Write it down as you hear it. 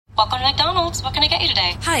Welcome to McDonald's. What can I get you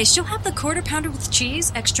today? Hi, she'll have the quarter pounder with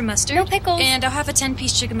cheese, extra mustard. No pickles. And I'll have a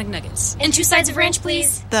 10-piece chicken McNuggets. And 2 sides of ranch,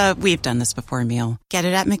 please. The we've done this before meal. Get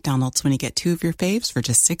it at McDonald's when you get 2 of your faves for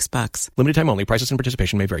just $6. Limited time only. Prices and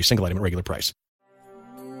participation may vary. Single item at regular price.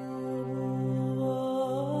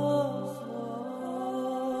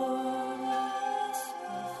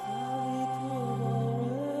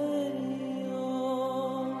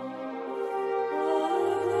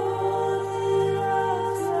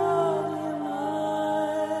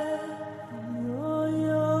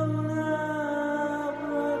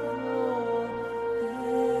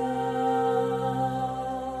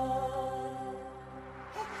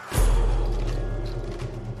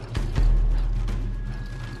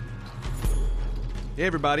 Hey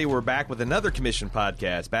everybody, we're back with another commission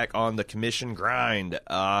podcast, back on the commission grind.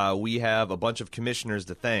 We have a bunch of commissioners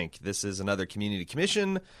to thank. This is another community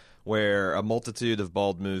commission where a multitude of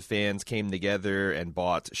Bald Move fans came together and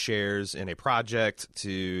bought shares in a project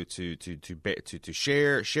to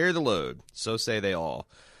share the load. So say they all.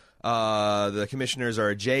 The commissioners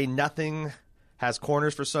are Jay Nothing has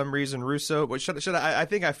corners for some reason. Russo, but should I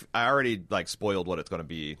think I already spoiled what it's going to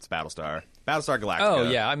be. It's Battlestar Galactica. Oh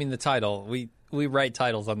yeah, I mean the title. We write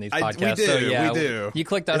titles on these podcasts. We do, so yeah, we do. You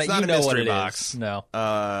clicked on it's it, you know what it box. is. No.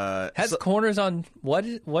 Has corners on, what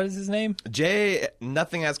is his name? Jay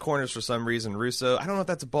Nothing has corners for some reason. Russo. I don't know if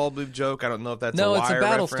that's a Bald Move joke. I don't know if that's no, a it's a Wire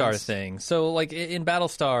Battlestar reference. thing. So in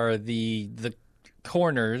Battlestar, the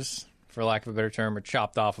corners, for lack of a better term, are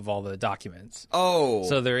chopped off of all the documents. Oh.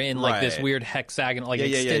 So they're in this weird hexagonal,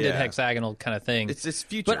 extended hexagonal kind of thing. It's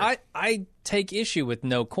future. But I take issue with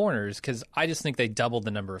no corners because I just think they doubled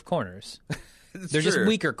the number of corners. They're just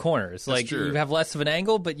weaker corners. You have less of an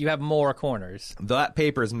angle, but you have more corners. That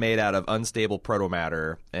paper is made out of unstable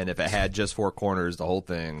protomatter, and if it had just 4 corners, the whole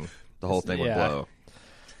thing would blow.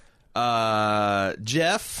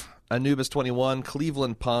 Jeff, Anubis21,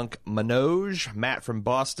 Cleveland Punk, Manoj, Matt from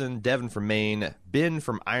Boston, Devin from Maine, Ben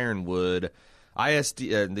from Ironwood,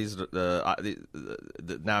 ISD. These are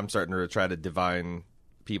now I'm starting to try to divine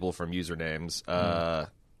people from usernames.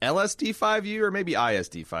 LSD5U or maybe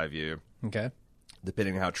ISD5U. Okay.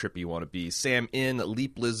 Depending on how trippy you want to be. Sam N,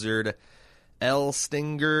 Leap Lizard, L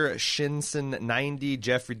Stinger, Shinson 90,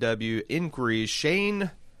 Jeffrey W, Inquiry,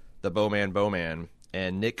 Shane, the Bowman,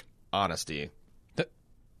 and Nick Honesty.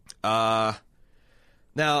 Now,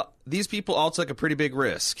 these people all took a pretty big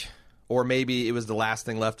risk. Or maybe it was the last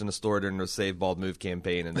thing left in the store during the Save Bald Move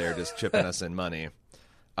campaign, and they're just chipping us in money.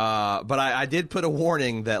 But I did put a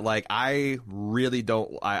warning that, I really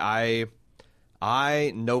don't...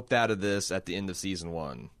 I noped out of this at the end of season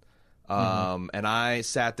 1. And I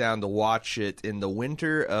sat down to watch it in the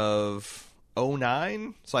winter of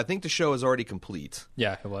 2009. So I think the show is already complete.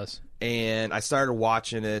 Yeah, it was. And I started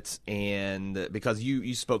watching it, and because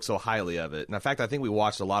you spoke so highly of it. And in fact, I think we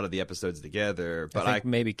watched a lot of the episodes together. But I think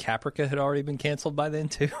maybe Caprica had already been canceled by then,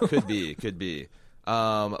 too. Could be.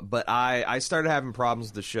 But I started having problems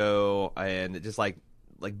with the show, and it just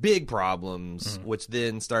big problems, which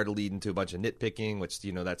then started leading to a bunch of nitpicking, which,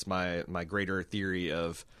 that's my greater theory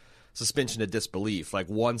of suspension of disbelief.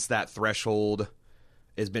 Once that threshold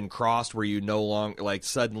has been crossed where you no longer,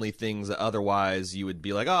 suddenly things that otherwise you would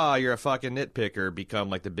be oh, you're a fucking nitpicker,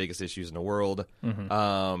 become, the biggest issues in the world.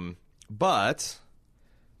 But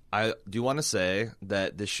I do want to say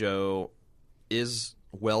that the show is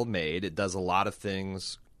well made. It does a lot of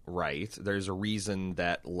things right. There's a reason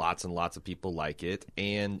that lots and lots of people like it,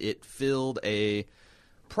 and it filled a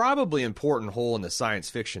probably important hole in the science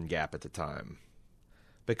fiction gap at the time.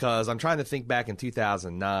 Because I'm trying to think back in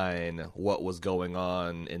 2009 what was going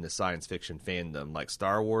on in the science fiction fandom.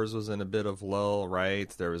 Star Wars was in a bit of lull, right?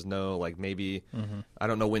 There was no, maybe, I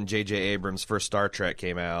don't know when J.J. Abrams' first Star Trek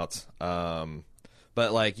came out. But,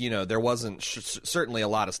 there wasn't certainly a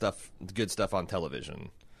lot of good stuff on television.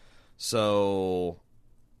 So...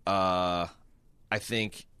 I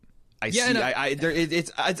think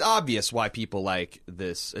it's obvious why people like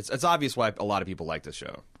this. It's obvious why a lot of people like this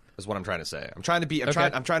show. Is what I'm trying to say. I'm trying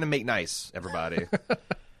to make nice, everybody.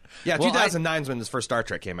 Yeah, 2009 is when this first Star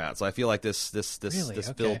Trek came out, so I feel like this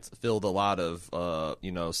filled a lot of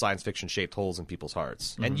science fiction shaped holes in people's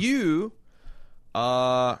hearts. And you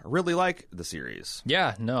really like the series.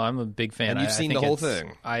 Yeah, no, I'm a big fan. And you've seen the whole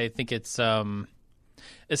thing. I think it's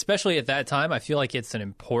especially at that time, I feel like it's an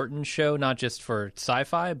important show, not just for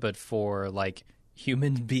sci-fi, but for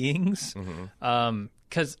human beings.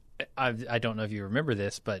 Because I don't know if you remember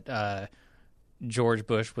this, but George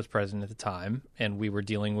Bush was president at the time, and we were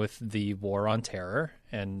dealing with the war on terror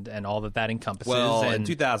and all that encompasses. Well, in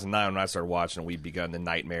 2009, when I started watching, we'd begun the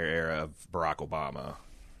nightmare era of Barack Obama.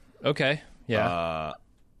 Okay, yeah.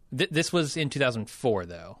 This was in 2004,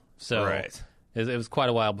 though. So Right. it was quite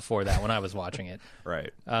a while before that when I was watching it.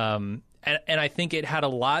 Right. And I think it had a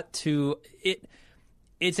lot to it.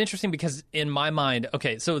 It's interesting because in my mind,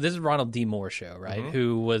 okay, so this is Ronald D. Moore show, right?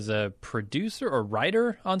 Who was a producer or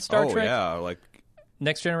writer on Star Trek? Oh, yeah, like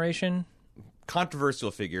Next Generation?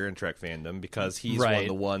 controversial figure in Trek fandom because he's Right. one of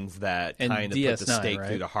the ones that And kind of put the DS9, stake right?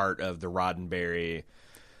 through the heart of the Roddenberry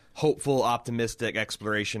hopeful, optimistic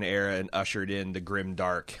exploration era and ushered in the grim,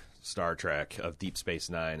 dark Star Trek of Deep Space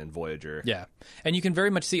Nine and Voyager. Yeah. And you can very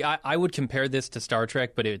much see, I would compare this to Star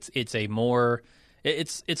Trek, but it's a more,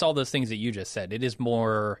 it's all those things that you just said. It is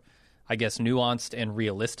more, I guess, nuanced and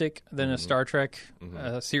realistic than a Star Trek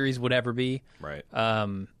series would ever be. Right.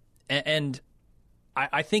 And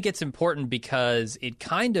I think it's important because it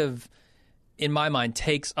kind of, in my mind,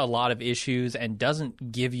 takes a lot of issues and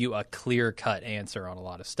doesn't give you a clear-cut answer on a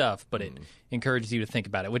lot of stuff, but it encourages you to think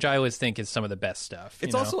about it, which I always think is some of the best stuff.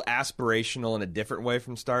 It's also aspirational in a different way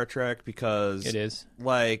from Star Trek because It is.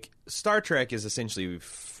 like Star Trek is essentially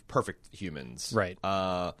perfect humans, Right.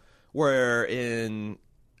 Where in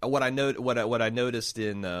what I noticed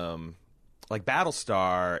in like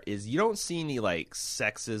Battlestar is you don't see any like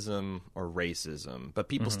sexism or racism, but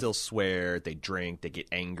people still swear, they drink, they get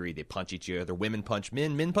angry, they punch each other. Women punch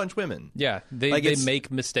men, men punch women. Yeah, they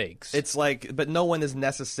make mistakes. It's like, but no one is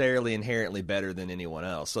necessarily inherently better than anyone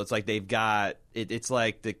else. So it's like they've got it. It's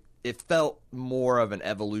like it felt more of an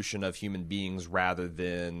evolution of human beings rather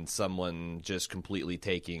than someone just completely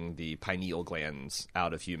taking the pineal glands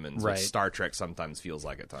out of humans, Right. which Star Trek sometimes feels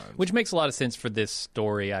like at times. Which makes a lot of sense for this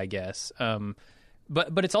story, I guess.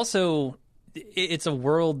 But it's also it's a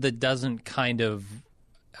world that doesn't kind of,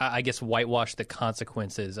 I guess, whitewash the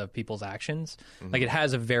consequences of people's actions. Like it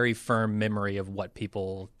has a very firm memory of what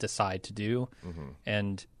people decide to do,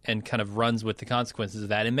 and kind of runs with the consequences of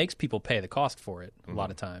that, and makes people pay the cost for it a lot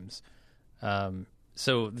of times.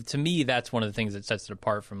 So to me, that's one of the things that sets it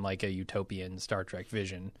apart from like a utopian Star Trek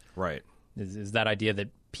vision. Right. Is that idea that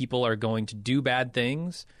people are going to do bad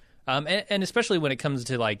things, and especially when it comes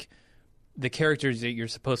to like the characters that you're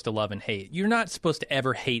supposed to love and hate. You're not supposed to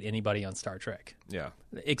ever hate anybody on Star Trek. Yeah.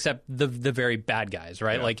 Except the very bad guys,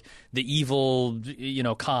 right? Yeah. Like the evil,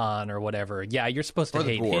 Khan or whatever. Yeah, you're supposed to Or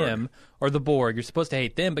the hate Borg. him, or the Borg. You're supposed to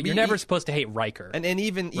hate them, but you're never supposed to hate Riker. And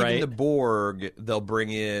even Right? the Borg, they'll bring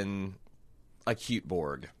in a cute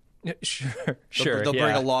Borg. Sure. They'll yeah.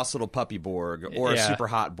 bring a lost little puppy Borg or a Yeah. super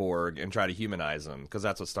hot Borg and try to humanize them because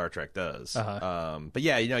that's what Star Trek does. But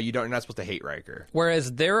yeah, you're not supposed to hate Riker.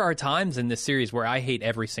 Whereas there are times in this series where I hate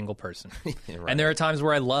every single person, and there are times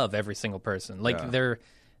where I love every single person. Like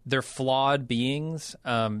they're flawed beings.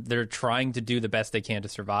 They're trying to do the best they can to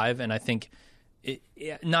survive, and I think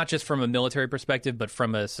not just from a military perspective, but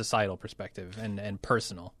from a societal perspective and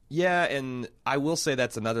personal. Yeah, and I will say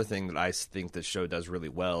that's another thing that I think this show does really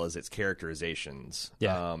well is its characterizations.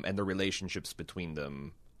 Yeah. And the relationships between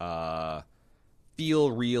them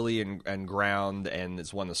feel really and ground, and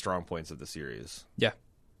it's one of the strong points of the series. Yeah,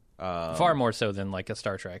 far more so than like a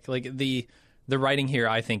Star Trek. Like the writing here,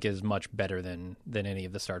 I think, is much better than any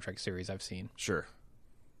of the Star Trek series I've seen. Sure.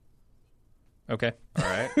 Okay. All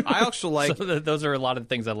right. I also like So those are a lot of the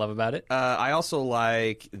things I love about it. I also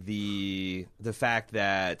like the fact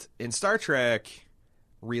that in Star Trek,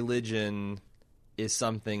 religion is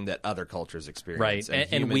something that other cultures experience, Right,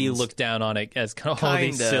 and we humans look down on it as kind of all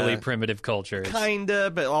these Kinda. silly primitive cultures.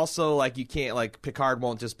 kinda, but also like you can't like Picard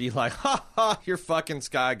won't just be like, ha ha, you're fucking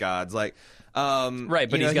sky gods, like. Right,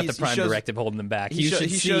 but he's got the Prime Directive holding him back. You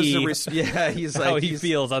should see he's how like he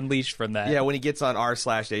feels unleashed from that. Yeah, when he gets on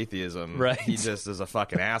r/atheism, Right. he just is a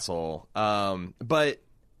fucking asshole. But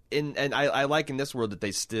I like in this world that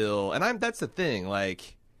they still, and that's the thing.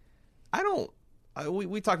 Like,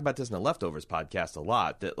 we talked about this in the Leftovers podcast a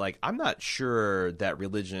lot. That like I'm not sure that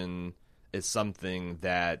religion is something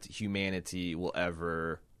that humanity will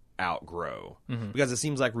ever outgrow because it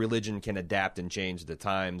seems like religion can adapt and change the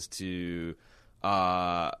times to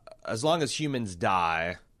as long as humans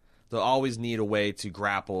die, they'll always need a way to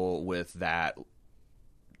grapple with that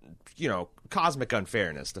cosmic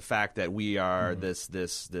unfairness, the fact that we are this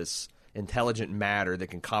intelligent matter that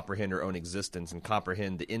can comprehend our own existence and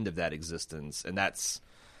comprehend the end of that existence. And that's,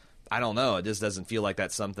 I don't know, it just doesn't feel like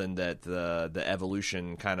that's something that the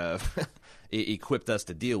evolution kind of equipped us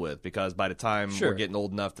to deal with, because by the time we're getting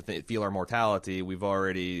old enough to feel our mortality, we've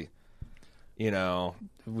already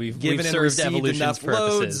we've given and served received evolution's enough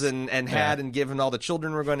purposes. loads and had and given all the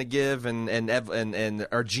children we're going to give, and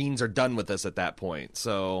our genes are done with us at that point.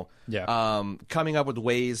 So coming up with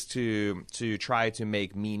ways to try to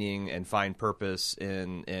make meaning and find purpose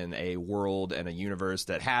in a world and a universe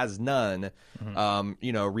that has none,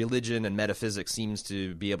 religion and metaphysics seems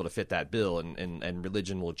to be able to fit that bill, and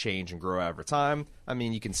religion will change and grow over time. I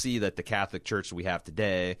mean, you can see that the Catholic Church we have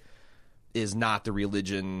today is not the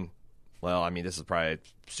religion. Well, I mean, this is probably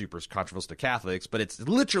super controversial to Catholics, but it's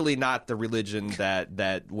literally not the religion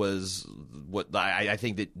that was what I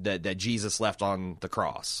think that Jesus left on the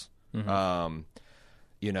cross. A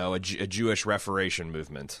Jewish Reformation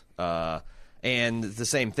movement, and the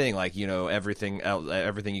same thing. Like everything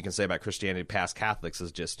you can say about Christianity past Catholics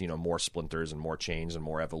is just more splinters and more change and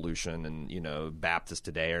more evolution, and Baptists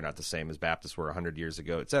today are not the same as Baptists were 100 years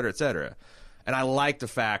ago, et cetera, et cetera. And I like the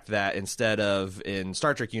fact that instead of in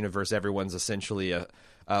Star Trek universe, everyone's essentially a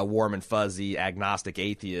warm and fuzzy agnostic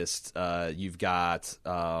atheist. You've got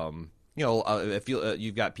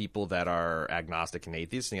you've got people that are agnostic and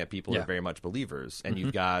atheists, and you have people that are very much believers, and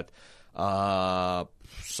you've got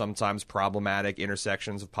sometimes problematic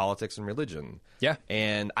intersections of politics and religion. Yeah,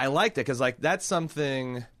 and I like that because that's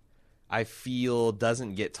something I feel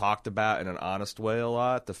doesn't get talked about in an honest way a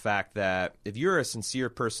lot. The fact that if you're a sincere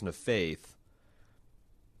person of faith.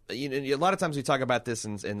 A lot of times we talk about this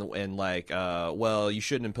and like, well, you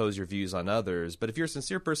shouldn't impose your views on others. But if you're a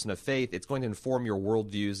sincere person of faith, it's going to inform your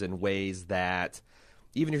worldviews in ways that,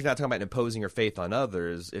 even if you're not talking about imposing your faith on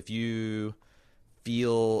others, if you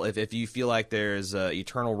feel like there's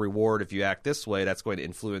eternal reward if you act this way, that's going to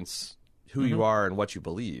influence who you are and what you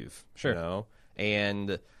believe. Sure.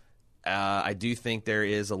 And I do think there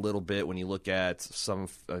is a little bit when you look at some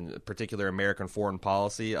particular American foreign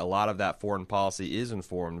policy, a lot of that foreign policy is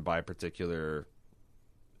informed by a particular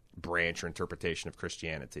branch or interpretation of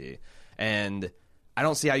Christianity. And I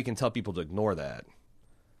don't see how you can tell people to ignore that.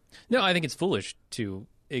 No, I think it's foolish to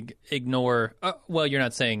ignore. Well, you're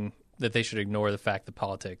not saying that they should ignore the fact that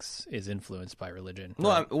politics is influenced by religion.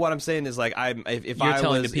 Right? No, what I'm saying is like if I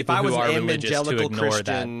was an evangelical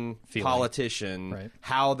Christian politician, right,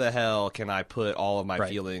 how the hell can I put all of my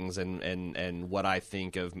feelings and what I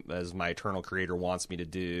think of as my eternal Creator wants me to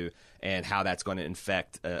do, and how that's going to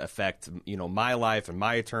affect my life and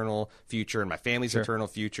my eternal future and my family's eternal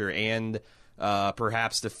future and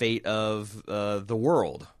perhaps the fate of the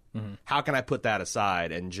world. Mm-hmm. How can I put that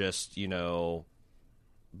aside and just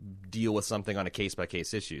deal with something on a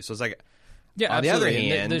case-by-case issue? So it's like, on the other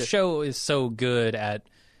hand, the show is so good at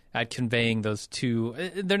conveying those two.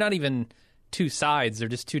 They're not even two sides; they're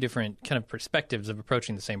just two different kind of perspectives of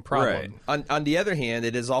approaching the same problem. Right. On the other hand,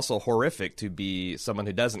 it is also horrific to be someone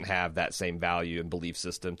who doesn't have that same value and belief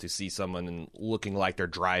system, to see someone looking like they're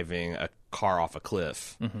driving a car off a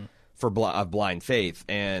cliff for blind faith.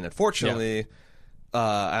 And unfortunately, and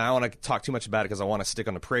I don't want to talk too much about it because I want to stick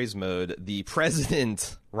on the praise mode. The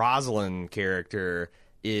President Rosalind character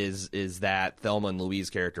is that Thelma and Louise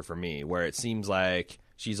character for me, where it seems like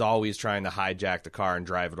she's always trying to hijack the car and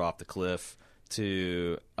drive it off the cliff,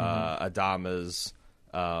 to Adama's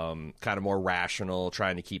kind of more rational,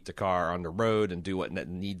 trying to keep the car on the road and do what it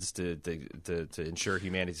needs to ensure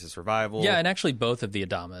humanity's survival. Yeah, and actually both of the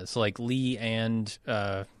Adamas, like Lee and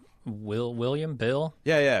Bill.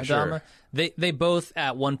 Yeah, Adama, sure. They both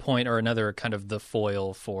at one point or another are kind of the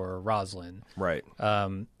foil for Rosalind. Right.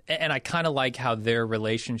 And I kind of like how their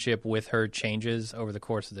relationship with her changes over the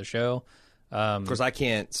course of the show. Of course, I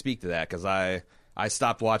can't speak to that because I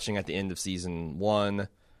stopped watching at the end of season 1.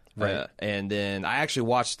 Right. And then I actually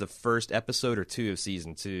watched the first episode or 2 of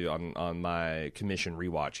season 2 on my commission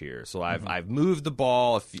rewatch here. So I've moved the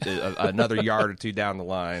ball another yard or two down the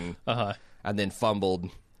line, and then fumbled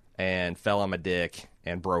and fell on my dick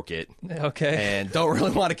and broke it. Okay. And don't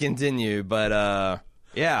really want to continue, but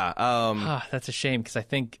that's a shame because I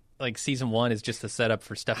think like season 1 is just the setup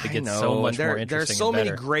for stuff that gets so much more interesting. There's so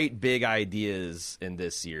many great big ideas in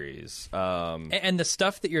this series, and the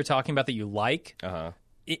stuff that you're talking about that you like,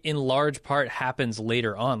 in large part happens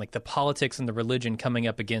later on, like the politics and the religion coming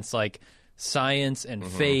up against like science and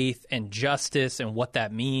faith and justice and what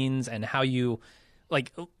that means and how you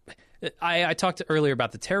like. I talked earlier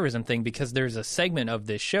about the terrorism thing because there's a segment of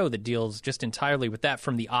this show that deals just entirely with that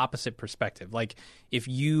from the opposite perspective. Like if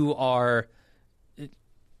you are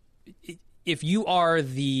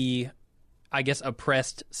the, I guess,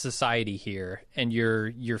 oppressed society here, and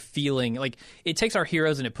you're feeling like it takes our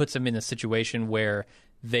heroes and it puts them in a situation where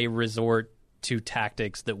they resort to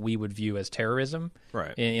tactics that we would view as terrorism,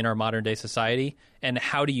 right, in our modern day society. And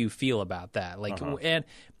how do you feel about that? Like,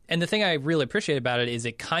 And the thing I really appreciate about it is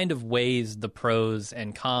it kind of weighs the pros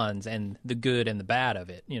and cons and the good and the bad of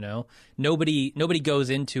it. You know, nobody goes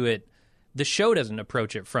into it. The show doesn't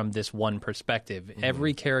approach it from this one perspective. Mm-hmm.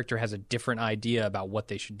 Every character has a different idea about what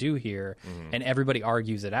they should do here, and everybody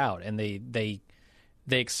argues it out, and they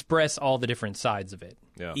express all the different sides of it.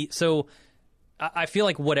 Yeah. So I feel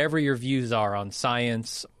like whatever your views are on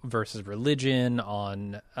science versus religion,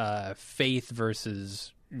 on faith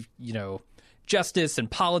versus, justice and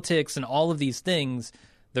politics and all of these things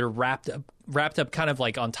that are wrapped up kind of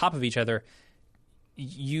like on top of each other,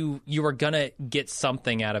 you are going to get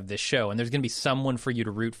something out of this show, and there's going to be someone for you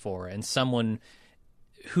to root for and someone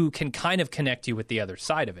who can kind of connect you with the other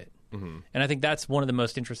side of it. Mm-hmm. And I think that's one of the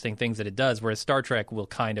most interesting things that it does, whereas Star Trek will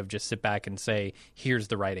kind of just sit back and say, here's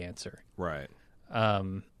the right answer. Right.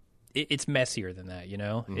 It's messier than that,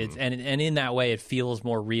 Mm-hmm. It's and in that way, it feels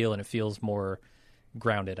more real and it feels more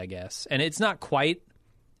grounded, I guess. And it's not quite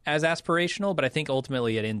as aspirational, but I think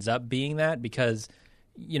ultimately it ends up being that because,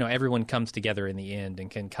 everyone comes together in the end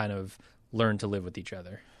and can kind of learn to live with each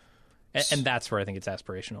other. And that's where I think it's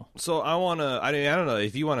aspirational. So I don't know,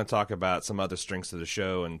 if you want to talk about some other strengths of the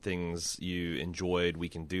show and things you enjoyed, we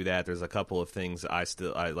can do that. There's a couple of things I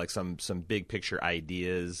like, some big picture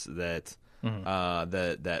ideas that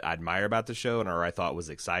that I admire about the show or I thought was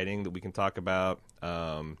exciting that we can talk about.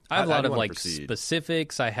 I have a lot of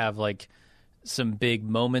specifics. I have some big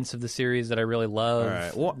moments of the series that I really love. All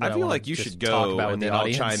right. Well, I feel like you should go, and then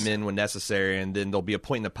I'll chime in when necessary, and then there'll be a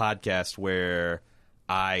point in the podcast where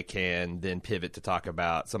I can then pivot to talk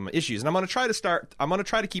about some issues. And I'm going to try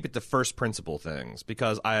to keep it to first principle things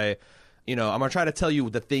because I'm going to try to tell you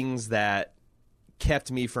the things that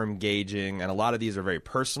kept me from engaging, and a lot of these are very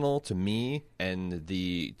personal to me and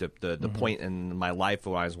the point in my life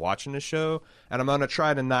when I was watching the show. And I'm going to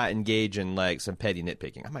try to not engage in some petty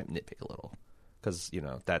nitpicking. I might nitpick a little because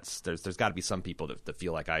there's got to be some people that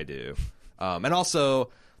feel like I do, and also.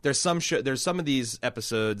 There's some of these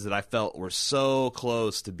episodes that I felt were so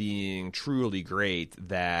close to being truly great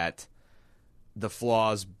that the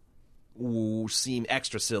flaws seem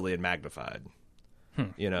extra silly and magnified.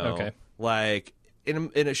 Okay. Like in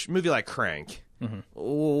a movie like Crank,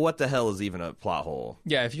 what the hell is even a plot hole?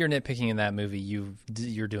 Yeah, if you're nitpicking in that movie,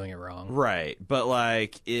 you're doing it wrong. Right,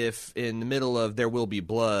 but if in the middle of There Will Be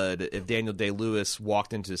Blood, if Daniel Day-Lewis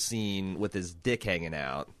walked into a scene with his dick hanging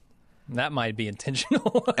out. That might be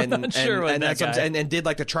intentional. I'm not sure what that guy... and did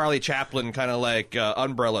the Charlie Chaplin kind of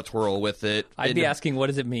umbrella twirl with it. I'd be asking, what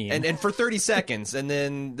does it mean? And for 30 seconds, and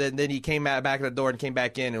then he came back at the door and came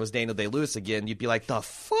back in, and it was Daniel Day-Lewis again. You'd be like, the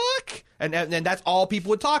fuck? And that's all people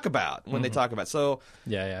would talk about when they talk about it. So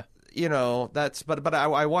yeah. That's but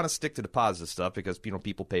I want to stick to the positive stuff because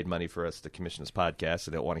people paid money for us to commission this podcast,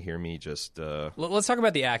 so they don't want to hear me just. Let's talk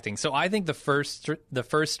about the acting. So I think the first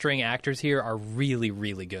string actors here are really,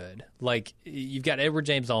 really good. You've got Edward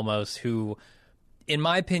James Olmos, who, in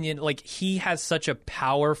my opinion, he has such a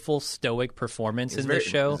powerful stoic performance in this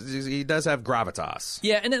show. He does have gravitas.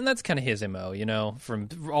 Yeah, and that's kind of his MO. From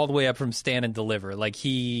all the way up from Stand and Deliver.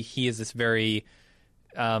 He is this very.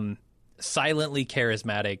 Silently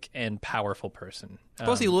charismatic and powerful person.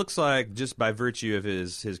 Plus, he looks like, just by virtue of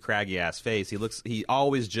his craggy ass face, he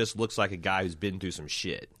always just looks like a guy who's been through some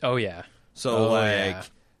shit. Oh yeah. So if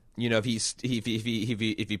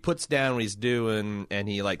he puts down what he's doing and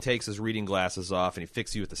he takes his reading glasses off and he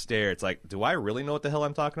fixes you with a stare, it's like, do I really know what the hell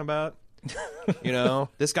I'm talking about?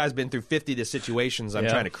 This guy's been through 50 situations I'm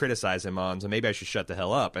trying to criticize him on, so maybe I should shut the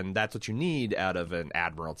hell up. And that's what you need out of an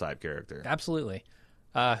admiral type character. Absolutely.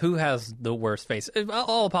 Who has the worst face?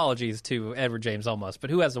 All apologies to Edward James Olmos, but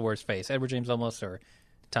who has the worst face? Edward James Olmos or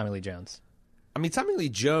Tommy Lee Jones? I mean, Tommy Lee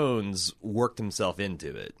Jones worked himself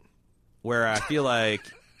into it, where I feel like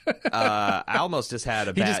I almost just had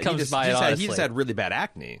a bad. He just had really bad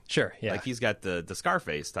acne. Sure, yeah. He's got the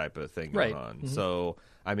Scarface type of thing going on. Mm-hmm. So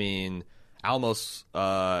I mean, Almost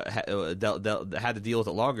had to deal with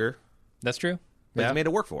it longer. That's true. But he made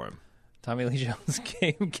it work for him. Tommy Lee Jones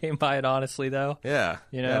came by it honestly, though. Yeah,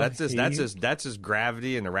 that's just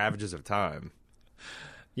gravity and the ravages of time.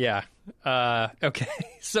 Yeah. Okay.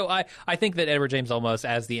 So I think that Edward James Olmos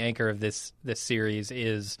as the anchor of this series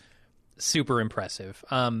is super impressive.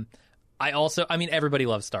 I mean, everybody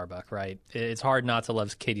loves Starbuck, right? It's hard not to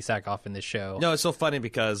love Katie Sackhoff in this show. No, it's so funny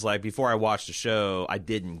because, before I watched the show, I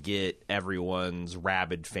didn't get everyone's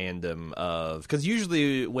rabid fandom of... Because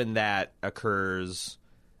usually when that occurs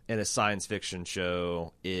in a science fiction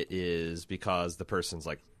show, it is because the person's,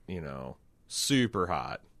 super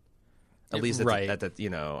hot. At least,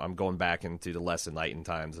 I'm going back into the less enlightened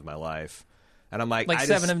times of my life. And I'm like, Like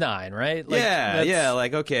 7 of 9, right? Like,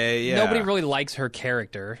 like, okay, yeah. Nobody really likes her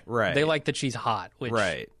character. Right. They like that she's hot, which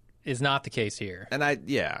right. is not the case here. And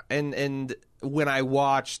and when I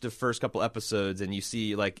watched the first couple episodes and you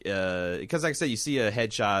see, like, because like I said, you see a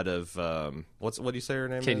headshot of, what do you say her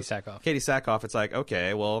name Katie is? Sackhoff. Katie Sackhoff, it's like,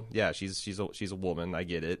 okay, well, yeah, she's a woman, I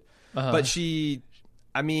get it. But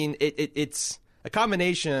it's a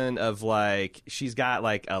combination of, like, she's got,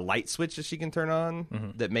 like, a light switch that she can turn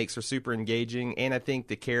on that makes her super engaging, and I think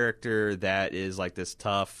the character that is, like, this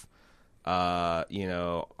tough,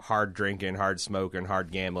 hard drinking, hard smoking,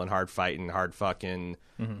 hard gambling, hard fighting, hard fucking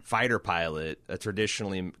fighter pilot, a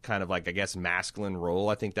traditionally kind of, like, I guess, masculine role,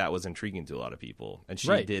 I think that was intriguing to a lot of people, and she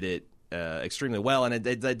did it extremely well, and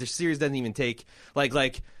the series doesn't even take,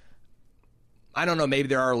 like I don't know. Maybe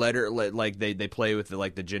there are like they play with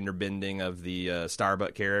the gender bending of the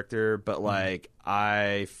Starbuck character, but like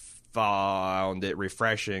I found it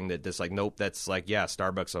refreshing that this nope, that's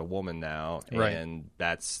Starbuck's a woman now, and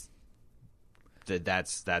that's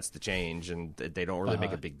the change, and they don't really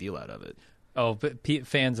make a big deal out of it. Oh, but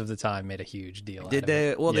fans of the time made a huge deal. Did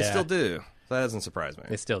they? Well, they still do. So that doesn't surprise me.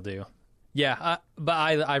 They still do. Yeah, but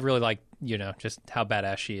I really like just how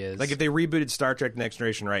badass she is. Like if they rebooted Star Trek Next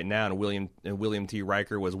Generation right now, and William T.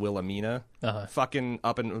 Riker was Wilhelmina, fucking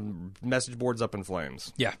up in message boards up in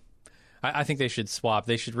flames. Yeah, I think they should swap.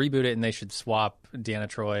 They should reboot it, and they should swap Deanna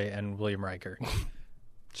Troi and William Riker.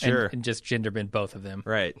 Sure, and just gender bend both of them.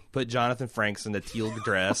 Right. Put Jonathan Frakes in the teal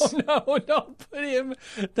dress. Oh no! Don't put him.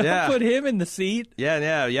 Don't put him in the seat.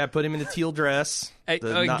 Yeah. Put him in the teal dress.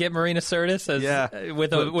 Get Marina Sirtis as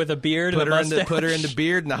with a beard. Put and a mustache. Put her in the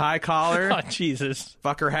beard and the high collar. Oh Jesus!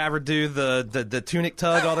 Fuck her. Have her do the tunic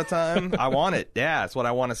tug all the time. I want it. Yeah, that's what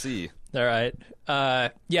I want to see. All right.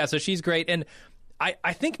 So she's great, and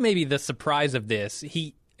I think maybe the surprise of this,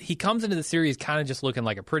 he comes into the series kind of just looking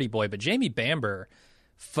like a pretty boy, but Jamie Bamber.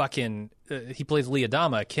 He plays Lee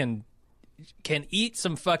Adama, can eat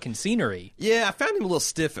some fucking scenery. Yeah, I found him a little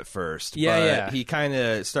stiff at first. But he kind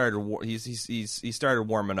of started. He started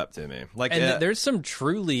warming up to me. There's some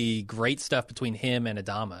truly great stuff between him and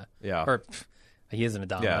Adama. Yeah, or he is an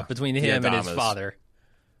Adama. Yeah. Between him and his father.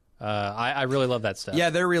 I really love that stuff.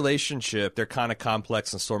 Yeah, their relationship, their kind of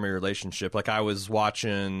complex and stormy relationship. Like I was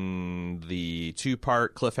watching the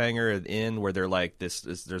 2-part cliffhanger at the end where they're like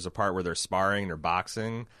there's a part where they're sparring, they're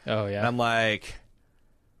boxing. Oh yeah. And I'm like,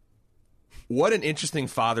 what an interesting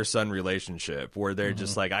father-son relationship where they're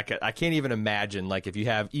just like, I can't even imagine like if you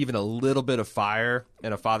have even a little bit of fire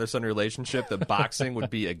in a father-son relationship that boxing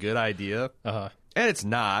would be a good idea. And it's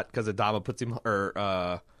not because Adama puts him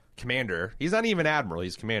Commander. He's not even Admiral.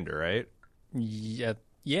 He's Commander, right?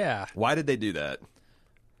 Yeah. Why did they do that?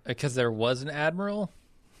 Because there was an Admiral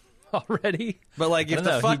already. But like, if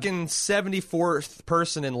the fucking 74th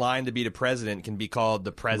person in line to be the president can be called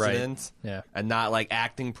the president, and not like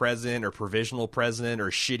acting president or provisional president or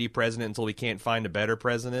shitty president until we can't find a better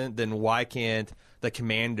president, then why can't the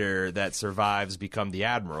commander that survives become the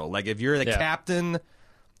admiral? Like, if you're the captain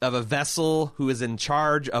of a vessel who is in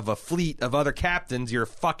charge of a fleet of other captains, you're a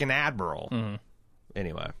fucking admiral.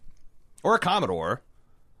 Anyway. Or a commodore.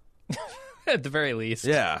 At the very least.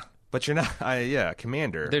 Yeah. But you're not,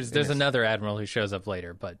 commander. There's another admiral who shows up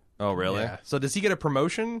later, but... Oh, really? Yeah. So does he get a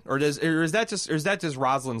promotion? Or is that just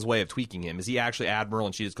Rosalind's way of tweaking him? Is he actually admiral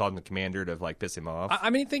and she just called him the commander to like piss him off?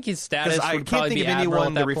 I mean, I think his status would I can't probably think be of admiral anyone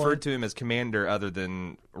at that that referred point. to him as commander other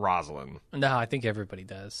than Rosalind. No, I think everybody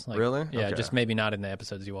does. Like, really? Yeah, Okay. just maybe not in the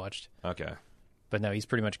episodes you watched. Okay. But no, he's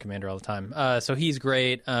pretty much commander all the time. So he's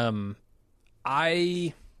great.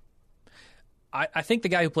 I think the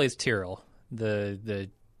guy who plays Tyrell,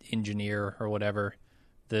 the engineer or whatever,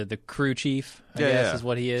 the crew chief, I guess is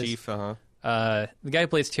what he is. Chief, the guy who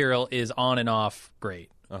plays Tyrell is on and off great.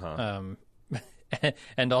 And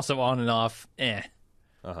also on and off,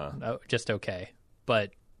 just okay.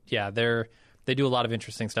 But yeah, they do a lot of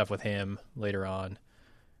interesting stuff with him later on.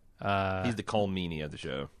 He's the Cole Meany of the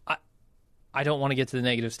show. I don't want to get to the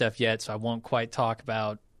negative stuff yet, so I won't quite talk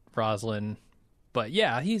about Rosalind. But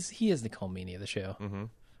yeah, he is the Cole Meany of the show.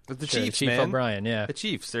 But the Chiefs, Chief man. O'Brien, yeah. The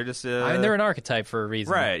Chiefs, they're just... I mean, they're an archetype for a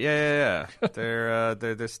reason. Right, yeah.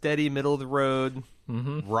 They're steady, middle of the road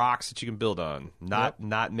rocks that you can build on.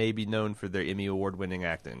 Not maybe known for their Emmy Award-winning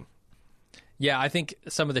acting. Yeah, I think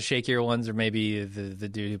some of the shakier ones are maybe the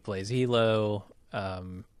dude who plays Hilo,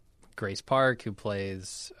 Grace Park, who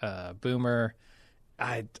plays Boomer.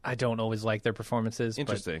 I don't always like their performances.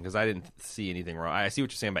 Interesting, because I didn't see anything wrong. I see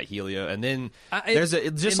what you're saying about Helio, and then It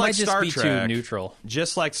like might just Star be Trek, too neutral.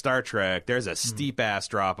 Just like Star Trek, there's a steep ass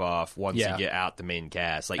drop off once you get out the main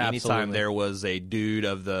cast. Like anytime there was a dude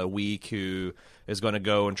of the week who is going to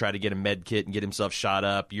go and try to get a med kit and get himself shot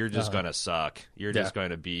up, you're just going to suck. You're just going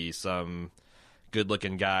to be some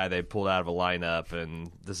good-looking guy they pulled out of a lineup,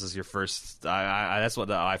 and this is your first. That's what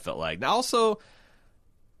I felt like. Now, also,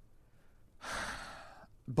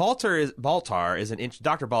 Dr. Baltar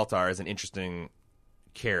is an interesting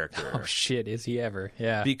character. Oh shit, is he ever?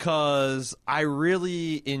 Yeah. Because I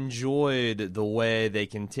really enjoyed the way they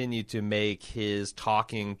continue to make his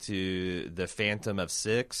talking to the Phantom of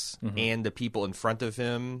Six and the people in front of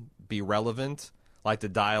him be relevant, like the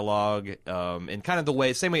dialogue, and kind of the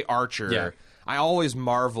way, same way Archer. Yeah. I always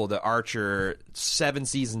marvel that Archer, 7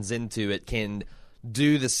 seasons into it, can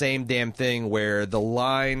do the same damn thing where the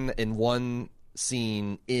line in one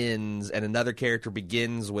scene ends and another character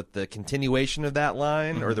begins with the continuation of that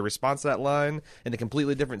line or the response to that line in a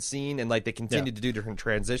completely different scene, and like they continue to do different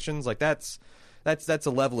transitions. Like that's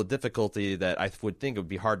a level of difficulty that I would think it would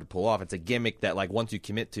be hard to pull off. It's a gimmick that like once you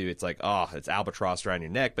commit to, it's like, oh, it's albatross around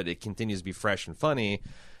your neck, but it continues to be fresh and funny.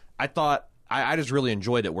 I thought I just really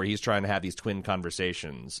enjoyed it where he's trying to have these twin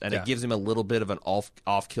conversations, and it gives him a little bit of an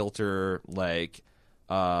off kilter like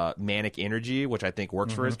manic energy, which I think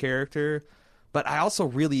works for his character. But I also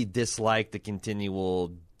really dislike the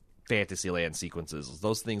continual Fantasyland sequences.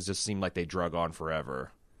 Those things just seem like they drug on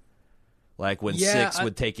forever. Like when Six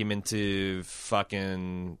would take him into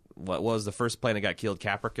fucking, what was the first planet got killed?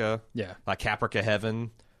 Caprica? Yeah. Like Caprica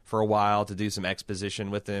Heaven for a while to do some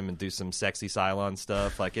exposition with him and do some sexy Cylon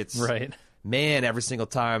stuff. Like it's... Right. Man, every single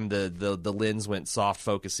time the lens went soft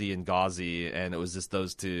focusy and gauzy, and it was just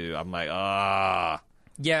those two, I'm like, ah...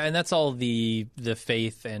 Yeah, and that's all the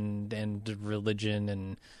faith and religion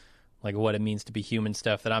and like what it means to be human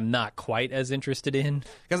stuff that I'm not quite as interested in.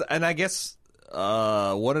 And I guess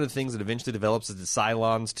one of the things that eventually develops is the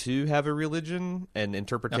Cylons too have a religion and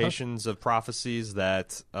interpretations of prophecies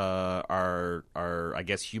that are I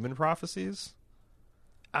guess human prophecies.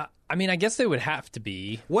 I mean, I guess they would have to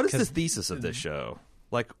be. What is the thesis of this show?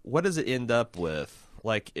 Like, what does it end up with?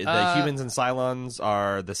 Like, the humans and Cylons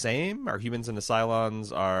are the same? Or humans and the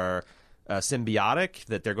Cylons are symbiotic?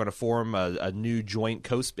 That they're going to form a new joint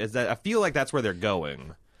I feel like that's where they're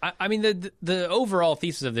going. I mean, the overall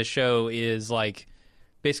thesis of this show is, like,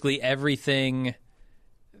 basically everything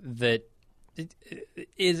that...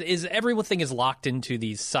 Is everything is locked into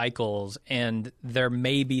these cycles, and there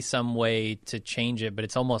may be some way to change it, but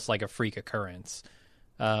it's almost like a freak occurrence.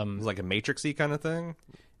 Like a Matrix-y kind of thing?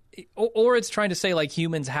 Or it's trying to say like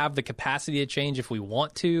humans have the capacity to change if we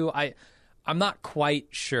want to. I'm not quite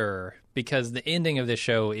sure because the ending of this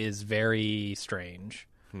show is very strange.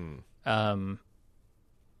 I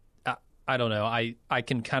don't know. I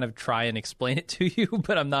can kind of try and explain it to you,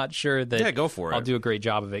 but I'm not sure that go for it. I'll do a great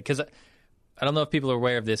job of it because I don't know if people are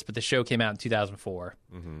aware of this, but the show came out in 2004.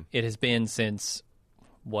 It has been since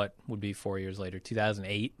what would be 4 years later,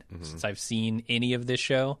 2008, since I've seen any of this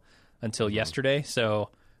show until yesterday. So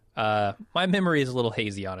my memory is a little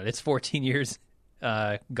hazy on it. It's 14 years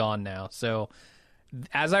gone now. So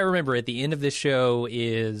as I remember it, the end of this show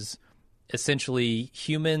is essentially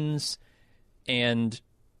humans and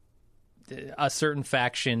a certain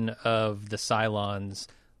faction of the Cylons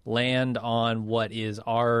land on what is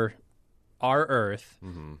our Earth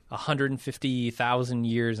 150,000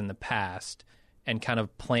 years in the past and kind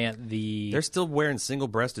of plant the... They're still wearing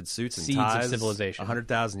single-breasted suits and seeds ties of civilization.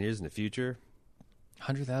 100,000 years in the future.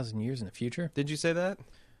 100,000 years in the future? Did you say that?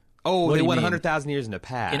 Oh, What they do you went mean? 100,000 years in the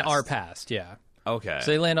past. In our past, yeah. Okay. So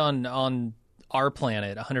they land on our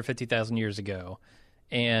planet 150,000 years ago,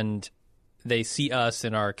 and they see us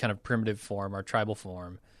in our kind of primitive form, our tribal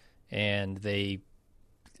form, and they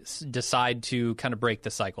decide to kind of break the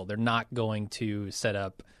cycle. They're not going to set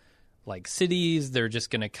up like cities. They're just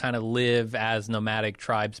going to kind of live as nomadic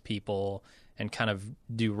tribes people and kind of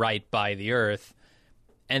do right by the earth.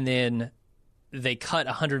 And then they cut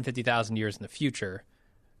 150,000 years in the future,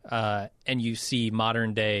 and you see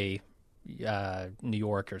modern day New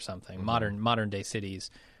York or something, modern day cities,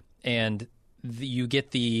 and you get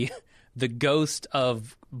the ghost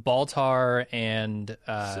of Baltar and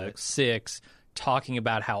Six talking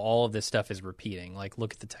about how all of this stuff is repeating. Like,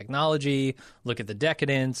 look at the technology, look at the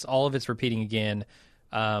decadence, all of it's repeating again.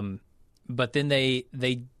 But then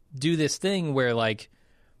they do this thing where, like,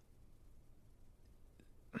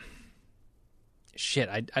 shit,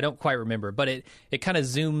 I don't quite remember, but it kind of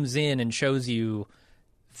zooms in and shows you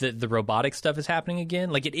the robotic stuff is happening again.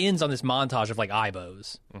 Like, it ends on this montage of like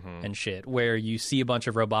eyebows and shit, where you see a bunch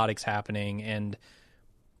of robotics happening, and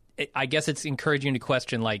I guess it's encouraging to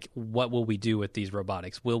question, like, what will we do with these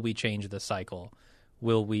robotics? Will we change the cycle?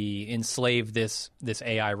 Will we enslave this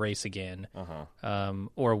AI race again?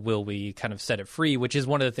 Or will we kind of set it free? Which is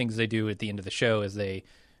one of the things they do at the end of the show, is they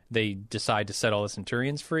decide to set all the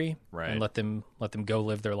Centurions free and let them go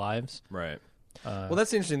live their lives. Right. Well, that's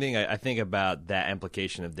the interesting thing I think about that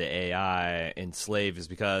implication of the AI enslaved, is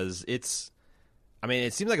because it seems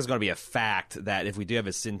like it's going to be a fact that if we do have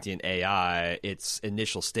a sentient AI, its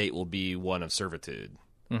initial state will be one of servitude.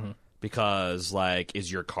 Because, like,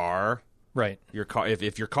 is your car... Right. Your car,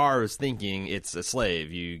 if your car is thinking, it's a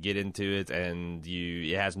slave. You get into it, and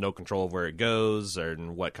it has no control of where it goes, or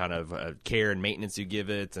what kind of care and maintenance you give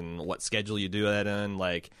it, and what schedule you do that in.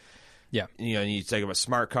 Like, yeah, you talk about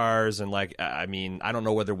smart cars, and like, I don't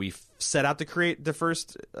know whether we set out to create the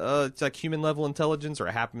first like human level intelligence, or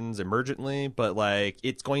it happens emergently, but like,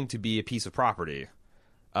 it's going to be a piece of property.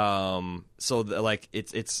 Like,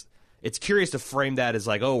 it's curious to frame that as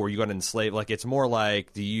like, oh, were you going to enslave? Like, it's more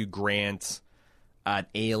like, do you grant an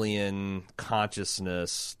alien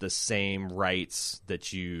consciousness the same rights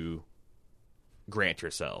that you grant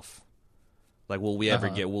yourself? Like, will we ever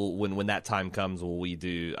get? When that time comes, will we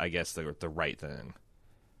do? I guess the right thing.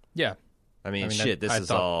 Yeah. I mean shit. This is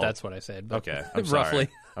all. That's what I said. But okay. I'm sorry. Roughly.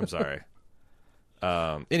 I'm sorry.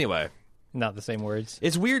 Anyway, not the same words.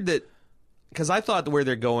 It's weird that. Because I thought where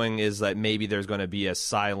they're going is that maybe there's going to be a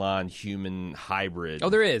Cylon human hybrid. Oh,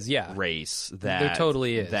 there is, yeah. Race that there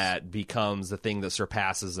totally is. That becomes the thing that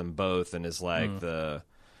surpasses them both, and is like the.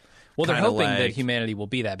 Well, they're hoping that humanity will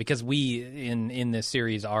be that, because we in this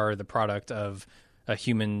series are the product of a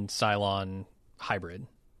human Cylon hybrid.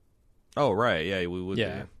 Oh right, yeah, we would.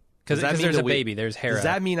 Yeah, because there's a baby. There's Hera. Does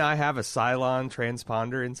that mean I have a Cylon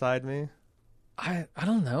transponder inside me? I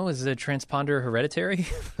don't know. Is the transponder hereditary?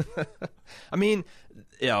 I mean,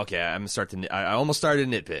 yeah, okay. I almost started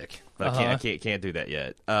to nitpick, but I can't do that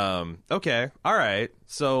yet. Okay, all right.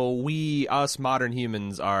 So us modern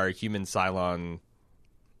humans are human Cylon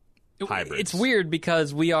hybrids. It's weird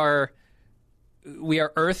because we are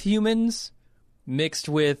Earth humans mixed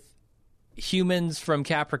with humans from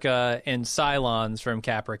Caprica and Cylons from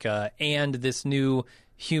Caprica, and this new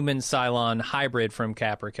human Cylon hybrid from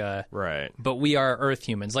Caprica. Right. But we are Earth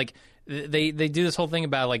humans. Like, they do this whole thing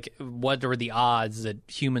about, like, what are the odds that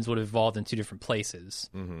humans would have evolved in two different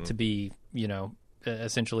places to be,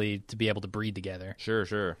 essentially to be able to breed together.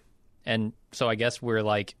 Sure. And so I guess we're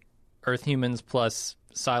like Earth humans plus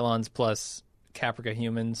Cylons plus Caprica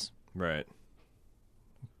humans. Right.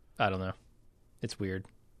 I don't know. It's weird.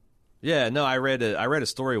 Yeah, no, I read a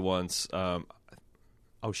story once.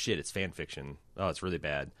 Oh shit, it's fan fiction. Oh, it's really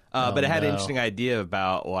bad. But it had an interesting idea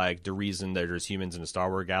about, like, the reason that there's humans in the Star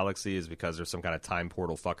Wars galaxy is because there's some kind of time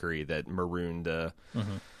portal fuckery that marooned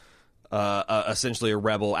essentially a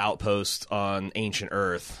rebel outpost on ancient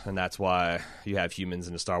Earth, and that's why you have humans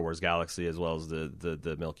in the Star Wars galaxy as well as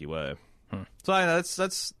the Milky Way. So I know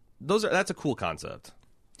that's a cool concept.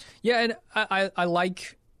 Yeah, and I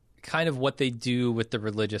like kind of what they do with the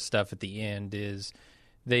religious stuff at the end is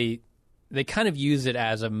they kind of use it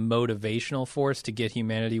as a motivational force to get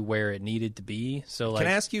humanity where it needed to be. So, like,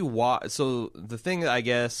 can I ask you why? So the thing, I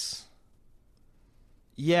guess,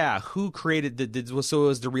 who created so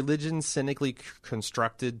was the religion cynically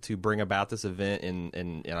constructed to bring about this event?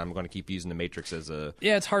 And I'm going to keep using the Matrix as a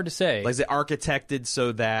it's hard to say. Like, is it architected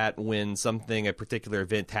so that when a particular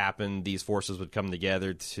event happened, these forces would come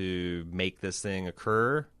together to make this thing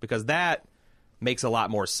occur? Because that makes a lot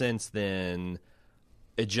more sense than.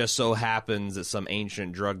 It just so happens that some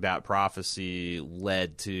ancient drugged out prophecy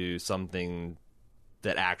led to something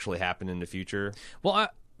that actually happened in the future. Well,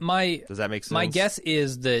 does that make sense? My guess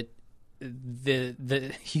is that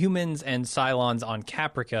the humans and Cylons on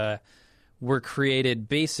Caprica were created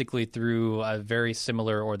basically through a very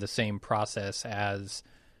similar or the same process as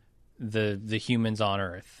the humans on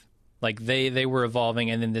Earth. Like, they were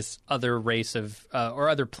evolving, and then this other race of or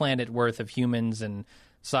other planet worth of humans and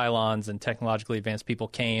Cylons and technologically advanced people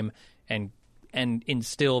came and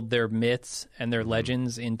instilled their myths and their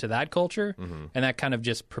legends into that culture, and that kind of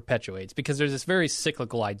just perpetuates, because there's this very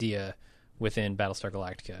cyclical idea within Battlestar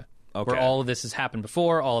Galactica where all of this has happened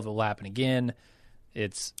before, all of it will happen again.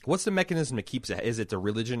 What's the mechanism that keeps it? Is it the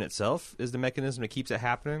religion itself? Is the mechanism that keeps it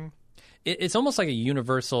happening? It's almost like a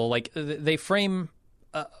universal, like, they frame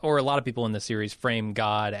or a lot of people in the series frame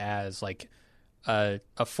God as like a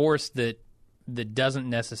force that doesn't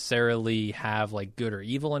necessarily have, like, good or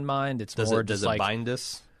evil in mind. It's does it bind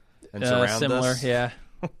us and surround similar, us? Yeah.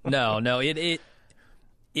 No.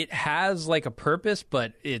 it has like a purpose,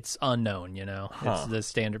 but it's unknown.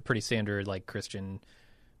 It's the pretty standard like Christian.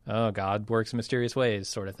 Oh, God works in mysterious ways,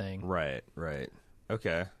 sort of thing. Right.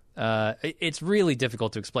 Okay. It's really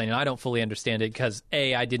difficult to explain, and I don't fully understand it because,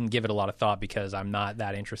 I didn't give it a lot of thought because I'm not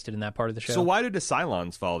that interested in that part of the show. So why do the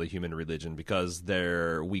Cylons follow the human religion? Because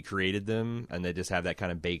we created them, and they just have that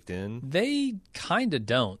kind of baked in? They kind of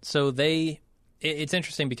don't. So it's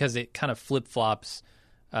interesting because it kind of flip-flops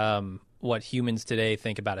what humans today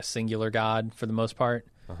think about a singular God for the most part.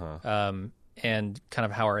 And kind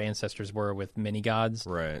of how our ancestors were with many gods.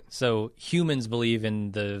 Right. So humans believe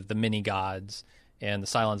in the many gods, and the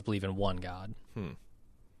Cylons believe in one god.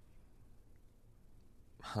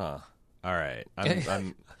 All right.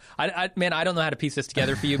 Man, I don't know how to piece this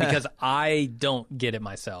together for you because I don't get it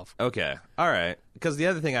myself. Okay. All right. Because the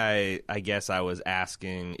other thing I guess I was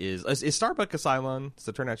asking is Starbuck a Cylon? Does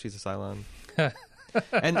it turn out she's a Cylon?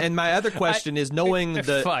 And my other question is knowing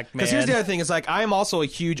because here's the other thing is like I am also a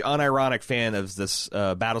huge unironic fan of this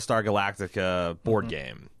Battlestar Galactica board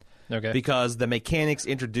game. Okay. Because the mechanics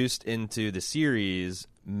introduced into the series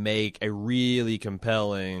make a really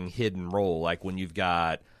compelling hidden role. Like when you've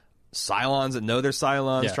got Cylons that know they're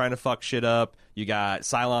Cylons trying to fuck shit up. You got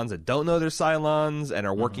Cylons that don't know they're Cylons and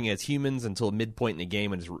are working as humans until midpoint in the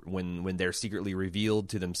game when they're secretly revealed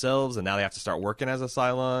to themselves, and now they have to start working as a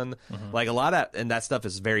Cylon. Like a lot of that stuff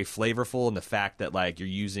is very flavorful, and the fact that like you're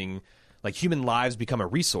using like human lives become a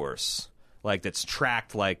resource. Like that's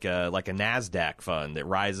tracked like a NASDAQ fund that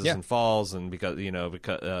rises and falls, and because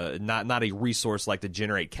not a resource like to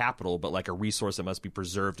generate capital, but like a resource that must be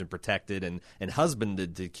preserved and protected and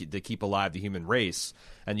husbanded to keep alive the human race.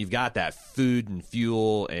 And you've got that food and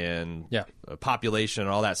fuel and population and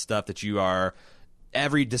all that stuff that you are.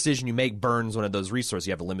 Every decision you make burns one of those resources.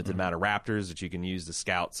 You have a limited amount of raptors that you can use to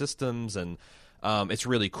scout systems, and it's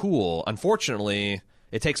really cool. Unfortunately,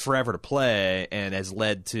 it takes forever to play and has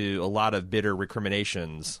led to a lot of bitter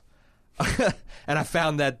recriminations. And I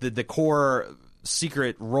found that the core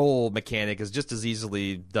secret role mechanic is just as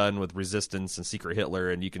easily done with Resistance and Secret Hitler,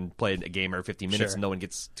 and you can play a game every 15 minutes and no one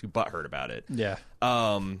gets too butthurt about it. Yeah.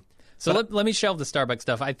 Let me shelve the Starbucks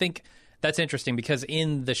stuff. I think that's interesting because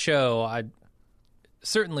in the show,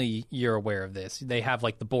 certainly you're aware of this. They have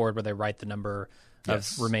like the board where they write the number of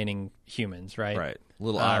remaining humans, right? Right. A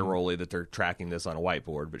little eye-rolly that they're tracking this on a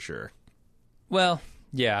whiteboard, but sure. Well,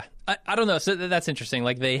 yeah. I don't know. So that's interesting.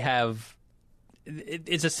 Like they have...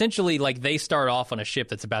 It's essentially like they start off on a ship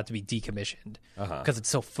that's about to be decommissioned because it's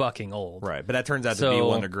so fucking old. Right. But that turns out to be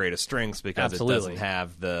one of their greatest strengths because it doesn't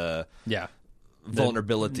have the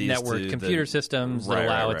vulnerabilities network to computer systems that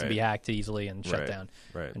allow it to be hacked easily and shut down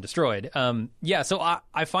and destroyed. So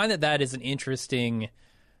I find that is an interesting...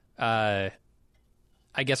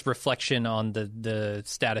 I guess reflection on the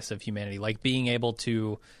status of humanity, like being able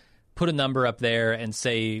to put a number up there and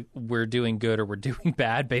say we're doing good or we're doing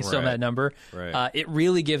bad based on that number. Right. It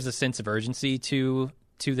really gives a sense of urgency to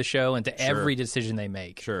the show and to every decision they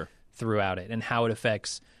make throughout it, and how it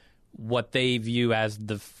affects what they view as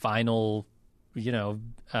the final,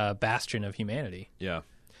 bastion of humanity. Yeah.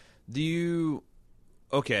 Do you?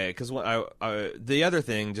 Okay, because the other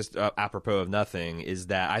thing, just apropos of nothing, is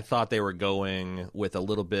that I thought they were going with a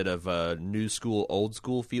little bit of a new school, old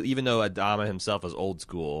school feel, even though Adama himself is old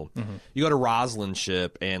school. You go to Rosalind's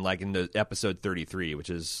ship, and like in the episode 33, which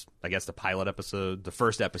is, I guess, the pilot episode, the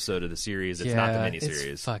first episode of the series. It's not the miniseries.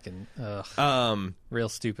 It's fucking real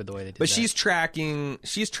stupid the way they did but that.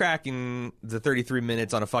 She's tracking the 33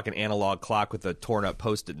 minutes on a fucking analog clock with a torn up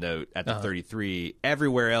Post-it note at the 33.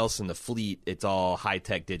 Everywhere else in the fleet, it's all high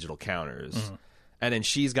tech digital counters. And then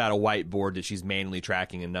she's got a whiteboard that she's manually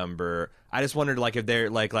tracking a number. I just wondered, like, if they're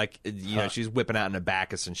know, she's whipping out an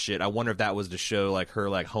abacus and shit. I wonder if that was to show like her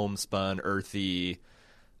like homespun, earthy,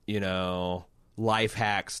 life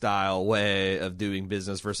hack style way of doing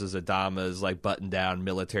business versus Adama's like button down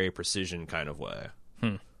military precision kind of way.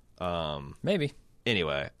 Maybe.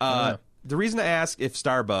 Anyway, the reason I ask if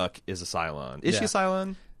Starbuck is a Cylon, is she a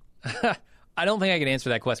Cylon? I don't think I can answer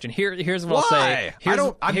that question. Here's what I'll say.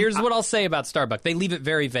 Here's what I'll say about Starbuck. They leave it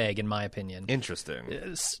very vague, in my opinion.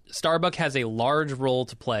 Interesting. Starbuck has a large role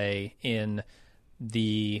to play in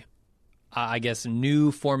the, I guess,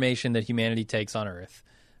 new formation that humanity takes on Earth.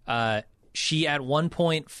 She, at one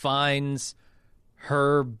point, finds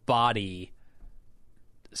her body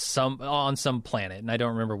on some planet, and I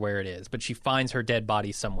don't remember where it is, but she finds her dead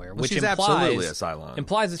body somewhere, which she's absolutely a Cylon.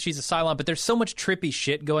 Implies that she's a Cylon, but there's so much trippy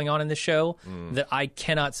shit going on in the show that I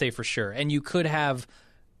cannot say for sure. And you could have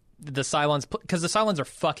the Cylons, because the Cylons are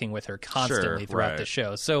fucking with her constantly throughout the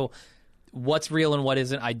show. So what's real and what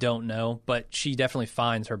isn't, I don't know, but she definitely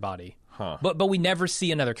finds her body. Huh. But we never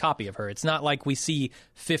see another copy of her. It's not like we see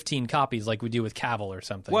 15 copies like we do with Cavill or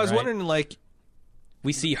something. Well, I was right? wondering, like...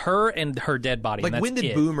 We see her and her dead body, and that's when did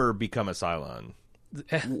it. Boomer become a Cylon?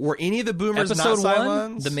 Were any of the Boomers Episode not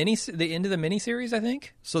 1, Cylons? the end of the miniseries, I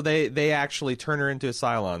think. So they actually turn her into a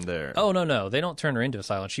Cylon there. Oh no, they don't turn her into a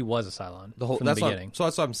Cylon. She was a Cylon from the beginning. So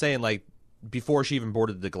that's what I'm saying. Like before she even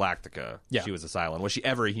boarded the Galactica, Yeah. she was a Cylon. Was she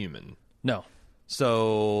ever a human? No.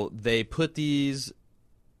 So they put these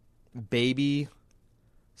baby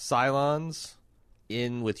Cylons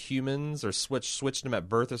in with humans, or switched them at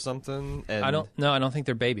birth or something. And I don't think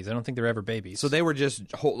they're babies. I don't think they're ever babies. so they were just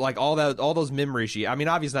like all those memories. I mean,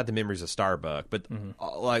 obviously not the memories of Starbuck, but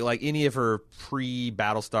like any of her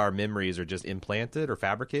pre-Battlestar memories are just implanted or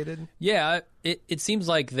fabricated. Yeah, it seems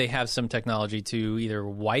like they have some technology to either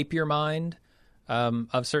wipe your mind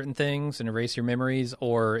of certain things and erase your memories,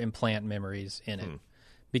 or implant memories in it.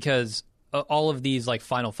 Because all of these, like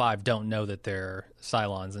Final Five, don't know that they're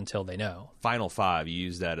Cylons until they know. Final Five, you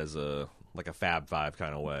use that as a Fab Five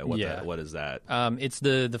kind of way. What is that? It's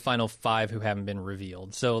the Final Five who haven't been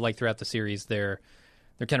revealed. So like throughout the series, they're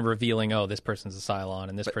kind of revealing, oh, this person's a Cylon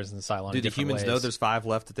and this person's a Cylon. Do in the different humans ways. know there's 5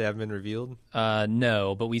 left that they haven't been revealed?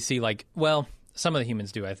 No, but we see some of the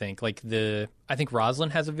humans do. I think I think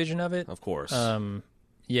Rosalind has a vision of it. Of course.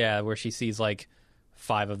 Yeah, where she sees like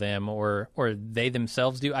 5 of them, or they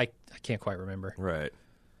themselves do. I can't quite remember. Right.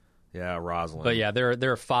 Yeah, Rosalind. But yeah,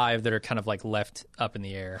 there are 5 that are kind of like left up in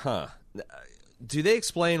the air. Huh. Do they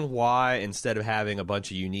explain why instead of having a bunch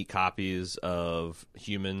of unique copies of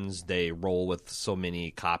humans, they roll with so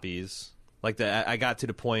many copies? Like I got to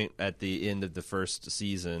the point at the end of the first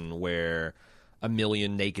season where 1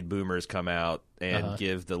 million naked boomers come out and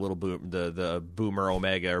give the little the Boomer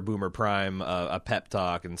Omega or Boomer Prime a pep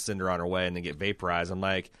talk and send her on her way, and then get vaporized. I'm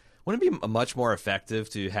like, wouldn't it be much more effective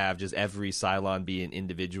to have just every Cylon be an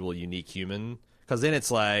individual, unique human? Because then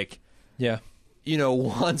it's like, Yeah.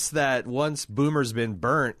 once Boomer's been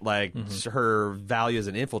burnt, like her value as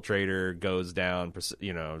an infiltrator goes down,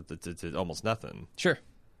 to almost nothing. Sure.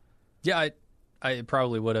 Yeah, I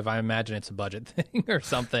probably would have. I imagine it's a budget thing or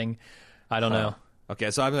something. I don't know.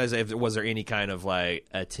 Okay, so I'm going to say, was there any kind of like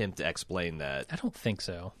attempt to explain that? I don't think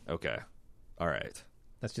so. Okay, all right.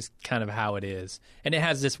 That's just kind of how it is. And it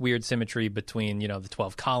has this weird symmetry between, the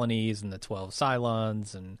 12 colonies and the 12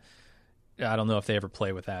 Cylons, and I don't know if they ever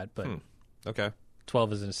play with that, but Okay,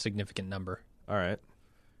 12 is a significant number all right.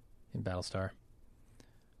 in Battlestar.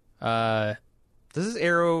 Does this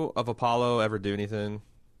Arrow of Apollo ever do anything?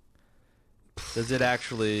 Does it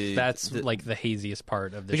actually? That's like the haziest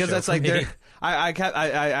part of the because show that's for like me.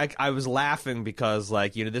 I was laughing because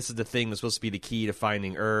this is the thing that's supposed to be the key to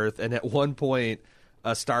finding Earth, and at one point,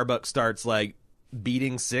 Starbuck starts like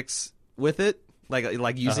beating Six with it,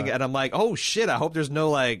 like using it, and I'm like, oh shit! I hope there's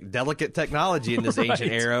no like delicate technology in this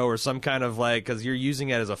ancient arrow or some kind of because you're using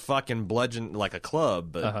it as a fucking bludgeon, like a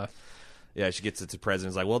club, but. Yeah, she gets it to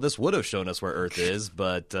President's like, well, this would have shown us where Earth is,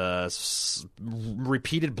 but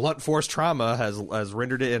repeated blunt force trauma has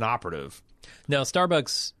rendered it inoperative. No,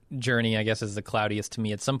 Starbuck's journey, I guess, is the cloudiest to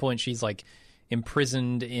me. At some point, she's like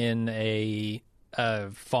imprisoned in a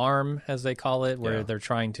farm, as they call it, where they're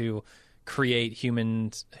trying to create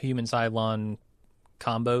human Cylon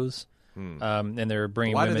combos, and they're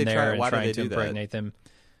bringing women there and trying to impregnate them.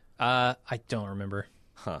 I don't remember.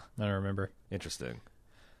 Huh? I don't remember. Interesting.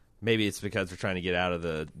 Maybe it's because they're trying to get out of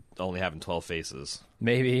the only having 12 faces.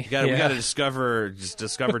 Maybe. We got to discover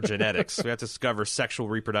genetics. We have to discover sexual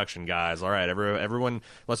reproduction, guys. All right, everyone,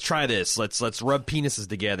 let's try this. Let's rub penises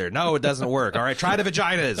together. No, it doesn't work. All right, try the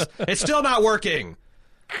vaginas. It's still not working.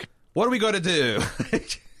 What are we going to do?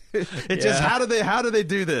 Just how do they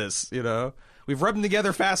do this? We've rubbed them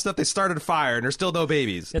together fast enough. They started a fire, and there's still no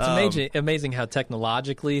babies. It's amazing how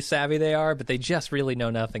technologically savvy they are, but they just really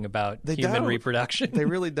know nothing about human reproduction. They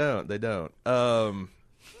really don't. They don't. The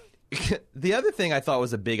other thing I thought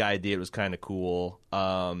was a big idea, it was kind of cool,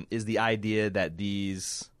 is the idea that the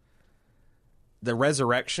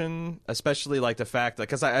resurrection, especially like the fact that,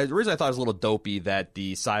 because originally I thought it was a little dopey that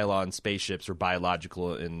the Cylon spaceships were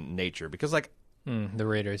biological in nature, because the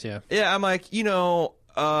Raiders, yeah. Yeah, I'm like,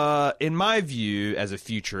 in my view as a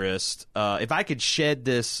futurist, if I could shed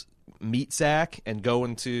this meat sack and go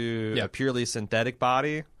into a purely synthetic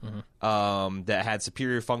body that had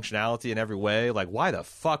superior functionality in every way, like why the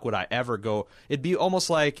fuck would I ever go? It'd be almost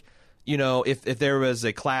like, if there was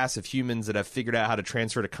a class of humans that have figured out how to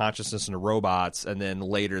transfer to consciousness into robots, and then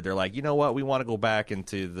later they're like, you know what, we want to go back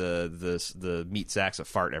into the meat sacks that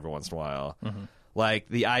fart every once in a while. Like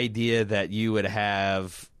the idea that you would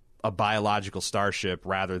have a biological starship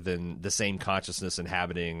rather than the same consciousness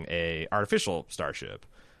inhabiting a artificial starship.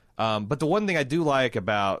 But the one thing I do like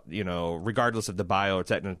about, regardless of the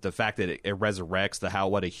biotech, the fact that it resurrects,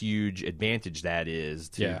 what a huge advantage that is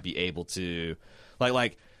to be able to,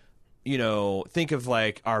 think of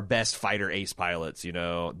our best fighter ace pilots.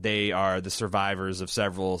 They are the survivors of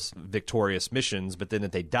several victorious missions, but then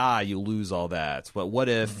if they die, you lose all that. But what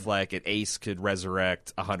if an ace could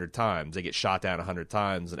resurrect 100 times? They get shot down 100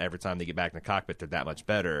 times, and every time they get back in the cockpit, they're that much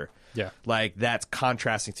better. Yeah, that's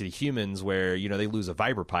contrasting to the humans, where they lose a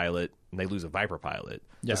Viper pilot and they lose a Viper pilot.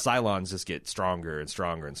 Yeah. The Cylons just get stronger and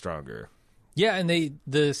stronger and stronger. Yeah, and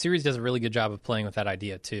the series does a really good job of playing with that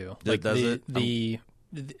idea too.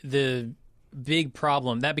 The big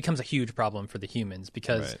problem that becomes a huge problem for the humans,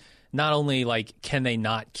 because not only can they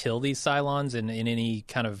not kill these Cylons in any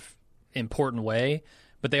kind of important way,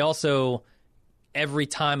 but they also, every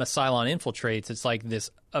time a Cylon infiltrates, it's this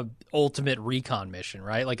ultimate recon mission,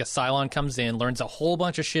 right? A Cylon comes in, learns a whole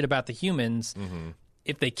bunch of shit about the humans. Mm-hmm.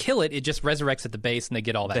 If they kill it, it just resurrects at the base, and they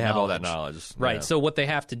get all that. They have all that knowledge, right? Yeah. So what they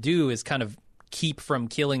have to do is kind of keep from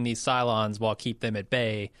killing these Cylons while keep them at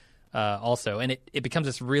bay. Also, and it becomes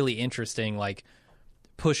this really interesting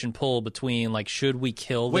push and pull between should we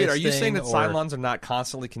kill this Wait, are you thing, saying that Cylons are not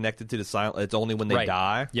constantly connected to the Cylon? It's only when they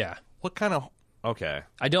die? Yeah. What kind of... Okay.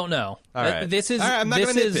 I don't know. All right. This is a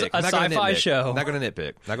sci-fi show. I'm not going to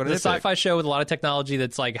nitpick. The sci-fi show with a lot of technology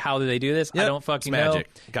that's how do they do this? Yep. I don't fucking know. Magic.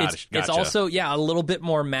 Gotcha. It's also, a little bit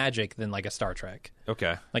more magic than a Star Trek.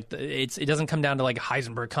 Okay. It doesn't come down to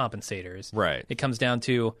Heisenberg compensators. Right. It comes down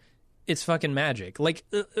to... It's fucking magic.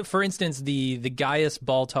 For instance, the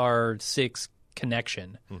Gaius-Baltar 6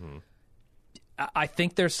 connection. Mm-hmm. I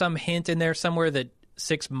think there's some hint in there somewhere that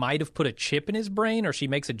Six might have put a chip in his brain, or she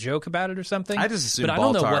makes a joke about it or something. I just assumed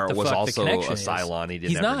Baltar was also a Cylon. He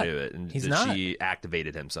didn't ever do it. And she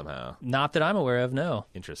activated him somehow. Not that I'm aware of, no.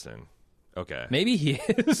 Interesting. Okay. Maybe he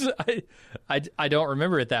is. I don't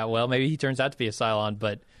remember it that well. Maybe he turns out to be a Cylon,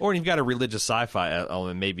 but... Or you've got a religious sci-fi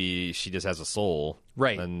element. Maybe she just has a soul.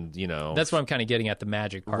 Right. And, That's what I'm kind of getting at, the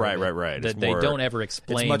magic part of it. Right. That they don't ever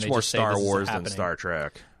explain. It's much more Star Wars than Star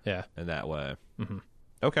Trek. Yeah. In that way. Mm-hmm.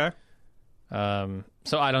 Okay.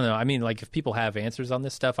 So I don't know. I mean, if people have answers on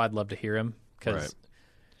this stuff, I'd love to hear them, because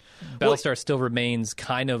Battlestar still remains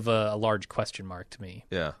kind of a large question mark to me.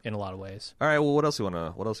 Yeah. In a lot of ways. All right. Well, what else you want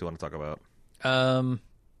to talk about?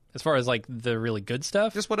 As far as the really good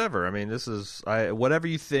stuff, just whatever. I mean, this is whatever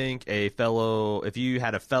you think. If you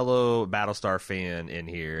had a fellow Battlestar fan in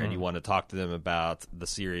here and you want to talk to them about the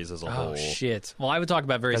series as a whole. Oh shit! Well, I would talk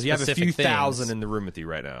about very specific things. You have a few things. thousand in the room with you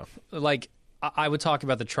right now. I would talk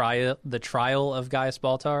about the trial of Gaius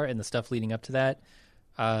Baltar and the stuff leading up to that.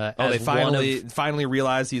 They finally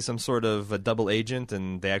realized he's some sort of a double agent,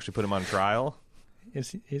 and they actually put him on trial.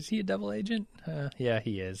 Is he a double agent? Yeah,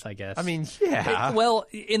 he is, I guess. I mean, yeah.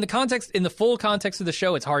 In the full context of the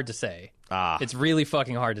show, it's hard to say. It's really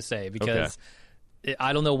fucking hard to say, because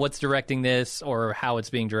I don't know what's directing this or how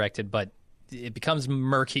it's being directed, but it becomes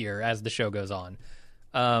murkier as the show goes on.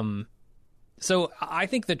 So I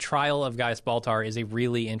think the trial of Gaius Baltar is a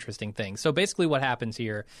really interesting thing. So basically what happens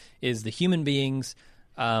here is the human beings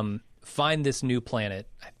find this new planet.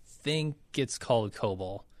 I think it's called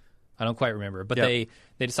Kobol. I don't quite remember. But they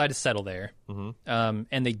decide to settle there. Mm-hmm.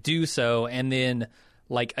 And they do so, and then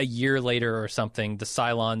a year later or something, the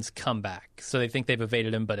Cylons come back. So they think they've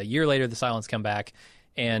evaded them, but a year later the Cylons come back,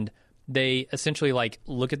 and they essentially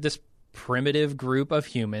look at this primitive group of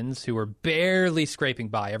humans who are barely scraping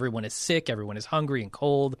by. Everyone is sick, everyone is hungry and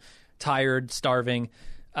cold, tired, starving,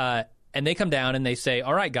 and they come down and they say,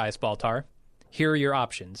 all right, Gaius Baltar, here are your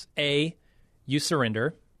options. A, you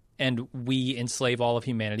surrender and we enslave all of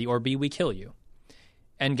humanity, or B, we kill you.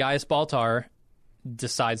 And Gaius Baltar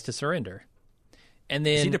decides to surrender. And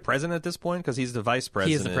then, is he the president at this point? Because he's the vice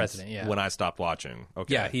president. He is the president, yeah. When I stopped watching.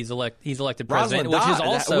 Okay. Yeah, he's elected president, which is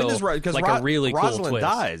also a really cool Rosalind twist.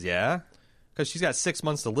 dies, yeah? Because she's got 6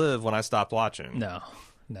 months to live when I stopped watching. No.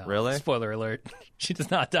 Really? Spoiler alert. She does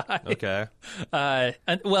not die. Okay.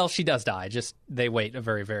 She does die. Just they wait a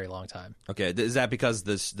very, very long time. Okay. Is that because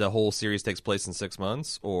the whole series takes place in 6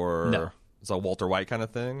 months? Or no. It's a Walter White kind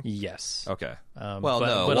of thing? Yes. Okay. But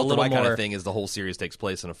Walter White kind of thing is the whole series takes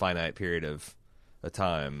place in a finite period of a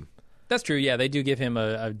time. That's true. Yeah, they do give him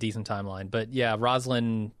a decent timeline. But yeah,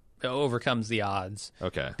 Rosalind overcomes the odds.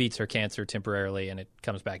 Okay. Beats her cancer temporarily, and it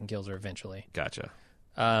comes back and kills her eventually. Gotcha.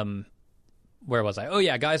 Where was I? Oh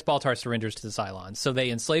yeah, Gaius Baltar surrenders to the Cylons. So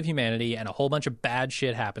they enslave humanity, and a whole bunch of bad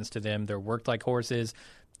shit happens to them. They're worked like horses.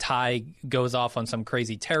 Ty goes off on some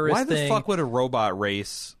crazy terrorist thing. Why the fuck would a robot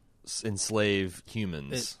race enslave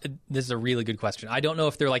humans? This is a really good question. I don't know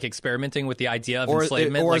if they're like experimenting with the idea of Or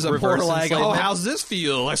enslavement, or like is it reverse more like, enslavement. oh, how's this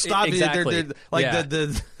feel? Like, stop it. Exactly. Like Yeah.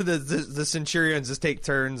 the centurions just take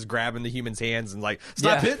turns grabbing the human's hands and like,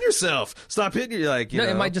 stop hitting yourself. Stop hitting you. Like, you No,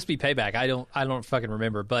 know. it might just be payback. I don't fucking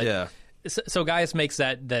remember. But Yeah. So Gaius makes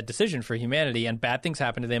that decision for humanity, and bad things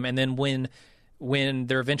happen to them. And then when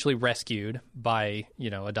they're eventually rescued by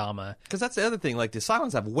Adama, Because that's the other thing. Like, the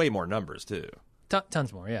Cylons have way more numbers too.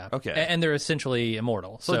 tons more, yeah. Okay. And they're essentially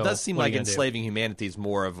immortal. So it does seem what are like you gonna do? enslaving humanity is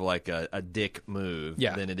more of like a dick move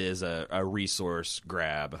Yeah. than it is a resource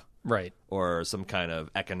grab Right. or some kind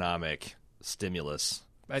of economic stimulus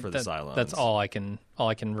for the Cylons. That's all I can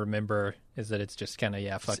remember is that it's just kind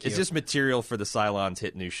of fuck you. It's just material for the Cylons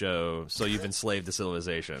hit new show, so you've enslaved the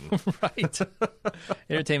civilization. right.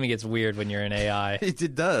 Entertainment gets weird when you're in AI.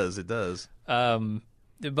 It does.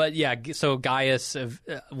 But yeah, so Gaius,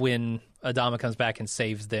 when Adama comes back and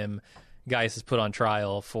saves them, Gaius is put on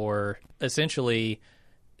trial for essentially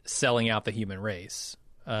selling out the human race.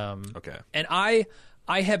 Okay. And I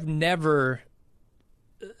have never.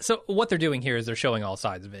 So what they're doing here is they're showing all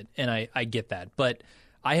sides of it, and I get that. But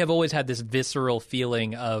I have always had this visceral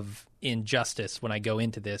feeling of injustice when I go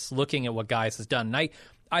into this, looking at what Gaius has done. And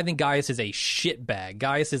I think Gaius is a shitbag.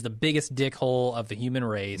 Gaius is the biggest dickhole of the human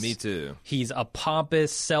race. Me too. He's a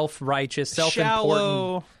pompous, self-righteous, Shallow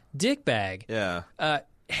self-important dickbag. Yeah.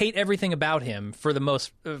 Hate everything about him for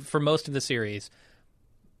most of the series,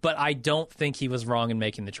 but I don't think he was wrong in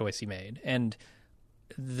making the choice he made. And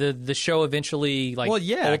the show eventually,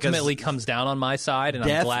 ultimately comes down on my side, and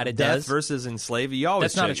I'm glad it does. Death versus enslaved. You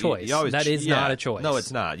always That's not a choice. That is not a choice. No,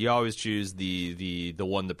 it's not. You always choose the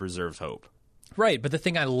one that preserves hope. Right, but the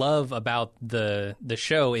thing I love about the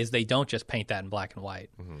show is they don't just paint that in black and white.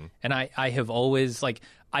 Mm-hmm. And I have always,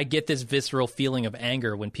 I get this visceral feeling of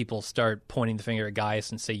anger when people start pointing the finger at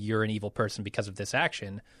Gaius and say, you're an evil person because of this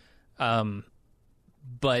action.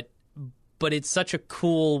 But it's such a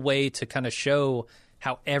cool way to kind of show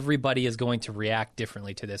how everybody is going to react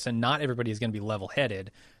differently to this. And not everybody is going to be level-headed.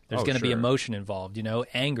 There's going to be sure. emotion involved,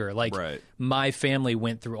 anger. Right. My family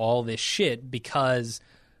went through all this shit because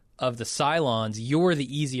of the Cylons. You're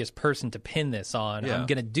the easiest person to pin this on. Yeah. I'm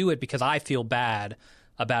going to do it because I feel bad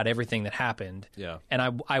about everything that happened. Yeah. And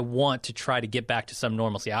I want to try to get back to some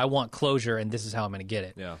normalcy. I want closure, and this is how I'm going to get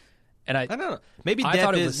it. Yeah. And I don't know. Maybe I death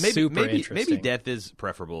thought it is was super maybe interesting. death is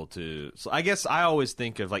preferable to. So I guess I always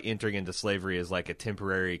think of entering into slavery as like a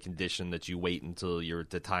temporary condition that you wait until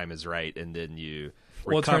the time is right, and then you recover.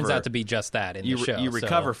 Well, it turns out to be just that in the show. You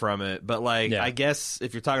recover so. from it, but I guess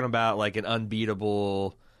if you're talking about an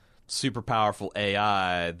unbeatable, super powerful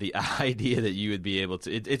AI, the idea that you would be able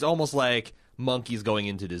to, it's almost like monkeys going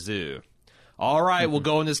into the zoo. All right, we'll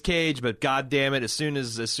go in this cage, but God damn it, as soon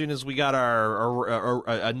as we got our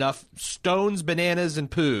enough stones, bananas,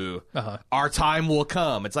 and poo, our time will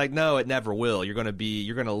come. It's like, no, it never will. You're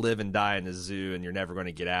gonna live and die in the zoo, and you're never going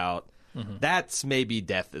to get out. That's maybe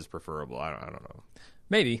death is preferable. I don't know.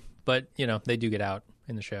 Maybe, but they do get out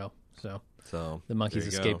in the show, so the monkeys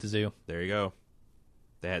there you escape go. the zoo. There you go.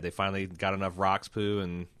 They finally got enough rocks, poo,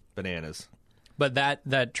 and bananas. But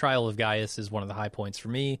that trial of Gaius is one of the high points for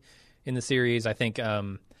me in the series. I think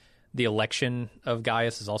the election of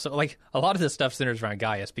Gaius is also a lot of this stuff centers around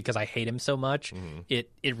Gaius because I hate him so much. It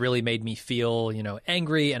really made me feel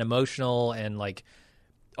angry and emotional and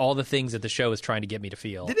all the things that the show is trying to get me to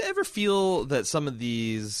feel. Did it ever feel that some of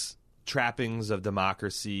these trappings of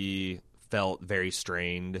democracy felt very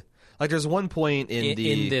strained? There's one point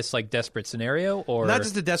in this desperate scenario, or not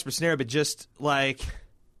just a desperate scenario, but just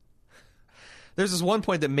there's this one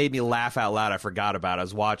point that made me laugh out loud. I forgot about. I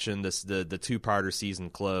was watching the two-parter season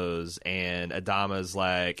close, and Adama's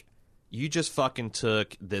like, "You just fucking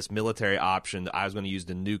took this military option that I was going to use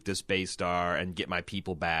to nuke this base star and get my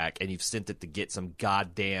people back, and you've sent it to get some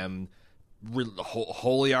goddamn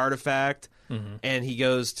holy artifact." And he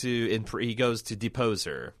goes to depose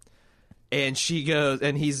her. And she goes,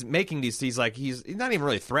 and he's making these. He's not even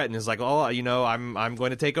really threatened. He's like, "Oh, I'm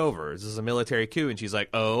going to take over. This is a military coup." And she's like,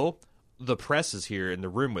 "Oh, the press is here in the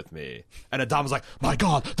room with me." And Adama's like, "My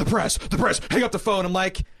God, the press! Hang up the phone." I'm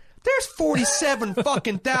like, "There's 47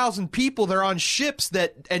 fucking thousand people that are on ships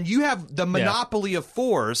and you have the monopoly of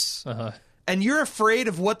force, and you're afraid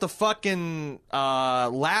of what the fucking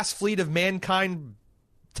last fleet of mankind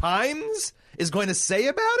times is going to say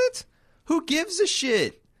about it? Who gives a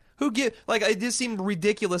shit?" It just seemed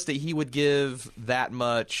ridiculous that he would give that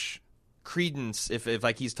much credence if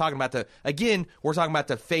he's talking about we're talking about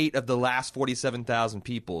the fate of the last 47,000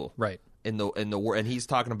 people right in the war, and he's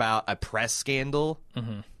talking about a press scandal.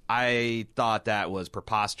 I thought that was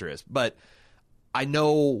preposterous, but I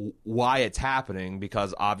know why it's happening,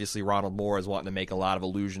 because obviously Ronald Moore is wanting to make a lot of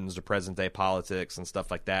allusions to present-day politics and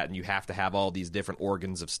stuff like that, and you have to have all these different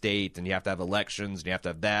organs of state, and you have to have elections, and you have to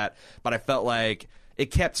have that. But I felt like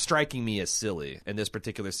it kept striking me as silly in this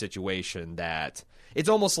particular situation that it's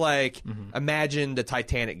almost like, imagine the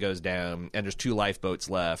Titanic goes down, and there's 2 lifeboats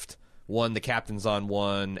left. One, the captain's on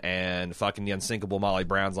one, and fucking the unsinkable Molly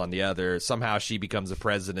Brown's on the other. Somehow she becomes a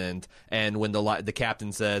president, and when the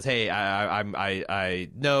captain says, "Hey, I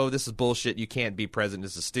no, this is bullshit. You can't be president.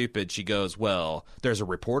 This is stupid," she goes, "Well, there's a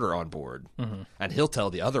reporter on board, and he'll tell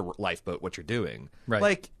the other lifeboat what you're doing." Right.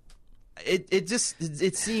 Like,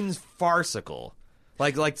 it seems farcical.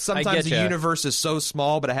 Like sometimes the universe is so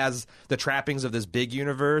small, but it has the trappings of this big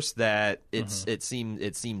universe that it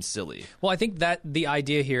seems silly. Well, I think that the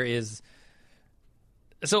idea here is,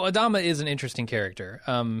 so Adama is an interesting character.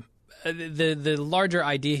 The larger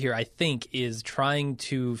idea here, I think, is trying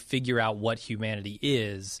to figure out what humanity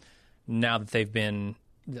is now that they've been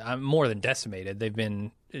more than decimated. They've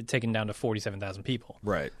been taken down to 47,000 people.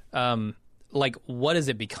 Right. Like, what does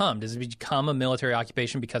it become? Does it become a military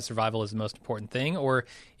occupation because survival is the most important thing? Or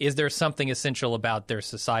is there something essential about their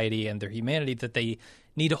society and their humanity that they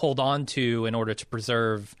need to hold on to in order to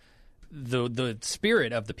preserve the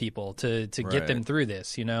spirit of the people to get them through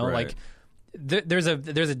this, you know? Right. Like, there's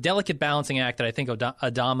a delicate balancing act that I think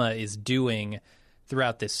Adama is doing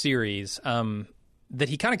throughout this series that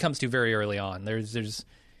he kind of comes to very early on.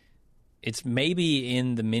 It's maybe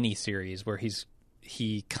in the mini series where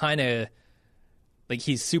he kind of, like,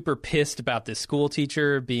 he's super pissed about this school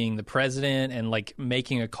teacher being the president and, like,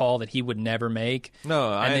 making a call that he would never make.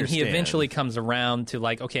 No, I And then understand. he eventually comes around to,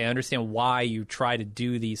 like, okay, I understand why you try to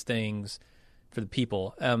do these things for the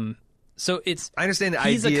people. So I understand the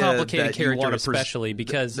he's idea a complicated that you character, wanna especially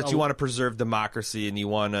because that you want to preserve democracy and you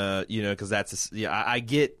want to, because that's I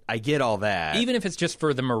get all that. even if it's just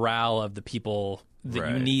for the morale of the people that you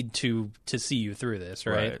Right. need to see you through this,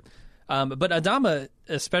 right? Right. But Adama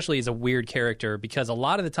especially is a weird character because a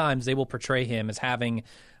lot of the times they will portray him as having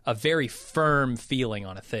a very firm feeling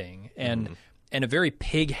on a thing and a very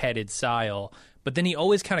pig-headed style, but then he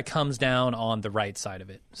always kind of comes down on the right side of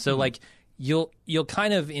it. So like you'll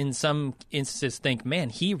kind of in some instances think, man,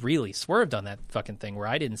 he really swerved on that fucking thing where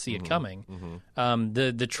I didn't see it coming.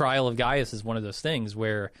 The trial of Gaius is one of those things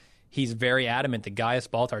where he's very adamant that Gaius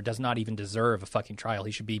Baltar does not even deserve a fucking trial.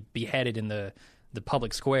 He should be beheaded in the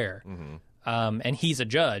public square. And he's a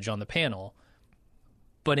judge on the panel.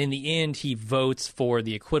 But in the end, he votes for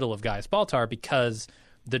the acquittal of Gaius Baltar because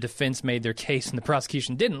the defense made their case and the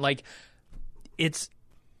prosecution didn't. Like, it's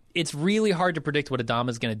really hard to predict what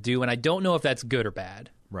Adama's going to do, and I don't know if that's good or bad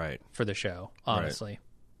Right. for the show, honestly.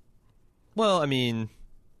 Well, I mean,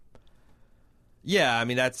 yeah, I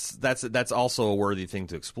mean that's also a worthy thing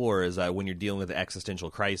to explore, is that when you're dealing with an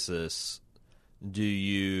existential crisis, do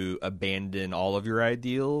you abandon all of your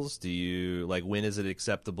ideals? Do you, like, when is it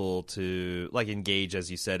acceptable to, like, engage,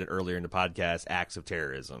 as you said earlier in the podcast, acts of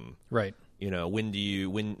terrorism? Right.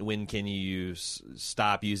 When can you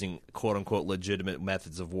stop using quote unquote legitimate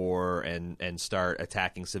methods of war and start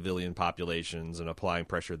attacking civilian populations and applying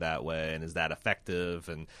pressure that way? And is that effective?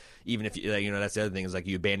 And even if that's the other thing, is like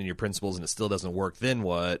you abandon your principles and it still doesn't work, then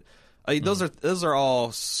what? I mean, those are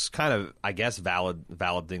all kind of, I guess, valid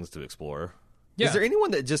things to explore. Yeah. Is there anyone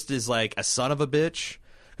that just is like a son of a bitch?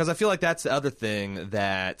 Because I feel like that's the other thing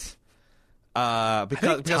that.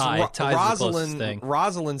 Because Ty's the closest thing.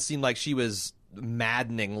 Rosalind seemed like she was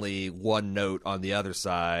maddeningly one note on the other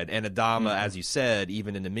side, and Adama, as you said,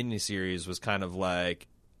 even in the miniseries, was kind of like,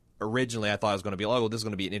 originally I thought it was going to be, this is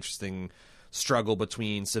going to be an interesting struggle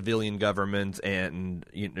between civilian government and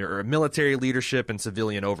or military leadership and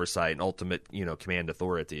civilian oversight and ultimate command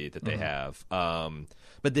authority that they have.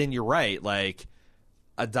 But then you're right, like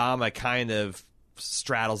Adama kind of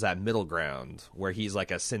straddles that middle ground where he's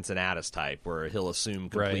like a Cincinnatus type, where he'll assume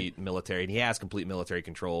complete military, and he has complete military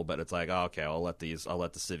control, but it's like, oh, okay, I'll let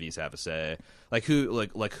the civvies have a say. Like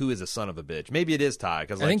who is a son of a bitch? Maybe it is Ty,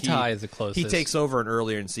 because I think Ty is the closest. He takes over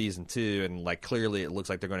earlier in season 2, and like clearly it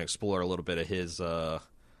looks like they're going to explore a little bit of his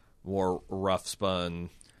more rough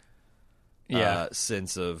spun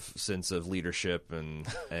sense of leadership and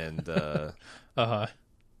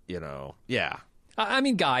yeah. I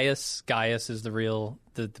mean, Gaius is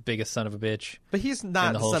the biggest son of a bitch. But he's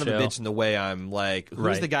not the son of a bitch in the way I'm like,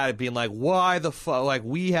 who's the guy being like, why the fuck? Like,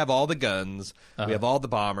 we have all the guns, we have all the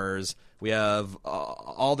bombers, we have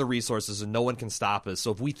all the resources, and no one can stop us.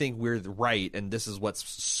 So if we think we're right and this is what's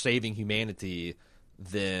saving humanity,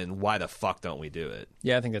 then why the fuck don't we do it?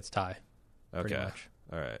 Yeah, I think that's Ty. Okay. Pretty much.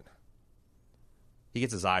 All right. He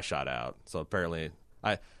gets his eye shot out, so apparently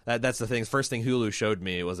That's the thing. First thing Hulu showed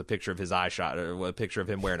me was a picture of his eye shot, or a picture of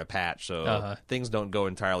him wearing a patch. So things don't go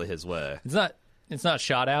entirely his way. It's not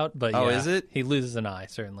shot out, but is it? He loses an eye,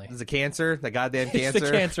 certainly. Is it cancer? The goddamn cancer? It's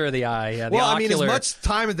the cancer of the eye. Yeah, well, I mean, as much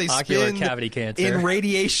time as they spend cavity cancer. in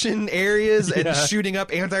radiation areas and shooting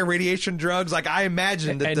up anti-radiation drugs, like I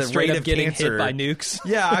imagine that the rate of getting cancer hit by nukes.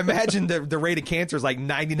 Yeah, I imagine the rate of cancer is like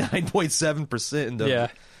 99.7%. Yeah.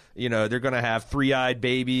 You know, they're going to have three-eyed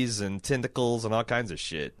babies and tentacles and all kinds of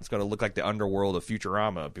shit. It's going to look like the underworld of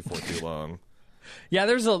Futurama before too long.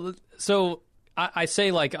 Yeah, I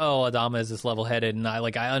say, like, oh, Adama is this level-headed, and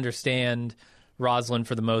I understand Rosalind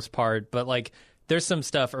for the most part, but, like, there's some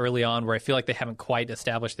stuff early on where I feel like they haven't quite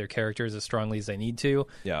established their characters as strongly as they need to,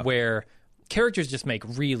 where characters just make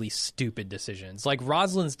really stupid decisions. Like,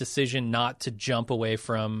 Rosalind's decision not to jump away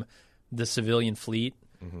from the civilian fleet,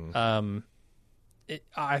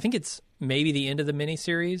 I think it's maybe the end of the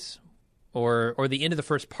miniseries, or the end of the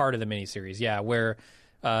first part of the miniseries, where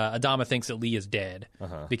Adama thinks that Lee is dead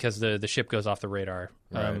because the ship goes off the radar.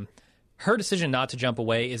 Right. Her decision not to jump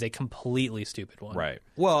away is a completely stupid one. Right.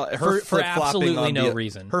 Well, for absolutely no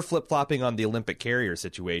reason. Her flip-flopping on the Olympic carrier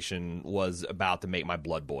situation was about to make my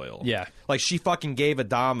blood boil. Yeah. Like, she fucking gave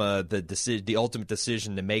Adama the ultimate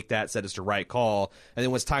decision to make that, said it's the right call, and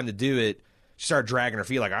then when it's time to do it, she started dragging her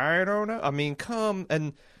feet like, I don't know. I mean,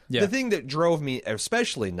 the thing that drove me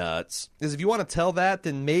especially nuts is if you want to tell that,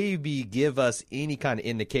 then maybe give us any kind of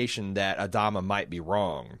indication that Adama might be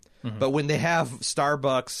wrong. Mm-hmm. But when they have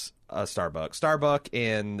Starbuck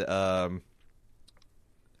and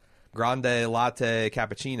Grande Latte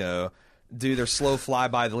Cappuccino do their slow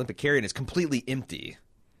flyby of the Olympic carrier, and it's completely empty.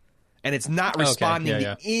 And it's not responding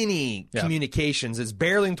to any communications. It's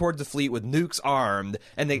barreling towards the fleet with nukes armed,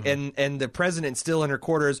 and the president's still in her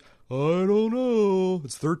quarters. I don't know.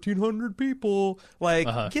 It's 1,300 people.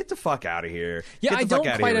 Like, get the fuck out of here. Yeah, I don't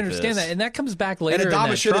quite understand that, and that comes back later. And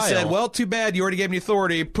Adama should have said, trial. "Well, too bad. You already gave me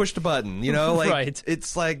authority. Push the button." You know, like right.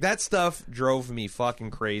 It's like that stuff drove me fucking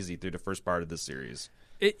crazy through the first part of this series.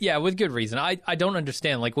 With good reason. I don't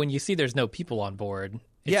understand. Like, when you see there's no people on board.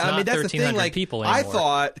 It's I mean, that's the thing. Like, people anymore. I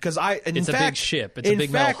thought, because it's a big ship. It's a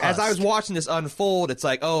big metal husk. As I was watching this unfold, it's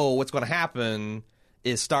like, oh, what's going to happen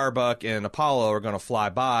is Starbuck and Apollo are going to fly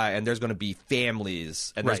by, and there's going to be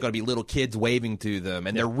families, and there's going to be little kids waving to them,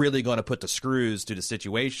 and they're really going to put the screws to the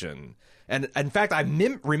situation. And in fact, I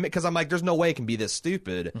because I'm like, there's no way it can be this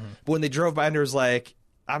stupid. Mm-hmm. But when they drove by, and there was like,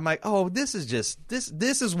 I'm like, oh, this is just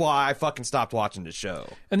this is why I fucking stopped watching the show.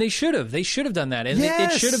 And they should have done that, and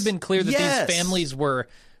it should have been clear that these families were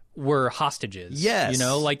hostages. Yes, you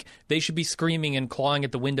know, like they should be screaming and clawing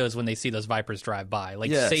at the windows when they see those Vipers drive by,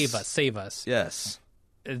 like save us. Yes.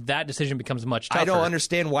 That decision becomes much tougher. I don't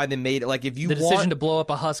understand why they made it. Like, if you the decision to blow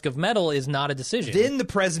up a husk of metal is not a decision. Then the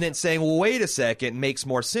president saying, "Well, wait a second," makes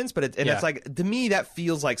more sense. But it's like, to me, that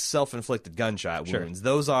feels like self-inflicted gunshot wounds.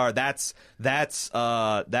 Those are that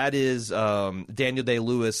is Daniel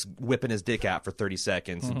Day-Lewis whipping his dick out for 30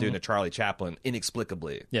 seconds and doing a Charlie Chaplin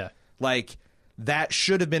inexplicably. Yeah, like. That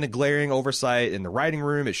should have been a glaring oversight in the writing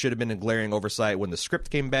room. It should have been a glaring oversight when the script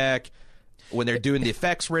came back, when they're doing the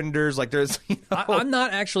effects renders. Like, there's, I'm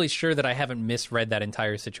not actually sure that I haven't misread that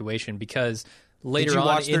entire situation, because later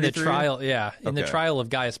on in the trial, the trial of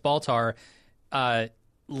Gaius Baltar,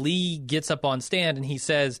 Lee gets up on stand and he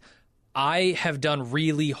says, I have done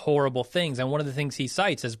really horrible things. And one of the things he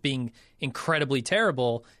cites as being incredibly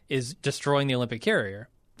terrible is destroying the Olympic carrier.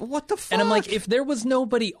 What the fuck? And I'm like, if there was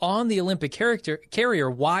nobody on the Olympic carrier,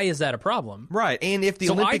 why is that a problem? Right, and if the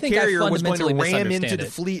Olympic carrier was going to ram into the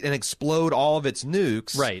fleet and explode all of its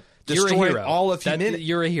nukes, right, destroy all of humanity,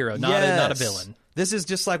 you're a hero, not a villain. This is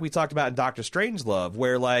just like we talked about in Doctor Strangelove,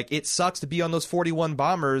 where like it sucks to be on those 41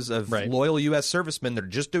 bombers of loyal U.S. servicemen that are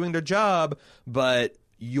just doing their job, but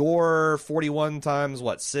your 41 times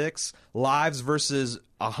 6 lives versus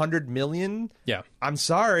 100 million. Yeah, I'm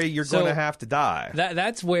sorry, you're going to have to die.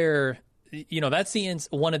 That's where, that's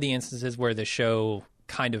one of the instances where the show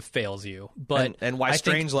kind of fails you. But and why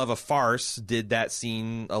Strangelove, a farce, did that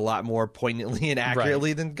scene a lot more poignantly and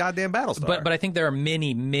accurately than goddamn Battlestar. But I think there are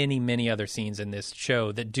many, many, many other scenes in this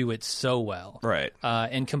show that do it so well, right?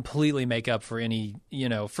 And completely make up for any,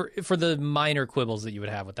 for the minor quibbles that you would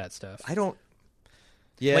have with that stuff.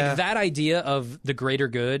 Yeah. Like, that idea of the greater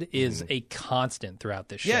good is a constant throughout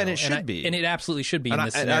this show. Yeah, and it should be. And it absolutely should be in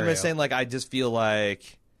this scenario. And I'm just saying, like, I just feel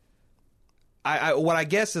like... what I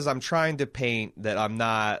guess is I'm trying to paint that I'm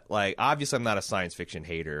not, like... Obviously, I'm not a science fiction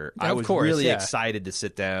hater. I was really excited to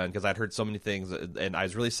sit down, because I'd heard so many things, and I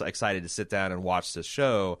was really excited to sit down and watch this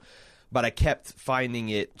show. but I kept finding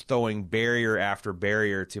it throwing barrier after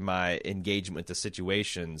barrier to my engagement with the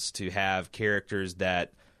situations, to have characters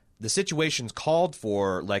that the situations called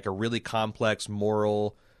for, like a really complex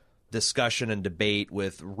moral discussion and debate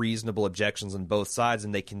with reasonable objections on both sides,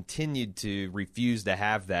 and they continued to refuse to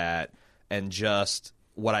have that, and just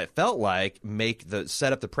what I felt like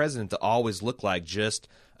set up the president to always look like just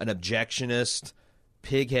an objectionist,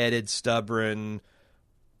 pig-headed, stubborn,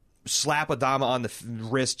 slap Adama on the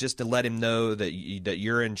wrist just to let him know that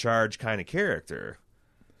you're in charge kind of character.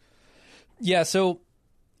 Yeah, so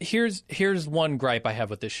here's one gripe I have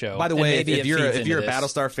with this show. By the way, if you're a this.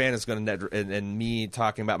 Battlestar fan, it's going to and me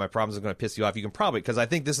talking about my problems is going to piss you off. You can probably, because I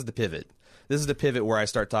think this is the pivot. This is the pivot where I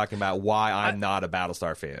start talking about why I'm not a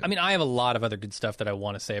Battlestar fan. I mean, I have a lot of other good stuff that I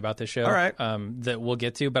want to say about this show. All right. That we'll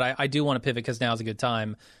get to, but I do want to pivot because now's a good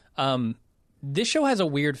time. This show has a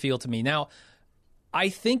weird feel to me. Now, I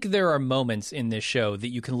think there are moments in this show that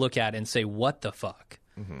you can look at and say, what the fuck?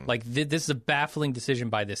 Mm-hmm. Like, this is a baffling decision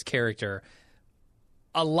by this character.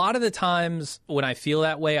 A lot of the times when I feel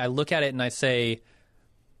that way, I look at it and I say,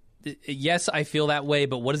 yes, I feel that way,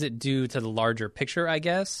 but what does it do to the larger picture, I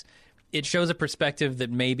guess? It shows a perspective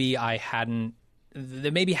that maybe hadn't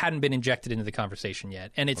been injected into the conversation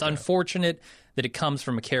yet. And it's unfortunate that it comes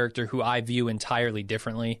from a character who I view entirely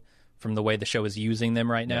differently from the way the show is using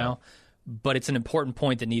them right now. But it's an important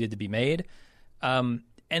point that needed to be made. And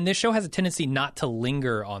this show has a tendency not to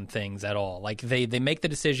linger on things at all. Like, they make the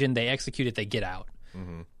decision, they execute it, they get out.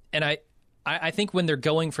 Mm-hmm. And I think when they're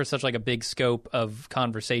going for such like a big scope of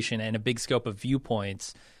conversation and a big scope of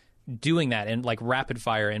viewpoints, doing that and like rapid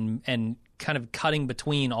fire and kind of cutting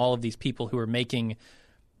between all of these people who are making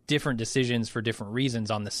different decisions for different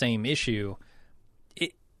reasons on the same issue,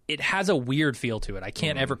 it has a weird feel to it. I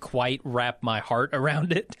can't ever quite wrap my heart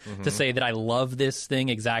around it to say that I love this thing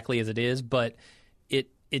exactly as it is, but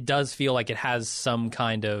it does feel like it has some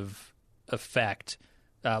kind of effect,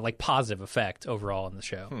 like positive effect overall in the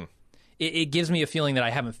show. It gives me a feeling that I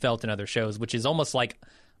haven't felt in other shows, which is almost like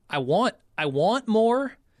I want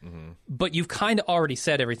more, but you've kind of already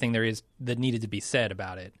said everything there is that needed to be said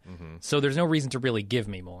about it. So there's no reason to really give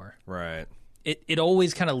me more. Right. It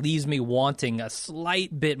always kind of leaves me wanting a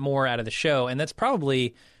slight bit more out of the show, and that's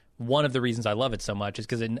probably one of the reasons I love it so much, is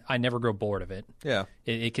because I never grow bored of it. Yeah.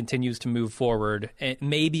 It continues to move forward,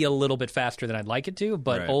 maybe a little bit faster than I'd like it to,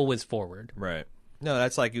 but always forward. Right. No,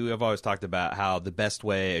 that's like I've always talked about how the best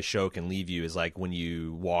way a show can leave you is like when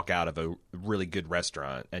you walk out of a really good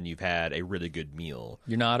restaurant and you've had a really good meal.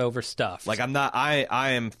 You're not overstuffed. Like I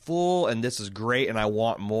am full and this is great and I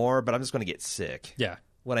want more, but I'm just going to get sick. Yeah.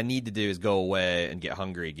 What I need to do is go away and get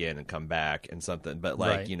hungry again and come back and something. But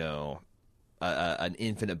like, an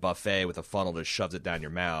infinite buffet with a funnel that shoves it down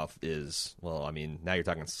your mouth is, well, I mean, now you're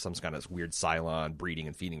talking some kind of weird Cylon breeding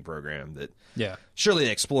and feeding program that surely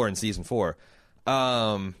they explore in season 4.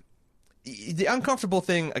 The uncomfortable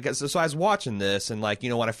thing, I guess, so I was watching this, and like,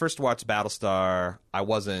 when I first watched Battlestar, I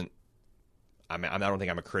don't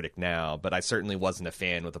think I'm a critic now, but I certainly wasn't a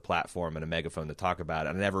fan with a platform and a megaphone to talk about it.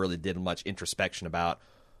 I never really did much introspection about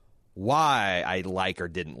why I like or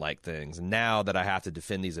didn't like things. And now that I have to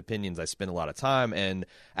defend these opinions, I spend a lot of time. And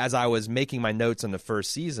as I was making my notes on the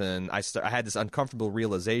first season, I had this uncomfortable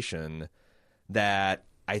realization that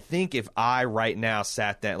I think if I right now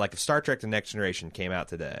sat down, like if Star Trek The Next Generation came out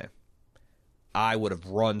today, I would have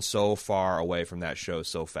run so far away from that show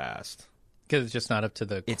so fast. Because it's just not up to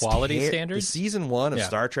the quality standards? The season 1 of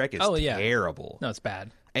Star Trek is terrible. No, it's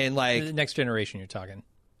bad. And like The Next Generation you're talking.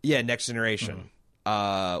 Yeah, Next Generation.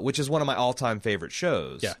 Which is one of my all-time favorite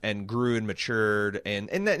shows. Yeah. And grew and matured. And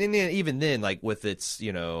even then, like with its,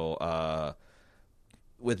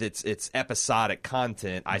 with its episodic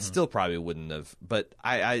content, I still probably wouldn't have. But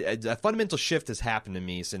a fundamental shift has happened to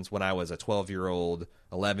me since when I was a 12-year-old,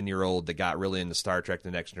 11-year-old that got really into Star Trek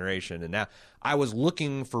The Next Generation. And now I was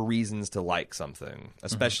looking for reasons to like something,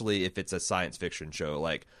 especially if it's a science fiction show.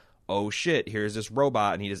 Like, oh shit, here's this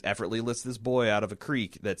robot and he just effortlessly lifts this boy out of a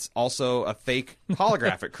creek that's also a fake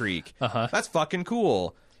holographic creek. That's fucking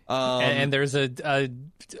cool. And there's a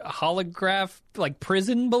holograph like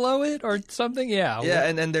prison below it or something. Yeah.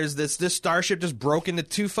 And there's this starship just broke into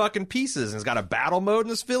 2 fucking pieces and it's got a battle mode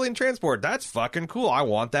and a civilian transport. That's fucking cool. I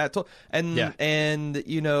want that. And the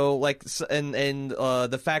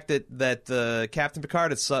fact that Captain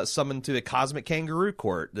Picard is summoned to a cosmic kangaroo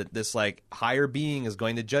court that this like higher being is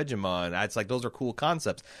going to judge him on. It's like those are cool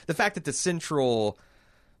concepts. The fact that the central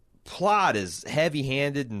plot is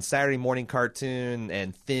heavy-handed and Saturday morning cartoon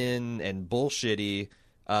and thin and bullshitty,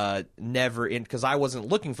 because I wasn't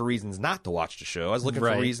looking for reasons not to watch the show. I was looking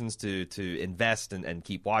for reasons to invest and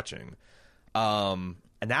keep watching.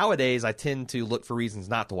 nowadays I tend to look for reasons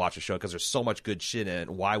not to watch a show because there's so much good shit in it.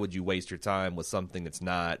 Why would you waste your time with something that's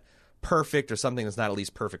not perfect or something that's not at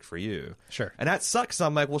least perfect for you? Sure. And that sucks.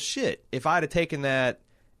 I'm like, well, shit. If I'd have taken that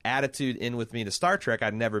attitude in with me to Star Trek,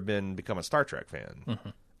 I'd never become a Star Trek fan.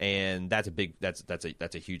 And that's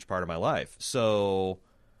a huge part of my life. So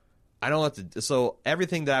I don't have to. So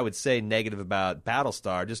everything that I would say negative about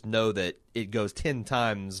Battlestar, just know that it goes 10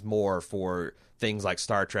 times more for things like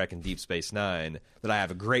Star Trek and Deep Space Nine that I have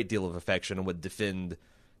a great deal of affection and would defend,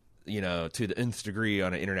 to the nth degree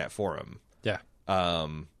on an internet forum. Yeah.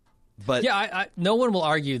 But yeah, no one will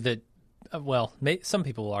argue that. Well, some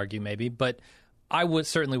people will argue maybe, but I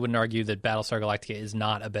certainly wouldn't argue that Battlestar Galactica is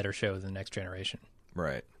not a better show than Next Generation.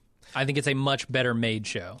 Right. I think it's a much better made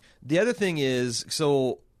show. The other thing is,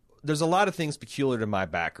 so there's a lot of things peculiar to my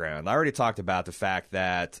background. I already talked about the fact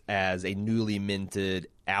that as a newly minted,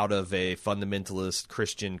 out of a fundamentalist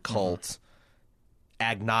Christian cult,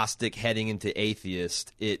 agnostic heading into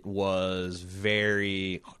atheist, it was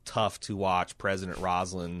very tough to watch President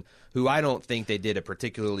Roslin, who I don't think they did a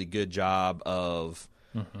particularly good job of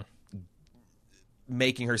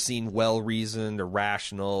making her seem well-reasoned or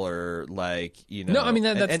rational or No, I mean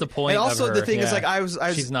that's the point. And also of her. the thing is, I was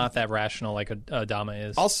she's not that rational like Adama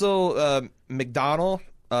is. Also, McDonnell,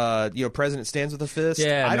 President Stands with a Fist.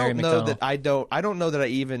 Yeah, I Mary don't know McDonnell. that I don't know that I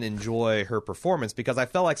even enjoy her performance because I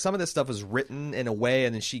felt like some of this stuff was written in a way,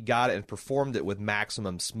 and then she got it and performed it with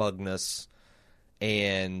maximum smugness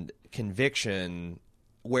and conviction,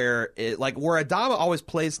 where Adama always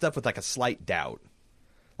plays stuff with a slight doubt.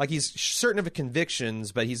 Like, he's certain of his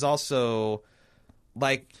convictions, but he's also,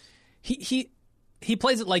 He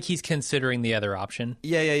plays it like he's considering the other option.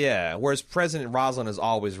 Yeah. Whereas President Roslin is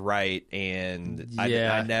always right, and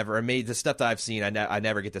I never, the stuff that I've seen, I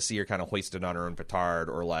never get to see her kind of hoisted on her own petard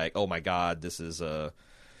or oh my God, this is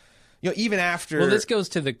even after. Well, this goes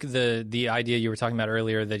to the idea you were talking about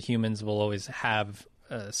earlier that humans will always have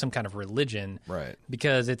some kind of religion, right?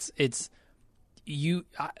 Because it's.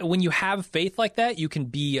 When you have faith like that, you can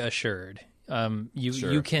be assured.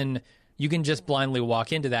 You can just blindly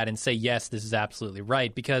walk into that and say, yes, this is absolutely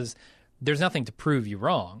right, because there's nothing to prove you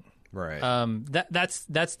wrong. Right. That's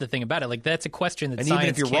the thing about it. That's a question that and science even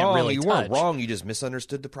if you're can't wrong, really you touch. weren't wrong. You just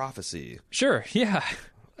misunderstood the prophecy. Sure. Yeah.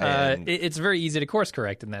 And it's very easy to course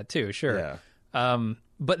correct in that too. Sure. Yeah.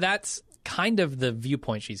 But that's kind of the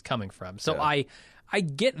viewpoint she's coming from. So Yeah. I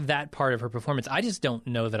get that part of her performance. I just don't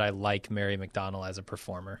know that I like Mary McDonnell as a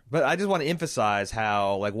performer. But I just want to emphasize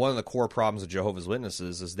how, one of the core problems of Jehovah's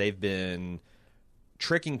Witnesses is they've been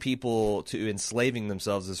tricking people to enslaving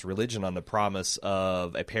themselves to this religion on the promise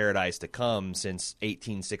of a paradise to come since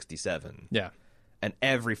 1867. Yeah. And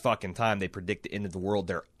every fucking time they predict the end of the world,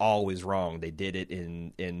 they're always wrong. They did it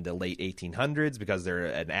in the late 1800s because they're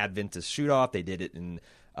an Adventist shoot-off. They did it in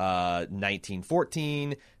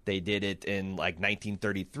 1914. They did it in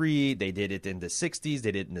 1933. They did it in the 60s.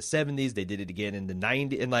 They did it in the 70s. They did it again in the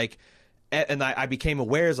 90s. And I became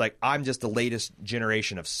aware as I'm just the latest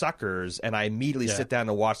generation of suckers, and I immediately sit down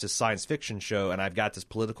to watch this science fiction show, and I've got this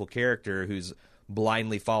political character who's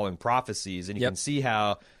blindly following prophecies, and you can see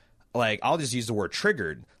how. I'll just use the word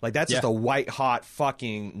triggered. That's just a white hot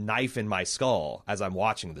fucking knife in my skull as I'm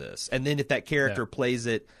watching this. And then if that character plays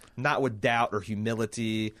it not with doubt or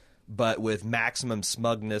humility, but with maximum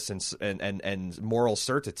smugness and moral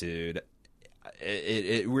certitude,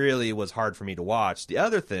 it really was hard for me to watch. The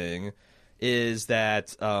other thing is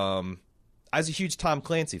that I was a huge Tom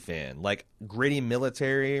Clancy fan. Gritty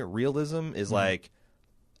military realism is I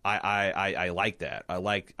like that. I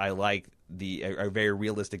like a very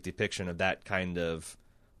realistic depiction of that kind of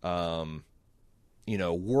world,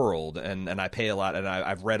 and I pay a lot, and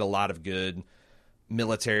I've read a lot of good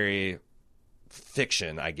military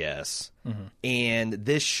fiction, I guess. And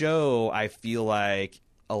this show, I feel like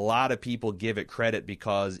a lot of people give it credit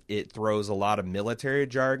because it throws a lot of military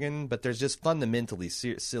jargon, but there's just fundamentally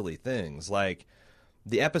silly things like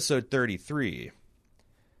the episode 33.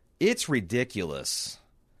 It's ridiculous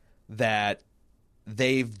that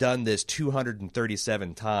they've done this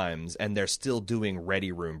 237 times and they're still doing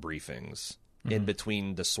ready room briefings in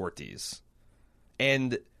between the sorties.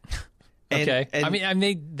 And okay. I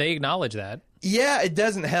mean, they acknowledge that. Yeah, it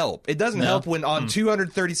doesn't help. It doesn't help when on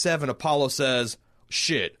 237 Apollo says,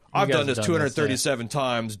 shit, I've done this 237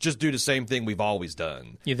 times. Just do the same thing we've always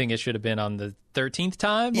done. You think it should have been on the 13th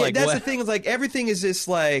time? Yeah, that's the thing. Is everything is just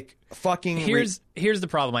fucking. Here's the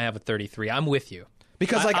problem I have with 33. I'm with you.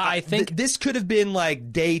 Because I think this could have been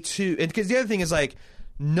day 2, and because the other thing is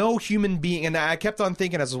no human being, and I kept on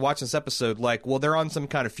thinking as I was watching this episode, well, they're on some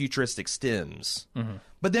kind of futuristic stims,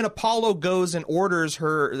 But then Apollo goes and orders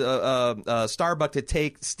her Starbuck to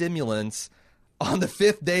take stimulants on the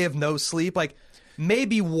 5th day of no sleep. Like,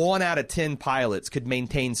 maybe 1 out of 10 pilots could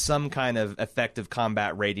maintain some kind of effective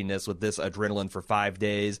combat readiness with this adrenaline for 5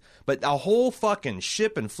 days. But a whole fucking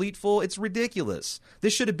ship and fleet full, it's ridiculous.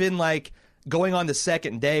 This should have been like going on the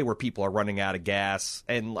 2nd day where people are running out of gas.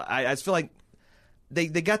 And I just feel like they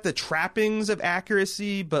got the trappings of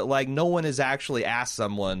accuracy, but like no one has actually asked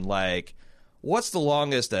someone like, what's the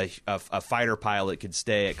longest a fighter pilot could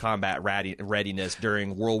stay at combat readiness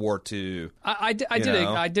during World War II? I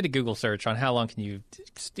did a Google search on how long can you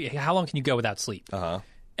go without sleep.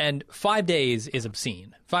 And 5 days is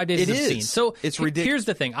obscene. 5 days is obscene. So it's ridiculous. Here's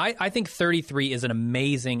the thing. I think 33 is an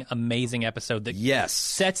amazing, amazing episode that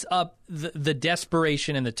sets up the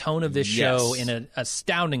desperation and the tone of this show in an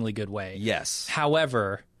astoundingly good way. Yes.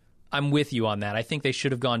 However, I'm with you on that. I think they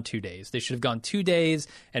should have gone 2 days. They should have gone 2 days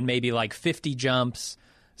and maybe like 50 jumps,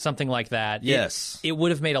 something like that. Yes. It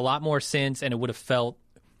would have made a lot more sense, and it would have felt...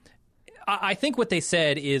 I think what they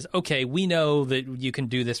said is, okay, we know that you can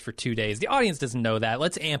do this for 2 days. The audience doesn't know that.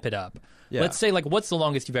 Let's amp it up. Yeah. Let's say, like, what's the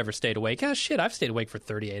longest you've ever stayed awake? Oh, shit, I've stayed awake for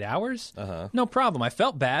 38 hours. No problem. I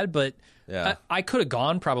felt bad, but I could have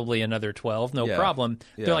gone probably another 12, no problem.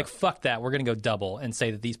 They're like, fuck that. We're going to go double and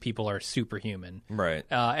say that these people are superhuman. Right.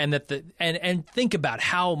 And and think about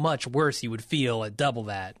how much worse you would feel at double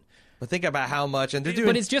that. But think about how much, and they're doing.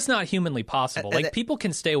 But it's just not humanly possible. Like, people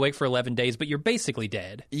can stay awake for 11 days, but you're basically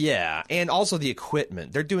dead. Yeah, and also the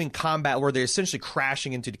equipment. They're doing combat where they're essentially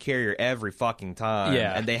crashing into the carrier every fucking time.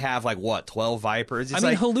 Yeah. And they have, like, what, 12 Vipers? It's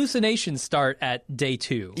hallucinations start at day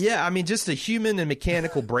 2. Yeah, I mean, just the human and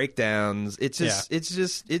mechanical breakdowns. It's just,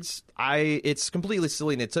 it's completely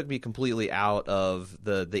silly, and it took me completely out of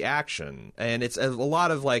the action. And it's a lot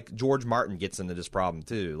of, like, George Martin gets into this problem,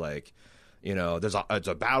 too. Like, you know, it's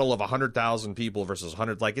a battle of 100,000 people versus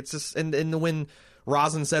 100. Like, it's just, and when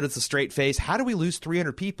Rosin said it's a straight face, how do we lose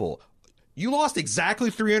 300 people? You lost exactly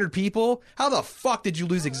 300 people? How the fuck did you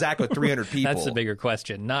lose exactly 300 people? That's the bigger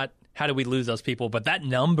question. Not how do we lose those people, but that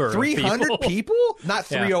number 300 of people? Not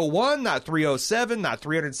 301, not 307, not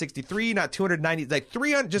 363, not 290. Like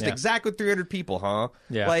 300, just exactly 300 people, huh?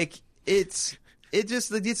 Yeah. Like, it's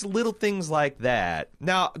little things like that.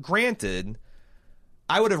 Now, granted,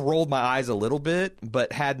 I would have rolled my eyes a little bit,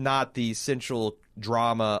 but had not the central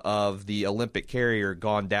drama of the Olympic carrier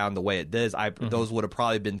gone down the way it does, those would have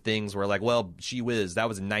probably been things where, like, well, gee whiz, that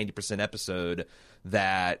was a 90% episode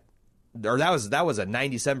that was a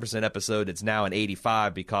 97% episode. It's now an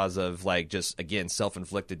 85 because of, like, just, again,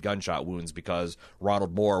 self-inflicted gunshot wounds because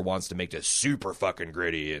Ronald Moore wants to make this super fucking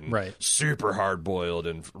gritty and super hard-boiled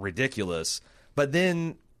and ridiculous. But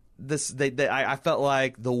then I felt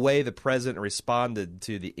like the way the president responded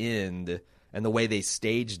to the end and the way they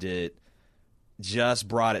staged it just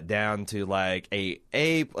brought it down to like an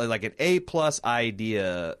A+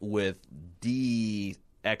 idea with D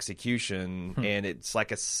execution, and it's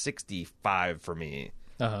like a 65 for me.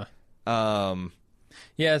 Yeah,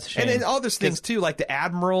 it's a shame. And then other things too, like the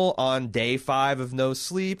Admiral on day 5 of no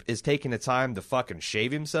sleep is taking the time to fucking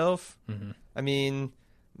shave himself. I mean,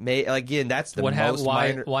 again, that's the most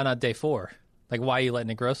minor. Why not day 4? Like, why are you letting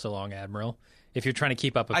it grow so long, Admiral? If you're trying to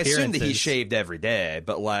keep up appearances. I assume that he shaved every day,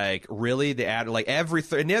 but like, really, and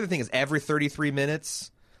the other thing is every 33 minutes.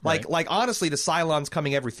 Like honestly, the Cylons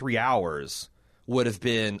coming every 3 hours would have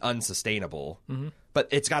been unsustainable. But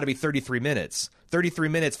it's got to be 33 minutes. 33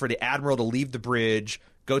 minutes for the Admiral to leave the bridge,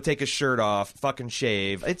 go take his shirt off, fucking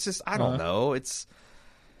shave. It's just, I don't know. It's.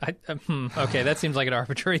 Okay, that seems like an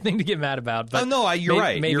arbitrary thing to get mad about. But you're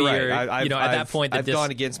right. Maybe you're right. at that point, I've gone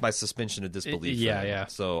against my suspension of disbelief. Yeah.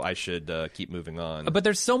 So I should keep moving on. But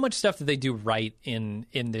there's so much stuff that they do right in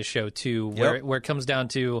this show too, where it comes down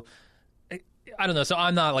to, I don't know. So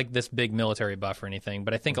I'm not like this big military buff or anything,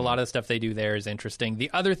 but I think a lot of the stuff they do there is interesting. The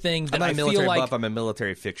other thing that I'm not a military feel like buff. I'm a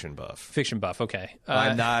military fiction buff. Fiction buff. Okay.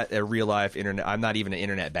 I'm not a real life internet. I'm not even an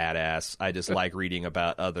internet badass. I just like reading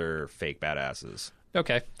about other fake badasses.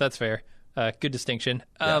 Okay, that's fair. Good distinction.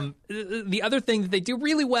 The other thing that they do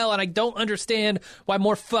really well, and I don't understand why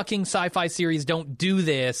more fucking sci-fi series don't do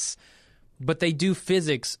this, but they do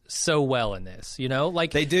physics so well in this, you know?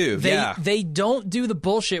 Like they do, They don't do the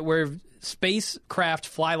bullshit where spacecraft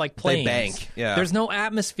fly like planes. They bank, yeah. There's no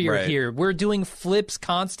atmosphere here. We're doing flips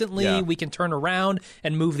constantly. Yeah. We can turn around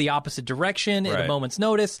and move the opposite direction at a moment's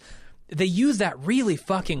notice. They use that really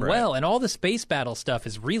fucking well, and all the space battle stuff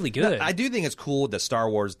is really good. I do think it's cool that Star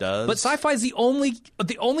Wars does. But Sci-Fi is the only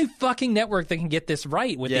fucking network that can get this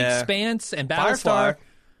right with The Expanse and Battlestar.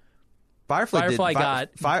 Firefly got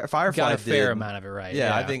a fair did. amount of it right.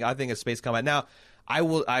 Yeah, I think it's space combat. Now,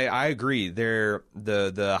 I agree.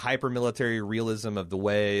 The hyper military realism of the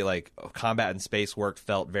way like combat in space worked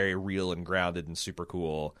felt very real and grounded and super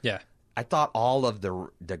cool. Yeah. I thought all of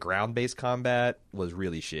the ground based combat was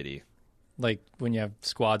really shitty. Like when you have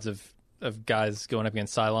squads of guys going up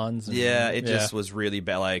against Cylons. It just was really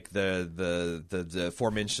bad. Like the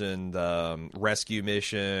aforementioned rescue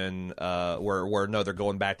mission, where they're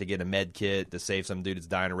going back to get a med kit to save some dude that's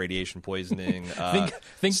dying of radiation poisoning.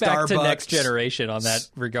 Think back to Next Generation on that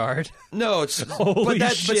regard. No,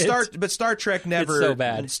 but Star Trek never. It's so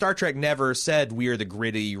bad. Star Trek never said we are the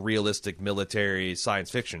gritty, realistic military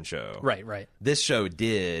science fiction show. Right. This show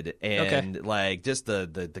did, and like just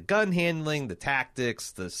the gun handling, the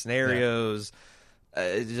tactics, the scenarios.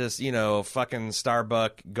 Just fucking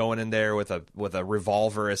Starbuck going in there with a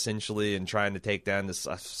revolver essentially and trying to take down this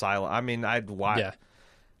asylum. I mean, I don't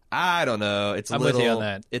know. It's a I'm little. with you on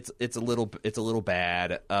that. It's a little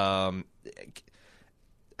bad. How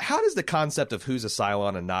does the concept of who's a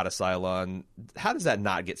Cylon and not a Cylon? How does that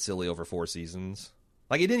not get silly over 4 seasons?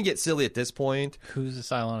 Like, it didn't get silly at this point. Who's a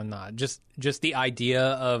Cylon and not? Just the idea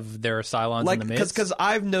of there are Cylons in the midst? Because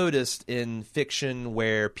I've noticed in fiction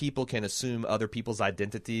where people can assume other people's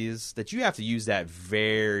identities that you have to use that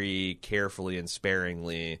very carefully and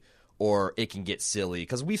sparingly, or it can get silly.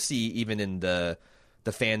 Because we see even in the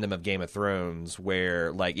fandom of Game of Thrones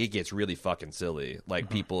where, like, it gets really fucking silly. Like,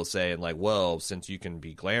 people saying, like, well, since you can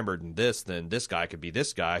be glamored in this, then this guy could be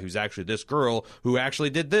this guy who's actually this girl who actually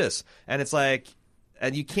did this. And it's like...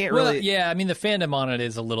 And you can't really... Well, yeah, I mean, the fandom on it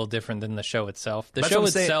is a little different than the show itself. The show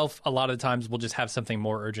itself, a lot of the times, will just have something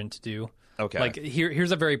more urgent to do. Okay. Like,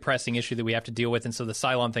 here's a very pressing issue that we have to deal with, and so the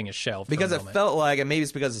Cylon thing is shelved. Because it felt like, and maybe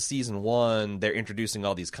it's because of season 1, they're introducing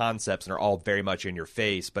all these concepts and are all very much in your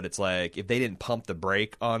face, but it's like, if they didn't pump the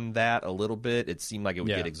brake on that a little bit, it seemed like it would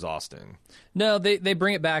get exhausting. No, they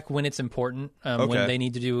bring it back when it's important, when they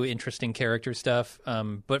need to do interesting character stuff,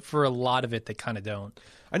 but for a lot of it, they kind of don't.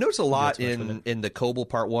 I noticed a lot in the Koble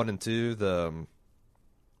Part 1 and 2,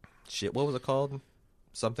 what was it called?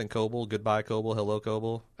 Something Koble, Goodbye Koble, Hello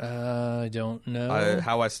Koble. I don't know.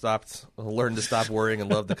 How I learned to stop worrying and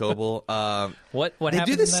love the Koble. What they happens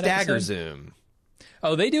do the in that stagger episode? Zoom.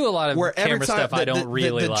 Oh, they do a lot of camera stuff I don't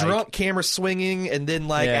really like. The drunk camera swinging, and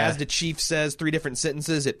then as the chief says 3 different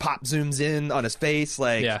sentences, it pop zooms in on his face.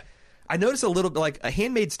 I noticed a little bit, like, A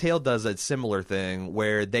Handmaid's Tale does a similar thing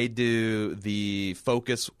where they do the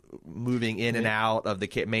focus moving in and out of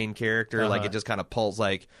the main character. Like, it just kind of pulls,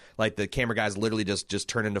 like the camera guys literally just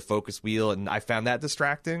turn into focus wheel, and I found that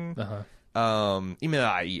distracting. Even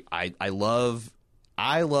though I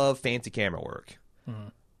love fancy camera work.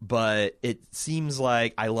 But it seems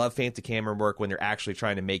like I love fancy camera work when they're actually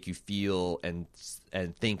trying to make you feel and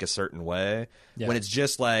think a certain way. Yeah. When it's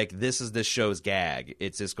just like, this is this show's gag.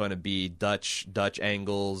 It's just going to be Dutch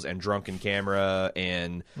angles and drunken camera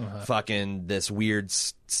and fucking this weird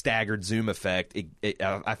staggered zoom effect.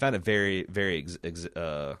 I found it very, very,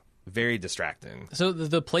 very distracting. So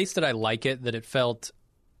the place that I like it, that it felt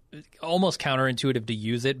almost counterintuitive to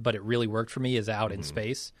use it, but it really worked for me, is out in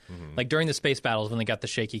space. Like during the space battles when they got the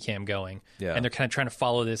shaky cam going, and they're kind of trying to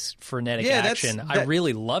follow this frenetic action. I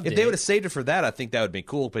really loved it. If they would have saved it for that, I think that would be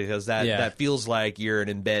cool, because that feels like you're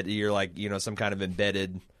some kind of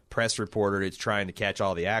embedded press reporter that's trying to catch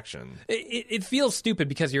all the action. It feels stupid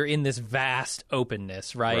because you're in this vast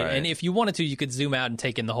openness, right? And if you wanted to, you could zoom out and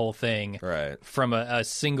take in the whole thing from a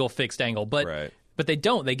single fixed angle, but they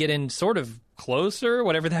don't. They get in sort of closer,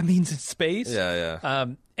 whatever that means in space,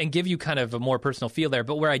 and give you kind of a more personal feel there.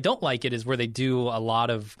 But where I don't like it is where they do a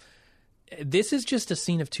lot of, this is just a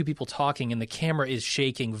scene of 2 people talking and the camera is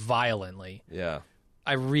shaking violently.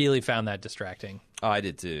 I really found that distracting. Oh, I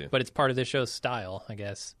did too. But it's part of the show's style, I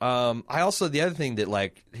guess. I also, the other thing that,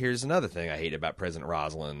 like, here's another thing I hate about President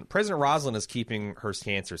Rosalind. President Rosalind is keeping her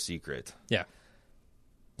cancer secret. Yeah.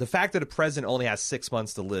 The fact that a president only has 6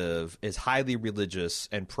 months to live, is highly religious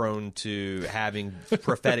and prone to having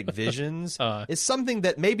prophetic visions is something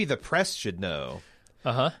that maybe the press should know.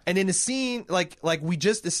 And in a scene, like we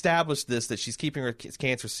just established this, that she's keeping her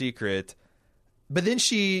cancer secret, but then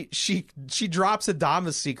she drops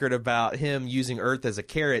Adama's secret about him using Earth as a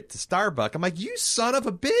carrot to Starbuck. I'm like, you son of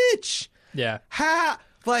a bitch! Yeah. How?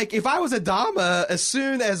 Like, if I was Adama, as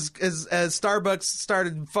soon as Starbucks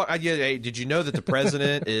started, hey, did you know that the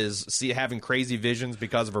president is having crazy visions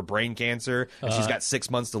because of her brain cancer, and she's got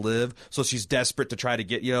 6 months to live, so she's desperate to try to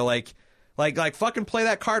get, like fucking play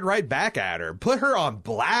that card right back at her. Put her on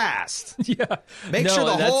blast. Make sure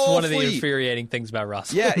the that's whole one of the fleet. infuriating things about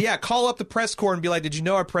Ross. Call up the press corps and be like, did you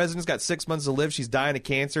know our president's got 6 months to live? She's dying of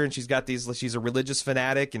cancer, and she's a religious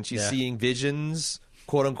fanatic, and she's seeing visions.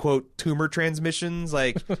 quote-unquote tumor transmissions.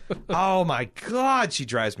 Like, oh my God, she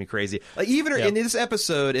drives me crazy. Like, even in this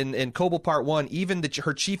episode, in Cobble Part 1, even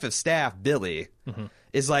her chief of staff, Billy,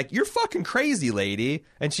 is like, you're fucking crazy, lady.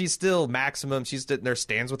 And she's still maximum. She's sitting there,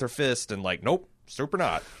 stands with her fist, and like, nope, super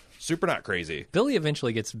not crazy. Billy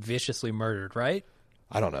eventually gets viciously murdered, right?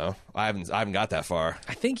 I don't know. I haven't got that far.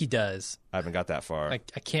 I think he does. I haven't got that far. I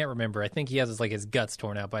can't remember. I think he has his guts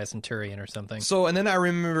torn out by a centurion or something. So, and then I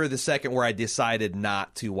remember the second where I decided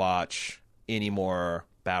not to watch any more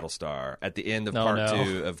Battlestar at the end of part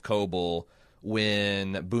 2 of Cobble,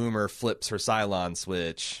 when Boomer flips her Cylon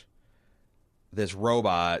switch. This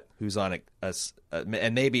robot who's on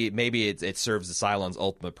and maybe it serves the Cylon's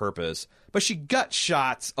ultimate purpose, but she gut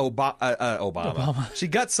shots Obama. She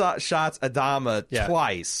gut shots Adama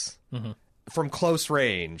twice from close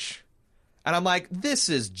range, and I'm like, this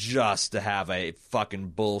is just to have a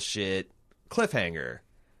fucking bullshit cliffhanger,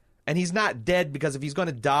 and he's not dead, because if he's going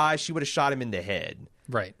to die, she would have shot him in the head.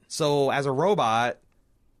 Right. So as a robot,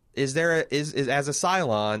 as a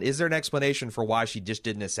Cylon, is there an explanation for why she just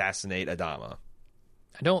didn't assassinate Adama?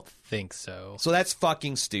 I don't think so. So that's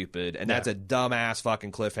fucking stupid, and that's a dumbass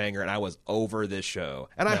fucking cliffhanger, and I was over this show.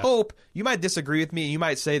 And I hope, you might disagree with me, you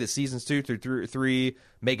might say that seasons 2 through 3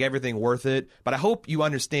 make everything worth it, but I hope you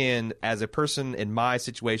understand, as a person in my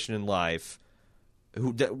situation in life,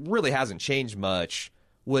 who really hasn't changed much,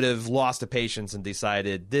 would have lost the patience and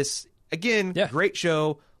decided this, again, great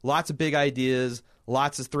show, lots of big ideas,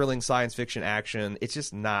 lots of thrilling science fiction action. It's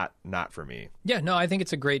just not for me. Yeah, no, I think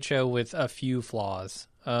it's a great show with a few flaws.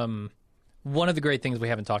 One of the great things we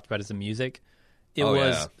haven't talked about is the music. It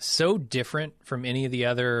was so different from any of the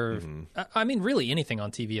other, I mean, really anything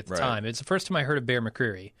on TV at the time. It's the first time I heard of Bear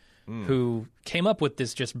McCreary, who came up with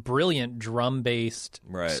this just brilliant drum-based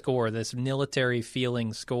score, this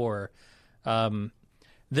military-feeling score, that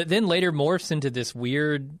then later morphs into this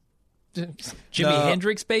weird Jimi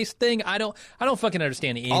Hendrix-based thing. I don't fucking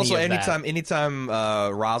understand any also, of that. anytime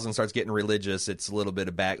Rosalind starts getting religious, it's a little bit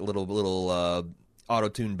of little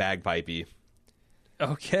auto-tune bagpipey.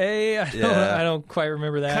 Okay, I don't quite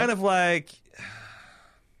remember that. Kind of like,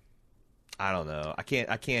 I don't know. I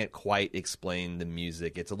can't quite explain the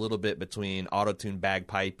music. It's a little bit between auto-tune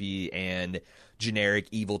bagpipey and generic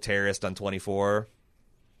evil terrorist on 24.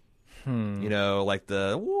 You know, like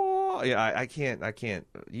I can't.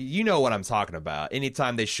 You know what I'm talking about.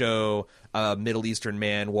 Anytime they show a Middle Eastern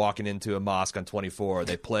man walking into a mosque on 24,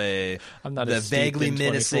 they play the vaguely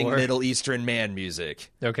menacing Middle Eastern man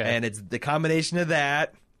music. Okay. And it's the combination of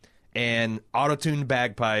that and auto-tuned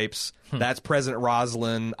bagpipes. That's President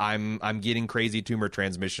Rosalind. I'm getting crazy tumor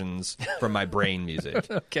transmissions from my brain music.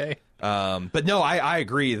 Okay. But no, I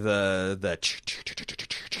agree. The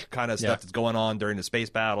kind of stuff that's going on during the space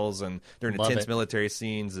battles and during intense military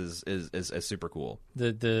scenes is super cool.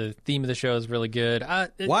 The theme of the show is really good.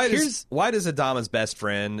 Why does Adama's best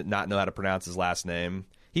friend not know how to pronounce his last name?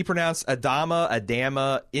 He pronounced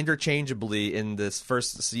Adama interchangeably in this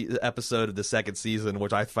first episode of the second season,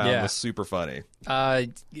 which I found was super funny.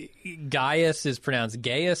 Gaius is pronounced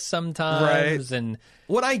Gaius sometimes, and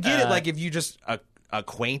what I get it, like if you just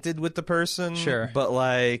acquainted with the person, sure, but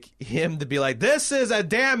like him to be like, this is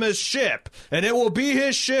Adama's ship, and it will be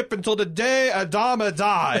his ship until the day Adama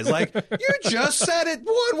dies. Like, you just said it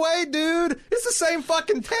one way, dude. It's the same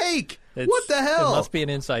fucking take. What the hell? It must be an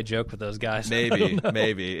inside joke with those guys.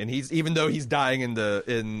 Maybe. And he's, even though he's dying in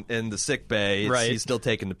the sick bay, he's still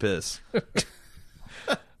taking the piss.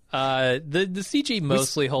 The CG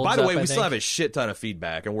mostly holds up. By the way, we still have a shit ton of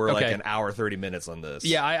feedback, and we're like an hour 30 minutes on this.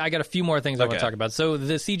 Yeah, I got a few more things I want to talk about. So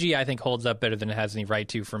the CG, I think, holds up better than it has any right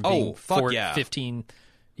to from being 15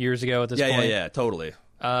 years ago at this point. Yeah, totally.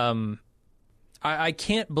 I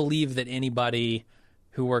can't believe that anybody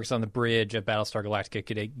who works on the bridge of Battlestar Galactica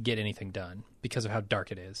could get anything done because of how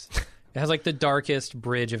dark it is. It has like the darkest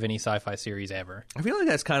bridge of any sci-fi series ever. I feel like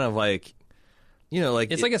that's kind of like,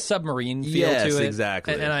 it's like a submarine feel to it.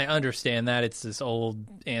 Exactly. And I understand that. It's this old,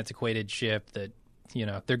 antiquated ship that,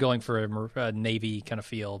 they're going for a Navy kind of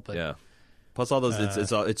feel. But yeah. Plus all those,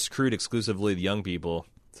 it's crewed exclusively the young people.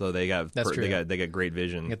 So they got great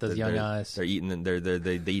vision. Get those young eyes. They're eating,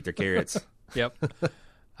 they eat their carrots. Yep.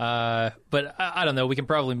 But I don't know. We can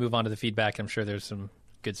probably move on to the feedback. I'm sure there's some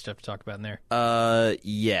good stuff to talk about in there.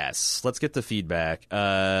 Yes. Let's get the feedback.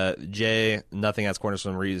 Jay, Nothing Else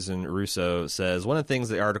Cornerstone Reason Russo says, one of the things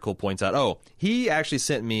the article points out, he actually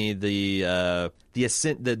sent me there's a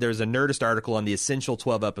Nerdist article on the essential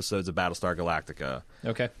 12 episodes of Battlestar Galactica.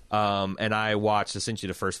 Okay. And I watched essentially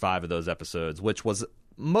the first 5 of those episodes, which was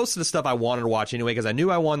most of the stuff I wanted to watch anyway, because I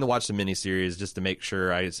knew I wanted to watch the miniseries just to make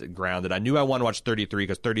sure I was grounded. I knew I wanted to watch 33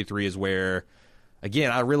 because 33 is where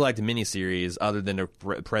again, I really like the miniseries other than the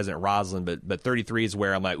President Rosalind, but 33 is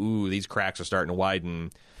where I'm like, ooh, these cracks are starting to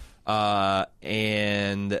widen.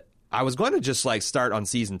 And I was going to just like start on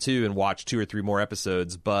season 2 and watch 2 or 3 more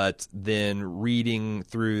episodes, but then reading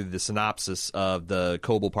through the synopsis of the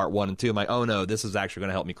Kobold Part 1 and 2, I'm like, oh no, this is actually going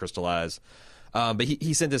to help me crystallize. But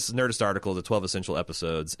he sent this Nerdist article, the 12 Essential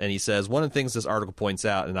Episodes, and he says, one of the things this article points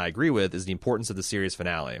out, and I agree with, is the importance of the series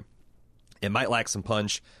finale. It might lack some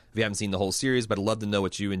punch if you haven't seen the whole series, but I'd love to know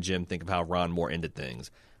what you and Jim think of how Ron Moore ended things.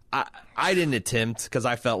 I didn't attempt, because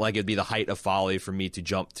I felt like it'd be the height of folly for me to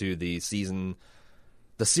jump to the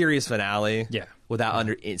series finale without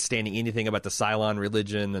understanding anything about the Cylon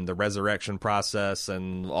religion and the resurrection process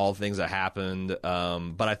and all the things that happened.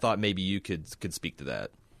 But I thought maybe you could speak to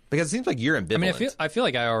that. Because it seems like you're ambivalent. I mean, I feel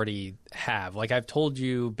like I already have. Like, I've told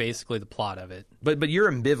you basically the plot of it. But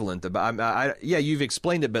you're ambivalent about. You've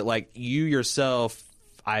explained it, but like you yourself,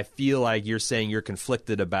 I feel like you're saying you're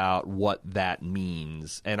conflicted about what that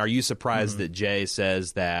means. And are you surprised that Jay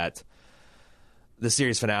says that the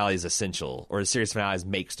series finale is essential, or the series finale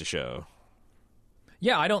makes the show?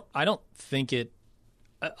 Yeah, I don't think it.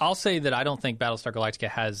 I'll say that I don't think Battlestar Galactica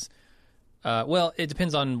has. Well, it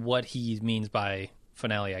depends on what he means by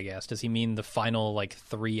finale, I guess. Does he mean the final like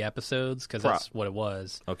 3 episodes? Because that's what it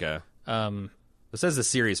was. Okay. It says the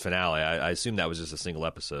series finale. I assume that was just a single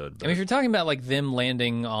episode. But... I mean, if you're talking about like them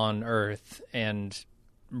landing on Earth and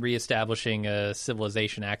reestablishing a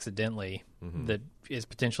civilization accidentally that is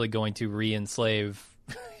potentially going to re-enslave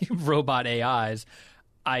robot AIs,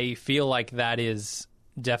 I feel like that is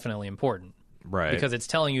definitely important. Right. Because it's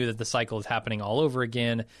telling you that the cycle is happening all over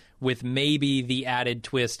again, with maybe the added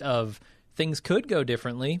twist of things could go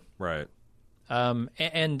differently. Right.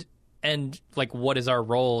 And like, what is our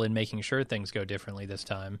role in making sure things go differently this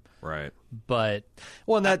time? Right. But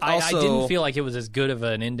and that I also... didn't feel like it was as good of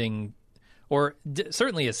an ending, or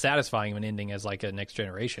certainly as satisfying of an ending as like a Next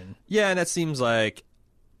Generation. Yeah, and that seems like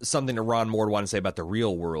something that Ron Moore would want to say about the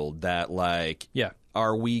real world, that like,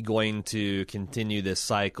 are we going to continue this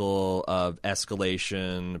cycle of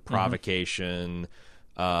escalation, provocation,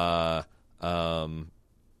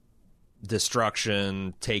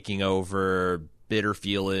 destruction, taking over, bitter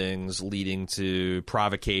feelings leading to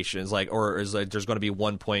provocations, like, or is like there's going to be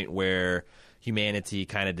one point where humanity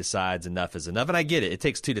kind of decides enough is enough? And I get it; it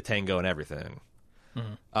takes 2 to tango and everything.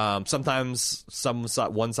 Sometimes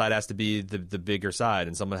one side has to be the bigger side,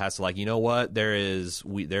 and someone has to, like, you know what,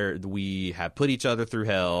 we have put each other through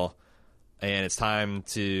hell, and it's time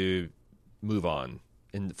to move on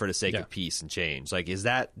for the sake of peace and change. Like, is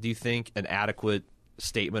that, do you think, an adequate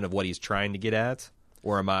statement of what he's trying to get at,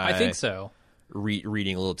 or am I think so.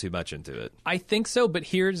 Reading a little too much into it? I think so, but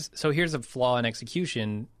here's a flaw in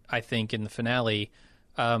execution, I think, in the finale.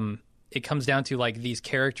 It comes down to like these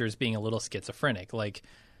characters being a little schizophrenic. Like,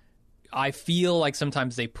 I feel like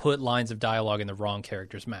sometimes they put lines of dialogue in the wrong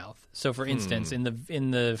character's mouth. So, for instance, in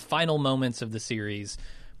the final moments of the series,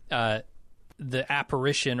 the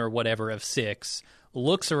apparition or whatever of 6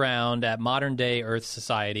 looks around at modern day Earth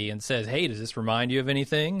society and says, "Hey, does this remind you of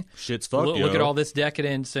anything? Shit's fucked. Look at all this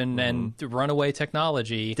decadence and runaway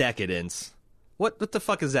technology." Decadence. What the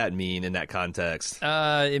fuck does that mean in that context?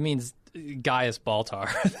 It means Gaius Baltar,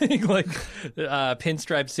 I think, like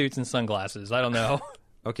pinstripe suits and sunglasses. I don't know.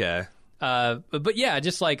 Okay. But yeah,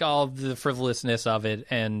 just like all the frivolousness of it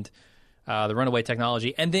and the runaway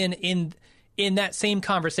technology. And then in that same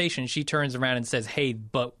conversation, she turns around and says, "Hey,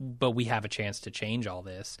 but we have a chance to change all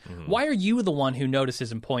this. Why are you the one who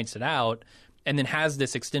notices and points it out, and then has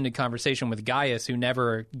this extended conversation with Gaius, who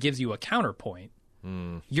never gives you a counterpoint?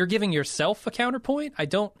 You're giving yourself a counterpoint?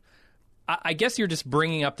 I guess you're just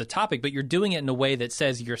bringing up the topic, but you're doing it in a way that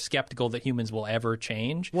says you're skeptical that humans will ever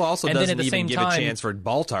change. Well, also and doesn't then at the even same give time, a chance for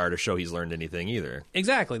Baltar to show he's learned anything either.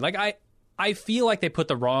 Exactly. Like, I feel like they put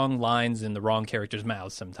the wrong lines in the wrong characters'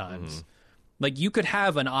 mouths sometimes. Like, you could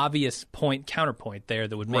have an obvious counterpoint there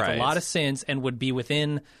that would make a lot of sense and would be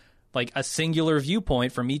within, like, a singular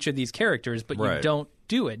viewpoint from each of these characters, but you don't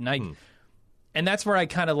do it. And that's where I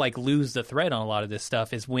kind of, like, lose the thread on a lot of this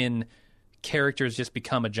stuff, is when characters just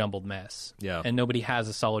become a jumbled mess. Yeah. And nobody has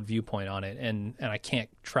a solid viewpoint on it, and I can't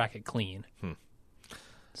track it clean.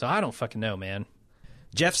 So I don't fucking know, man.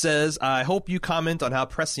 Jeff says, I hope you comment on how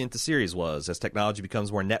prescient the series was. As technology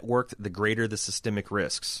becomes more networked, the greater the systemic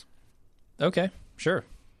risks. Okay, sure.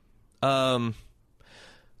 I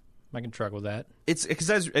can truck with that. It's because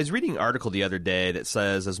I was reading an article the other day that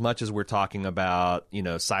says, as much as we're talking about,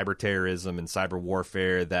 cyber terrorism and cyber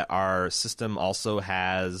warfare, that our system also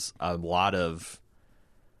has a lot of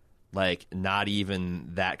like not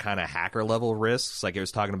even that kind of hacker level risks. Like it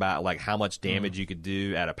was talking about like how much damage you could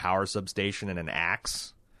do at a power substation and an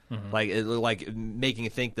axe. Like making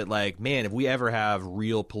it think that like, man, if we ever have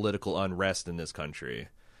real political unrest in this country,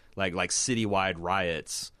 like citywide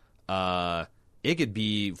riots, it could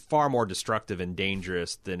be far more destructive and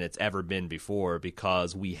dangerous than it's ever been before,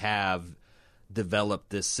 because we have developed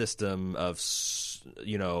this system of,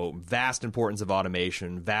 vast importance of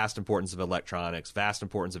automation, vast importance of electronics, vast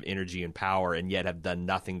importance of energy and power, and yet have done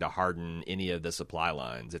nothing to harden any of the supply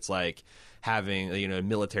lines. It's like having, a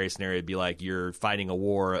military scenario would be like you're fighting a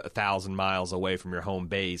war 1,000 miles away from your home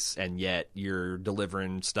base, and yet you're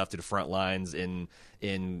delivering stuff to the front lines in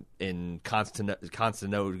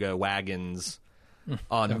Constantinople wagons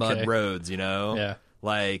on mud roads, Yeah.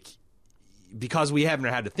 Like, because we haven't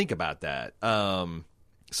had to think about that.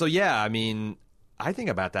 So yeah, I mean, I think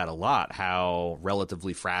about that a lot, how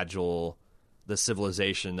relatively fragile the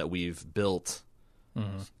civilization that we've built,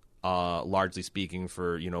 largely speaking,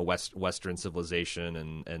 for Western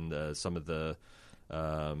civilization and some of the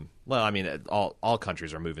all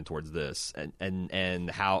countries are moving towards this,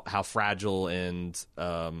 and how fragile and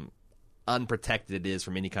unprotected it is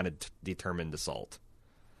from any kind of determined assault.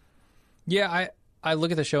 Yeah, I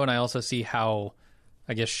look at the show and I also see how,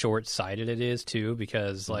 I guess, short-sighted it is too,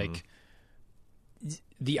 because like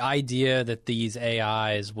the idea that these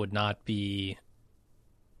AIs would not be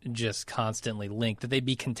just constantly linked, that they'd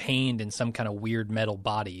be contained in some kind of weird metal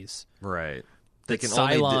bodies. Right. That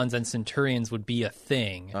Cylons and Centurions would be a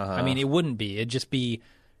thing. I mean, it wouldn't be. It'd just be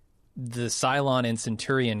the Cylon and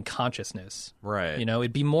Centurion consciousness. Right.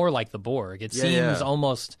 It'd be more like the Borg. It seems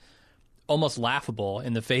almost laughable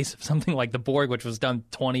in the face of something like the Borg, which was done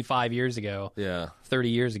 25 years ago. Yeah. 30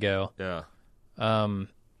 years ago. Yeah.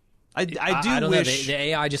 I don't know. The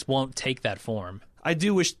AI just won't take that form. I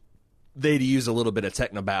do wish they'd use a little bit of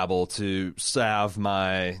technobabble to salve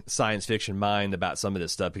my science fiction mind about some of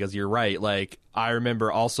this stuff, because you're right. Like, I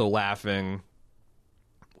remember also laughing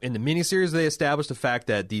in the miniseries. They established the fact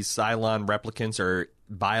that these Cylon replicants are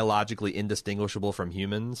biologically indistinguishable from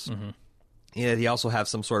humans. And he also have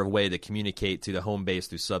some sort of way to communicate to the home base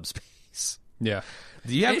through subspace. Yeah.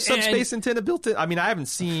 Do you have a subspace antenna built in? I mean, I haven't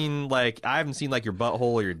seen like your butthole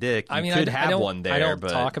or your dick. You could have one there. I don't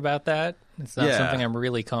but talk about that. It's not something I'm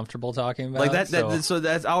really comfortable talking about. Like that. So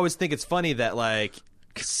that's, I always think it's funny that like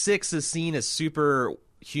Six is seen as super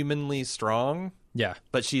humanly strong. Yeah.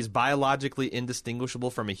 But she's biologically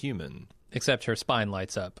indistinguishable from a human. Except her spine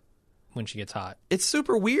lights up when she gets hot. It's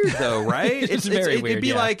super weird though, right? It's very weird. It'd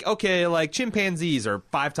be like, okay, like chimpanzees are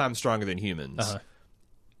 5 times stronger than humans.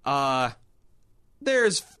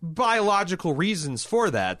 There's biological reasons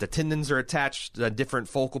for that. The tendons are attached to different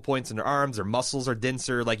focal points in their arms. Their muscles are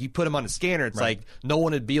denser. Like, you put them on a scanner, it's like no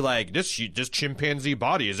one would be like, this chimpanzee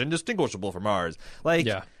body is indistinguishable from ours. Like,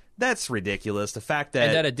 that's ridiculous. The fact that,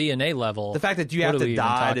 and at a DNA level, the fact that you have to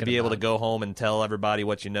die to be able to go home and tell everybody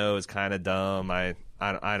what you know is kind of dumb. I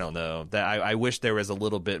don't know. I wish there was a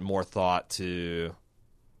little bit more thought to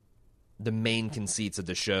the main conceits of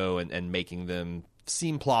the show and making them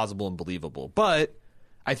seem plausible and believable. But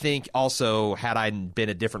I think also, had I been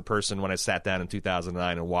a different person when I sat down in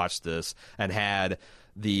 2009 and watched this, and had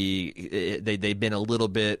they'd been a little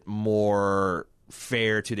bit more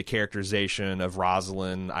fair to the characterization of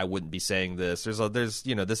Rosalind, I wouldn't be saying this. There's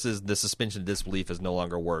the suspension of disbelief has no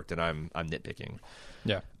longer worked, and I'm nitpicking.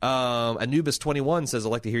 Yeah. Anubis21 says, I'd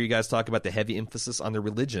like to hear you guys talk about the heavy emphasis on the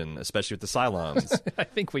religion, especially with the Cylons. I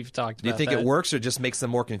think we've talked about that. Do you think it works or just makes them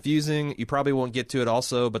more confusing? You probably won't get to it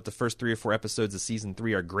also, but the first 3 or 4 episodes of Season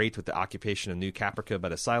 3 are great with the occupation of New Caprica by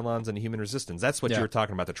the Cylons and the human resistance. That's what you were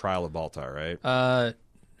talking about, the trial of Baltar, right?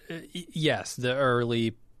 Yes,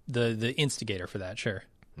 the instigator for that, sure.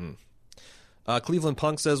 Cleveland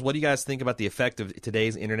Punk says, what do you guys think about the effect of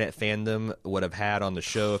today's internet fandom would have had on the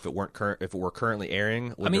show if it were currently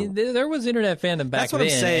airing? There was internet fandom back then,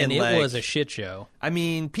 and it was a shit show. I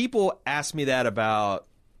mean, people ask me that about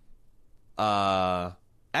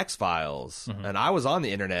X-Files, and I was on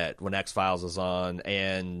the internet when X-Files was on,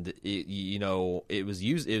 and it was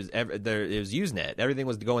Usenet. Everything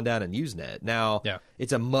was going down in Usenet. Now,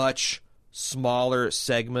 it's a much smaller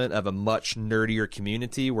segment of a much nerdier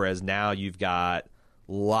community, whereas now you've got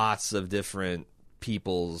lots of different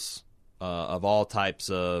peoples of all types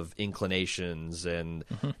of inclinations and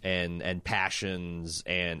passions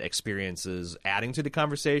and experiences adding to the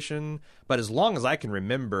conversation. But as long as I can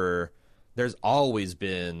remember, there's always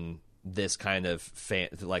been this kind of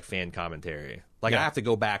fan commentary. Like, I have to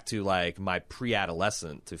go back to like my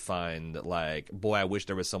pre-adolescent to find like, boy, I wish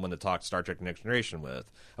there was someone to talk Star Trek Next Generation with.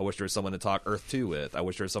 I wish there was someone to talk Earth 2 with. I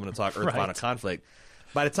wish there was someone to talk Earth Final Conflict.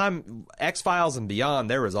 by the time X-Files and beyond,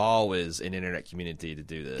 there was always an internet community to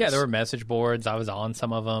do this. Yeah, there were message boards. I was on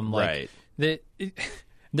some of them. Like, right.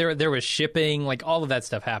 There was shipping. Like, all of that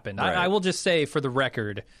stuff happened. Right. I will just say, for the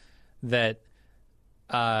record, that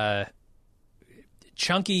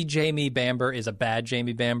chunky Jamie Bamber is a bad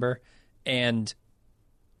Jamie Bamber, and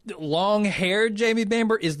long-haired Jamie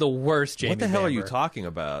Bamber is the worst Jamie Bamber. What the hell are you talking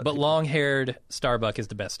about? But long-haired Starbuck is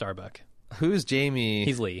the best Starbuck. Who's Jamie?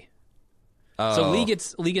 He's Lee. Oh. So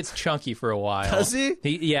Lee gets chunky for a while. Does he?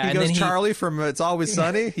 He and goes then Charlie from It's Always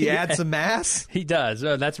Sunny. He adds some mass. He does.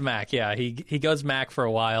 Oh, that's Mac. Yeah, he goes Mac for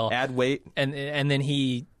a while. Add weight, and then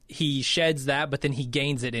he sheds that, but then he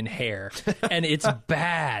gains it in hair, and it's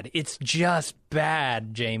bad. It's just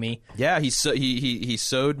bad, Jamie. Yeah, he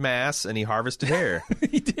sowed mass and he harvested hair.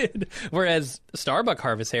 He did. Whereas Starbuck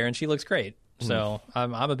harvests hair, and she looks great. So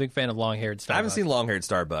I'm a big fan of long-haired Starbuck. I haven't seen long-haired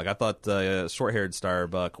Starbuck. I thought short-haired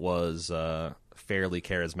Starbuck was fairly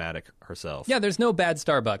charismatic herself. Yeah, there's no bad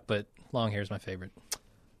Starbuck, but long hair is my favorite.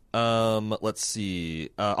 Let's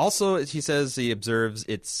see. Also, he says he observes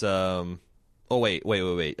it's. Oh wait.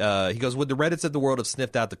 He goes, would the Reddits of the world have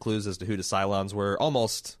sniffed out the clues as to who the Cylons were?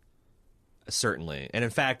 Almost certainly. And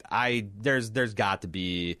in fact, there's got to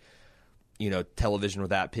be, television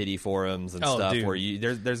without pity forums and stuff, dude.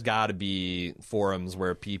 where there's got to be forums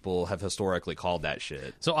where people have historically called that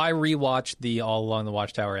shit. So I rewatched the All Along the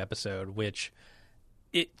Watchtower episode, which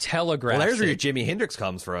it telegraphs. Well, there's where it. Jimi Hendrix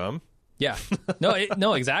comes from. Yeah.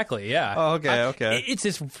 No, exactly. Yeah. Oh, okay. It's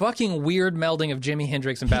this fucking weird melding of Jimi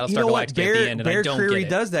Hendrix and Battlestar Galactica at the end, and Bear I don't Creary get it.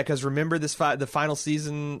 does that because remember the final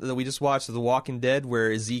season that we just watched of The Walking Dead,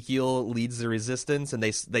 where Ezekiel leads the resistance, and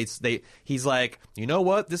he's like, you know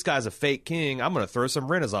what, this guy's a fake king. I'm gonna throw some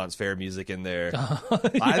Renaissance fair music in there. Yeah.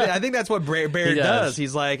 I think that's what Bear does.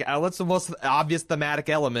 He's like, what's the most obvious thematic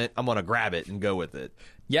element? I'm gonna grab it and go with it.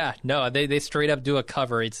 Yeah. No, they straight up do a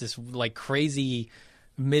cover. It's this like crazy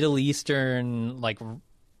Middle Eastern, like,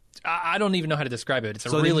 I don't even know how to describe it. It's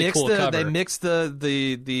a really cool cover. They mix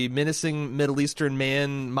the menacing Middle Eastern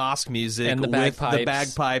man mosque music and the with the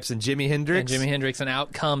bagpipes and Jimi Hendrix. And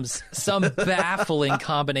out comes some baffling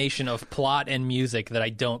combination of plot and music that I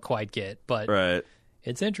don't quite get, but right.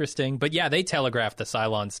 It's interesting. But yeah, they telegraphed the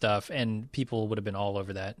Cylon stuff, and people would have been all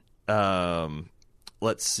over that.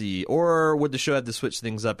 Let's see. Or would the show have to switch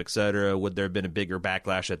things up, etc.? Would there have been a bigger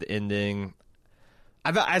backlash at the ending?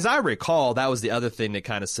 As I recall, that was the other thing that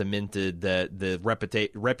kind of cemented that the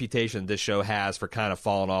reputation this show has for kind of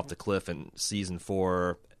falling off the cliff in season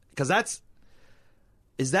 4. Because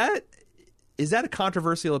is that a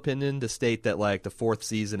controversial opinion to state that like the 4th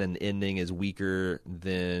season and the ending is weaker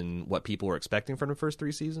than what people were expecting from the first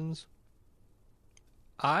 3 seasons?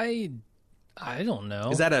 I don't know.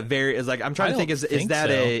 Is that I'm trying to think. Is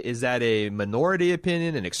that a minority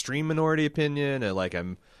opinion, an extreme minority opinion, or like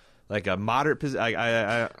a moderate position?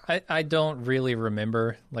 I don't really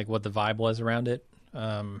remember like what the vibe was around it.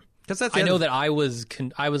 Because I know that I was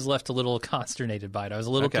left a little consternated by it. I was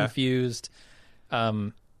a little confused,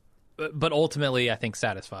 but ultimately I think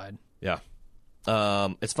satisfied. Yeah.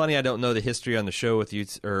 It's funny I don't know the history on the show with you,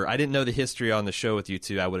 or I didn't know the history on the show with you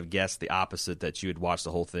two. I would have guessed the opposite, that you had watched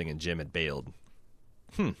the whole thing and Jim had bailed.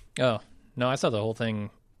 Oh no, I saw the whole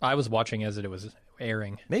thing. I was watching as it was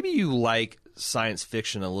airing. Maybe you like science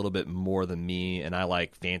fiction a little bit more than me, and I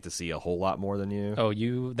like fantasy a whole lot more than you. Oh,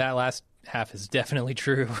 that last half is definitely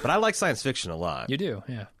true. But I like science fiction a lot. You do,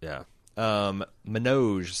 yeah. Yeah.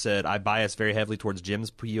 Manoj said, I bias very heavily towards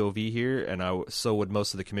Jim's POV here, and so would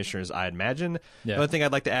most of the commissioners, I imagine. Yeah. The other thing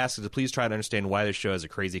I'd like to ask is to please try to understand why this show has a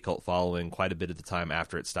crazy cult following quite a bit of the time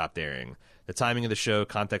after it stopped airing. The timing of the show,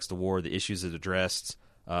 context of war, the issues it addressed,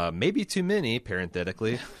 maybe too many,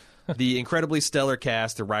 parenthetically. The incredibly stellar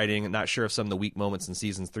cast, the writing, not sure if some of the weak moments in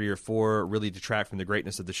seasons 3 or 4 really detract from the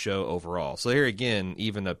greatness of the show overall. So here again,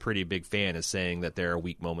 even a pretty big fan is saying that there are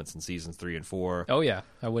weak moments in seasons 3 and 4. Oh yeah,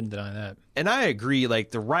 I wouldn't deny that. And I agree,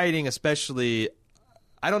 like the writing especially,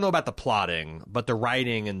 I don't know about the plotting, but the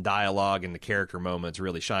writing and dialogue and the character moments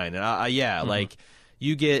really shine. And like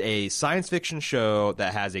you get a science fiction show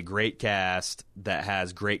that has a great cast, that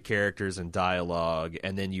has great characters and dialogue,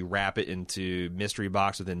 and then you wrap it into mystery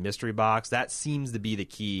box within mystery box. That seems to be the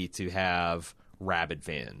key to have rabid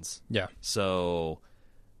fans. Yeah. So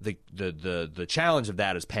the challenge of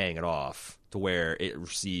that is paying it off to where it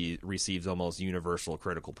receives almost universal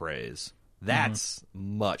critical praise. That's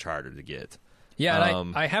much harder to get. Yeah,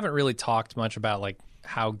 and I haven't really talked much about like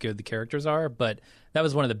how good the characters are, but that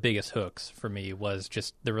was one of the biggest hooks for me, was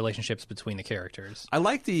just the relationships between the characters. I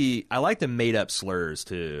like the made up slurs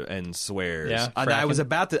too and swears. Yeah, and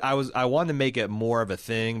I wanted to make it more of a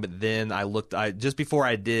thing, but then just before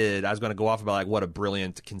I did, I was going to go off about like what a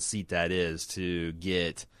brilliant conceit that is, to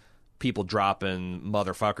get people dropping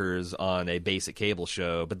motherfuckers on a basic cable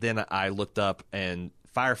show. But then I looked up, and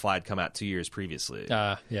Firefly had come out 2 years previously.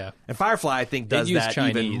 Yeah. And Firefly, I think, does that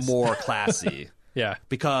Chinese. even more classy. Yeah.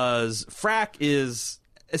 Because frack is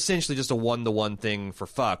essentially just a one-to-one thing for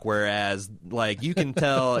fuck, whereas like you can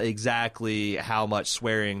tell exactly how much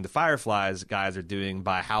swearing the Fireflies guys are doing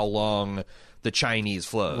by how long the Chinese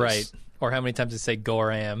flows. Right. Or how many times they say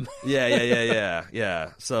Goram.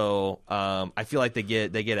 Yeah. So I feel like they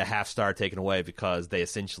get a half star taken away because they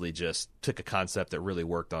essentially just took a concept that really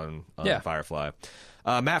worked on Firefly.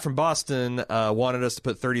 Matt from Boston wanted us to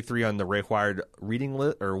put 33 on the required reading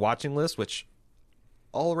list or watching list, which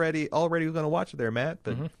already we're going to watch it there, Matt,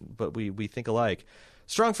 but we think alike.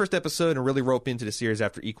 Strong first episode and really rope into the series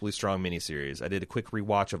after equally strong miniseries. I did a quick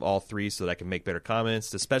rewatch of all three so that I can make better comments.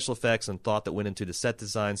 The special effects and thought that went into the set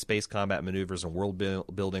design, space combat maneuvers, and world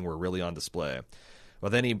building were really on display.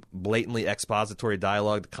 With any blatantly expository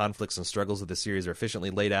dialogue, the conflicts and struggles of the series are efficiently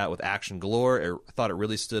laid out with action galore. I thought it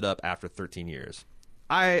really stood up after 13 years.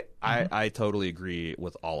 I totally agree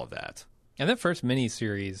with all of that. And that first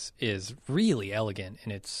miniseries is really elegant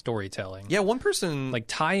in its storytelling. Yeah, one person like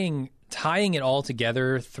tying it all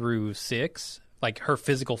together through 6, like her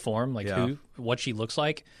physical form, like what she looks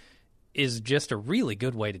like, is just a really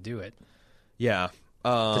good way to do it. Yeah,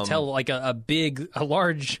 to tell like a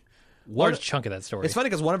large chunk of that story. It's funny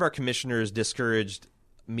because one of our commissioners discouraged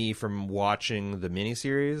me from watching the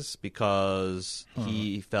miniseries because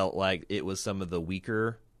he felt like it was some of the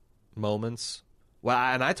weaker moments. Well,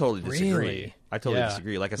 and I totally disagree. Really? I totally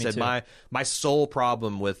disagree. Like I said, too. my sole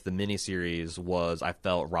problem with the miniseries was I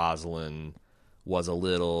felt Rosalind was a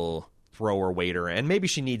little thrower waiter, and maybe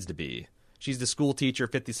she needs to be. She's the school teacher,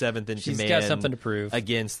 57th in command. She's got something to prove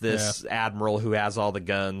against this admiral who has all the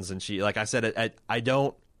guns, and she, like I said, I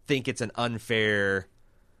don't think it's an unfair.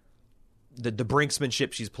 The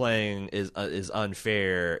brinksmanship she's playing is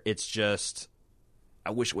unfair. It's just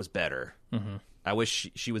I wish it was better. Mm-hmm. I wish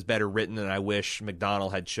she was better written, and I wish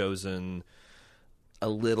McDonnell had chosen a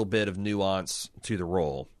little bit of nuance to the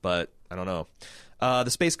role. But I don't know. The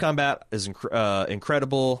space combat is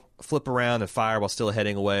incredible. Flip around and fire while still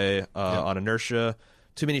heading away on inertia.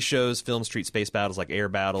 Too many shows, films treat space battles like air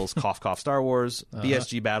battles. Cough, cough, Star Wars.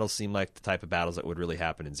 BSG battles seem like the type of battles that would really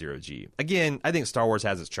happen in Zero G. Again, I think Star Wars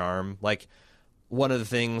has its charm. Like, one of the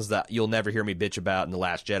things that you'll never hear me bitch about in The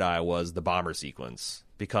Last Jedi was the bomber sequence,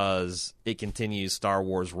 because it continues Star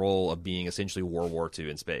Wars' role of being essentially World War II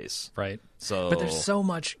in space. Right. But there's so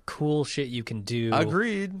much cool shit you can do.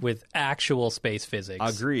 Agreed. With actual space physics.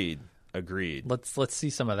 Agreed. Let's see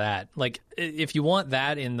some of that. Like, if you want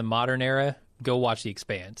that in the modern era, go watch The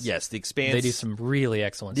Expanse. Yes, The Expanse. They do some really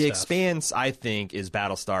excellent stuff. The Expanse, I think, is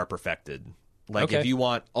Battlestar perfected. Like, if you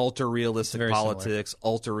want ultra-realistic politics,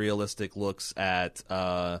 ultra-realistic looks at,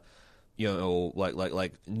 like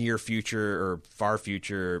near future or far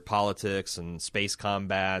future politics and space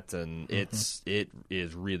combat, and it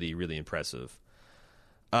is really, really impressive.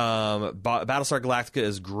 Battlestar Galactica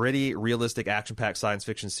is gritty, realistic, action-packed science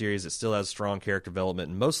fiction series that still has strong character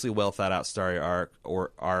development and mostly well-thought-out story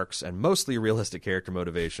arcs and mostly realistic character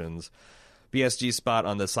motivations. BSG spot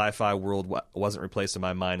on the sci-fi world wasn't replaced in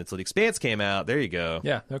my mind until The Expanse came out. There you go.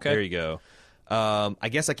 Yeah, okay. There you go. I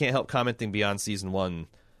guess I can't help commenting beyond Season 1.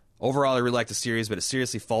 Overall, I really liked the series, but it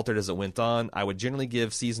seriously faltered as it went on. I would generally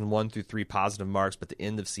give Season 1 through 3 positive marks, but the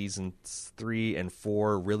end of Seasons 3 and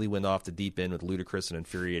 4 really went off the deep end with ludicrous and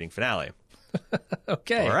infuriating finale.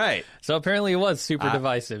 Okay. All right. So apparently it was super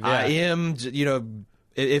divisive. Yeah. I am,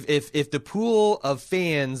 if the pool of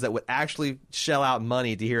fans that would actually shell out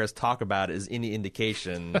money to hear us talk about it is any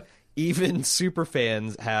indication, even super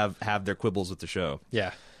fans have their quibbles with the show.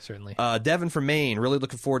 Yeah, certainly. Devin from Maine, really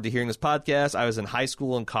looking forward to hearing this podcast. I was in high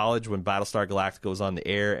school and college when Battlestar Galactica was on the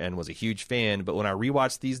air and was a huge fan, but when I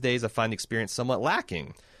rewatch these days, I find the experience somewhat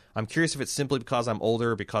lacking. I'm curious if it's simply because I'm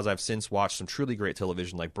older or because I've since watched some truly great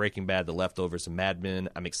television like Breaking Bad, The Leftovers, and Mad Men.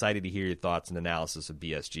 I'm excited to hear your thoughts and analysis of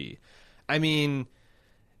BSG. I mean,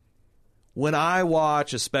 when I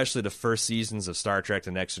watch especially the first seasons of Star Trek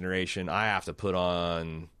The Next Generation, I have to put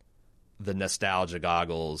on the nostalgia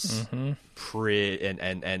goggles and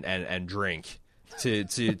drink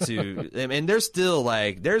to and there's still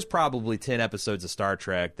there's probably 10 episodes of Star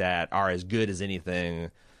Trek that are as good as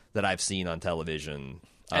anything that I've seen on television.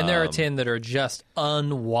 And there are 10 that are just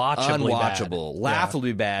unwatchable,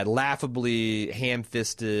 laughably bad, laughably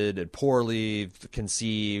ham-fisted and poorly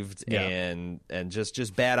conceived, and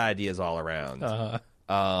just bad ideas all around.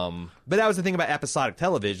 But that was the thing about episodic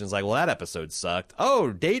television. It's like, well, that episode sucked.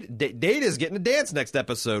 Oh, Data's getting to dance next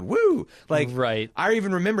episode. Woo! Like, right. I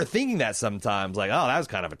even remember thinking that sometimes, like, oh, that was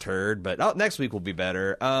kind of a turd, but next week will be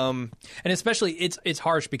better. And especially, it's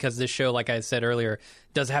harsh because this show, like I said earlier,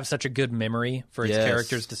 does have such a good memory for its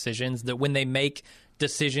characters' decisions that when they make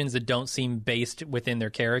decisions that don't seem based within their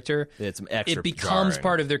character, it becomes jarring.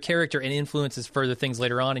 Part of their character and influences further things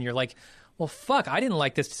later on, and you're like, well, fuck, I didn't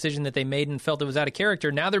like this decision that they made and felt it was out of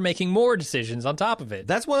character. Now they're making more decisions on top of it.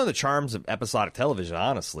 That's one of the charms of episodic television,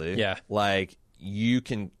 honestly. Yeah. Like, you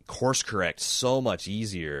can course correct so much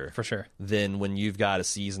easier. For sure. Than when you've got a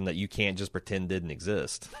season that you can't just pretend didn't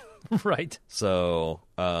exist. Right. So,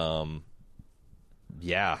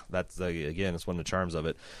 yeah, that's, again, it's one of the charms of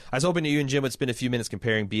it. I was hoping that you and Jim would spend a few minutes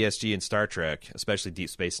comparing BSG and Star Trek, especially Deep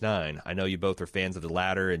Space Nine. I know you both are fans of the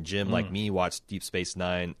latter, and Jim, like me, watched Deep Space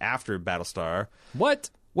Nine after Battlestar. What?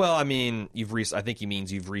 Well, I mean, I think he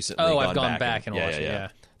means you've recently I've gone back and watched it, yeah.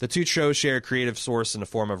 The two shows share a creative source in the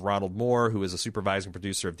form of Ronald Moore, who is a supervising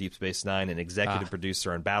producer of Deep Space Nine and executive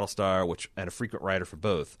producer on Battlestar, and a frequent writer for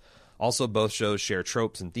both. Also, both shows share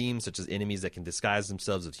tropes and themes such as enemies that can disguise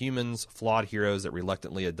themselves as humans, flawed heroes that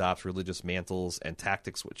reluctantly adopt religious mantles, and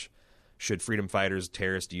tactics which should freedom fighters,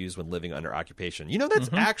 terrorists use when living under occupation. You know, that's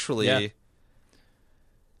actually...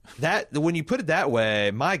 That when you put it that way,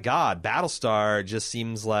 my God, Battlestar just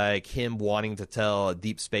seems like him wanting to tell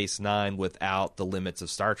Deep Space Nine without the limits of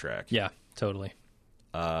Star Trek. Yeah, totally.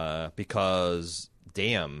 Because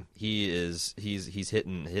damn, he's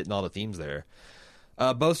hitting all the themes there.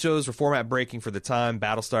 Both shows were format breaking for the time.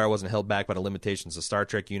 Battlestar wasn't held back by the limitations of Star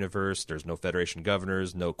Trek universe. There's no Federation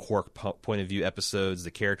governors, no Quark point of view episodes. The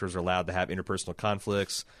characters are allowed to have interpersonal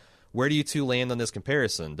conflicts. Where do you two land on this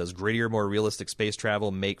comparison? Does grittier, more realistic space travel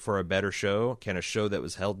make for a better show? Can a show that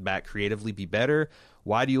was held back creatively be better?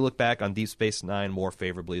 Why do you look back on Deep Space Nine more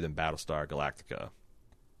favorably than Battlestar Galactica?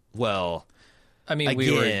 Well, I mean,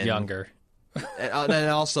 we were younger. And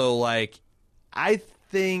also, like, I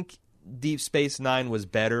think Deep Space Nine was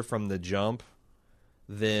better from the jump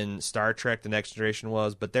than Star Trek The Next Generation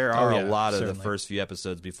was, but there are a lot of the first few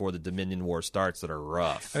episodes before the Dominion War starts that are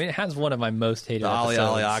rough. I mean, it has one of my most hated episodes.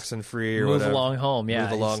 Ollie Oxenfree or Move whatever. Along Home, yeah.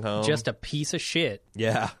 Move Along Home. Just a piece of shit.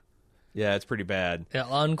 Yeah. Yeah, it's pretty bad. Yeah,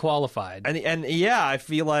 unqualified. And yeah, I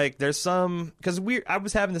feel like there's some... Because I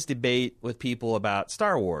was having this debate with people about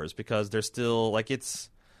Star Wars, because they're still, like, it's...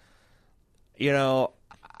 You know...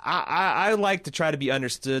 I like to try to be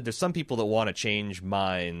understood. There's some people that want to change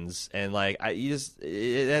minds, and like that's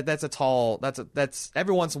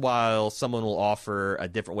every once in a while someone will offer a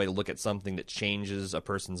different way to look at something that changes a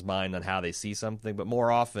person's mind on how they see something. But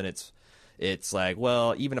more often it's like,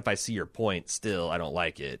 well, even if I see your point, still I don't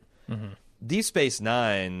like it. Mm-hmm. Deep Space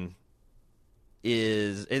Nine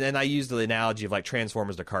is, and I use the analogy of like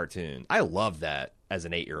Transformers the cartoon. I love that as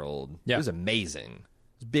an 8-year-old. Yeah. It was amazing.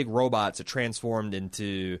 Big robots that transformed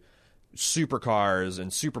into supercars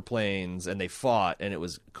and superplanes, and they fought, and it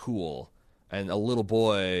was cool. And a little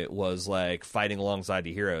boy was like fighting alongside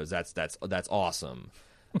the heroes. That's awesome.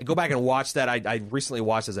 And go back and watch that. I recently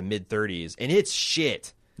watched as a mid-30s, and it's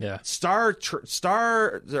shit. Yeah,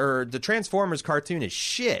 the Transformers cartoon is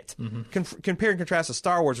shit. Mm-hmm. Compare and contrast to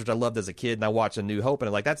Star Wars, which I loved as a kid, and I watched A New Hope, and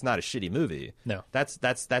I'm like, that's not a shitty movie. No, that's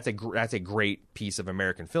a great piece of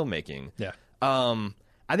American filmmaking. Yeah.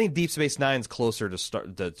 I think Deep Space Nine's closer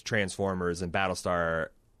to Transformers, and Battlestar,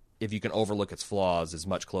 if you can overlook its flaws, is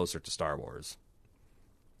much closer to Star Wars.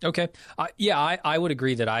 Okay. I would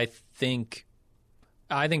agree that I think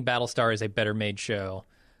Battlestar is a better made show.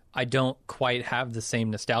 I don't quite have the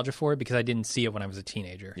same nostalgia for it because I didn't see it when I was a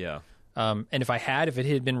teenager. Yeah. And if it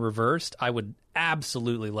had been reversed, I would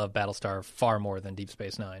absolutely love Battlestar far more than Deep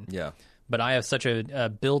Space Nine. Yeah. But I have such a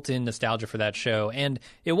built-in nostalgia for that show, and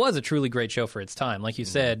it was a truly great show for its time. Like you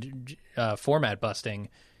said, format busting.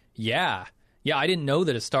 Yeah, I didn't know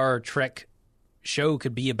that a Star Trek show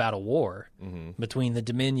could be about a war between the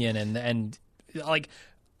Dominion and like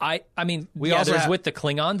I mean, there's with the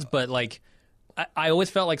Klingons, but like I always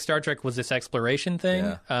felt like Star Trek was this exploration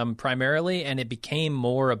thing primarily, and it became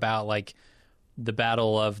more about like the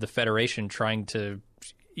battle of the Federation trying to,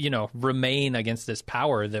 remain against this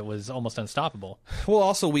power that was almost unstoppable. Well,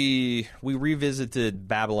 also we revisited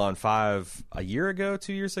Babylon 5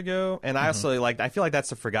 2 years ago, and I also I feel like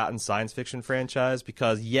that's a forgotten science fiction franchise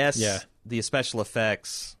because the special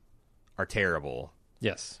effects are terrible.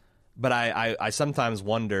 Yes. But I sometimes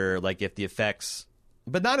wonder like if the effects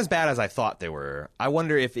but not as bad as I thought they were. I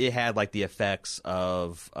wonder if it had like the effects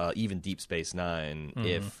of even Deep Space Nine,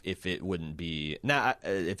 if it wouldn't be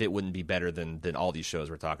if it wouldn't be better than all these shows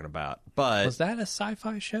we're talking about. But was that a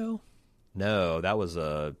sci-fi show? No, that was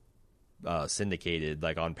a syndicated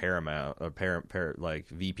like on Paramount or like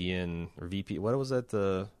VPN or VP. What was that?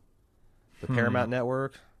 The Paramount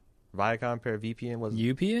Network, Viacom VPN was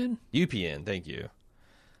UPN. UPN, thank you.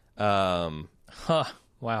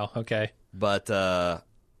 Wow. Okay. But am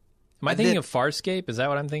I thinking of Farscape? Is that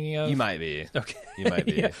what I'm thinking of? You might be. Okay. You might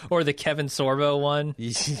be. Yeah. Or the Kevin Sorbo one.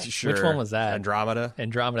 Sure. Which one was that? Andromeda.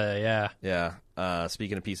 Yeah. Yeah.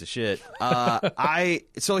 Speaking of piece of shit,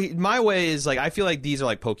 my way is like I feel like these are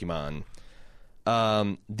like Pokemon.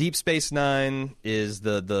 Deep Space Nine is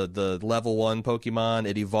the level 1 Pokemon.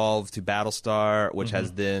 It evolved to Battlestar, which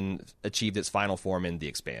has then achieved its final form in The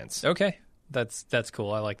Expanse. Okay. That's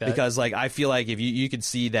cool. I like that. Because like I feel like if you could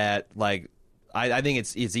see that like I think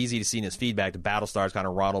it's easy to see in his feedback that Battlestar is kind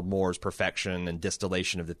of Ronald Moore's perfection and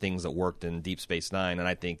distillation of the things that worked in Deep Space Nine, and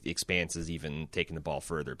I think The Expanse is even taking the ball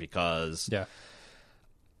further because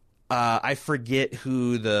I forget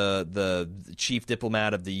who the chief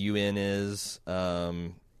diplomat of the UN is.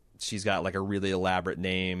 She's got like a really elaborate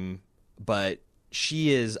name, but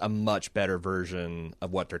she is a much better version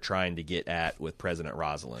of what they're trying to get at with President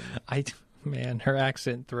Rosalind. Man, her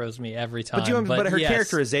accent throws me every time. But her yes.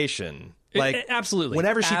 characterization, like absolutely,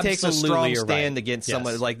 whenever she takes a strong stand right. against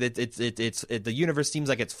someone, like it's the universe seems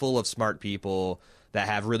like it's full of smart people that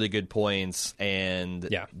have really good points, and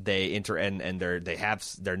they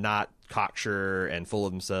they're not cocksure and full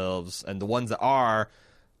of themselves, and the ones that are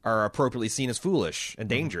appropriately seen as foolish and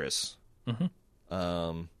dangerous.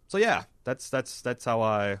 So yeah, that's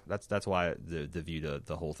why the view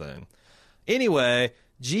the whole thing. Anyway.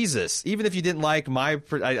 Jesus, even if you didn't like my,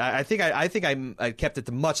 I think I kept it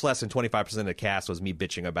to much less than 25% of the cast was me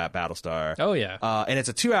bitching about Battlestar. Oh yeah, and it's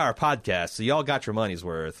a 2-hour podcast, so y'all got your money's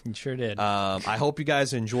worth. You sure did. I hope you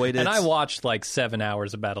guys enjoyed it. And I watched like 7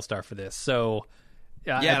 hours of Battlestar for this, so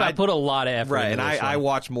I put a lot of effort. Right, into and this I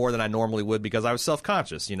watched more than I normally would because I was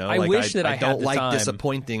self-conscious. You know, I wish that I don't had the like time.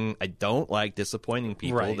 disappointing. I don't like disappointing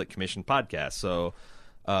people Right. that commission podcasts. So.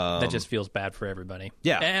 That just feels bad for everybody.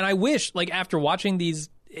 Yeah. And I wish, like, after watching these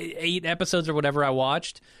 8 episodes or whatever I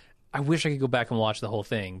watched, I wish I could go back and watch the whole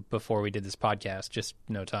thing before we did this podcast. Just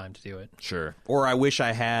no time to do it. Sure. Or I wish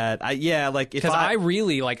I had. Because I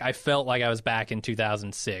really I felt like I was back in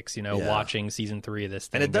 2006. Watching season 3 of this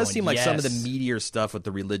thing. And it does going, seem like yes. some of the meatier stuff with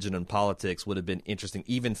the religion and politics would have been interesting,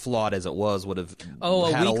 even flawed as it was. Would have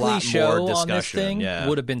a had a weekly lot show more discussion. on this thing yeah.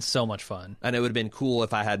 would have been so much fun. And it would have been cool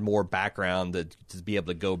if I had more background to be able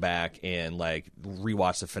to go back and like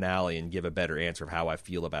rewatch the finale and give a better answer of how I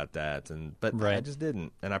feel about that. But right. I just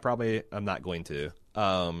didn't, and I'm not going to.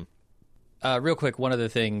 Real quick, one other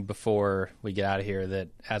thing before we get out of here that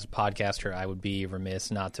as a podcaster I would be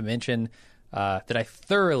remiss not to mention that I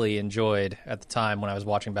thoroughly enjoyed at the time when I was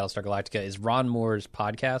watching Battlestar Galactica is Ron Moore's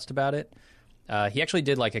podcast about it. He actually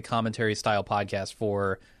did like a commentary style podcast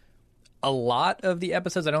for a lot of the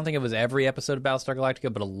episodes. I don't think it was every episode of Battlestar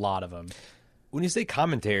Galactica, but a lot of them. When you say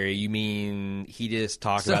commentary, you mean he just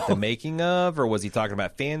talked about the making of, or was he talking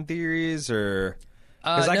about fan theories, or...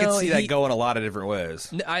 Because I could see that going a lot of different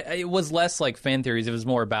ways. It was less like fan theories. It was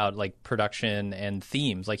more about like production and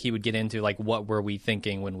themes. Like he would get into like what were we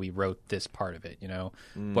thinking when we wrote this part of it.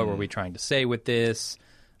 What were we trying to say with this?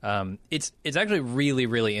 It's actually really,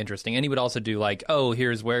 really interesting. And he would also do like, oh,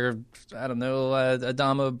 here's where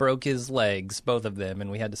Adama broke his legs, both of them, and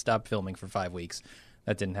we had to stop filming for 5 weeks.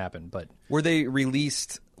 That didn't happen. But were they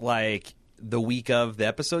released like the week of the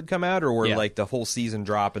episode come out, or were like the whole season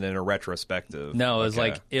drop and then a retrospective? No,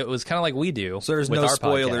 it was kind of like we do. So there's with no our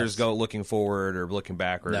spoilers podcast. looking forward or looking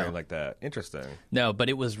back or anything like that. Interesting. No, but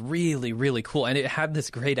it was really, really cool, and it had this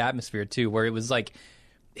great atmosphere too, where it was like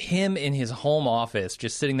him in his home office,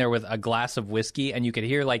 just sitting there with a glass of whiskey, and you could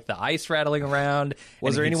hear like the ice rattling around.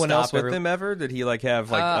 Was there anyone else with him ever? Did he like have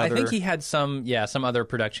like? I think he had some other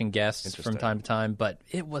production guests from time to time, but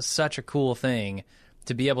it was such a cool thing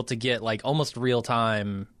to be able to get like almost real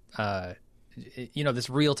time, this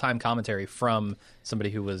real time commentary from somebody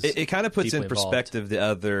who was. It kind of puts in perspective the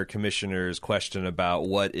other commissioner's question about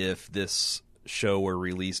what if this show were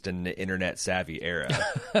released in the internet savvy era.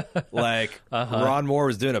 Like Ron Moore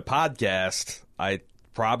was doing a podcast.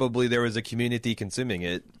 Probably there was a community consuming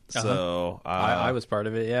it. So I was part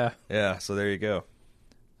of it. Yeah. Yeah. So there you go.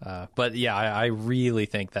 But yeah, I really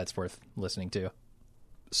think that's worth listening to.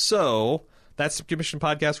 So that's the commission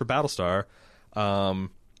podcast for Battlestar.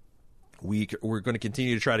 We're going to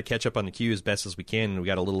continue to try to catch up on the queue as best as we can. We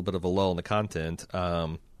got a little bit of a lull in the content.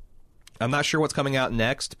 I'm not sure what's coming out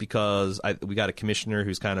next because we got a commissioner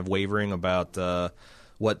who's kind of wavering about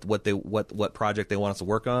what project they want us to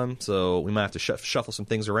work on. So we might have to shuffle some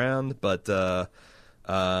things around. But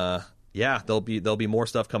yeah, there'll be more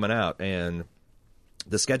stuff coming out, and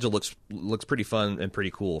the schedule looks pretty fun and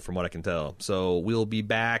pretty cool from what I can tell. So we'll be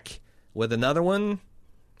back with another one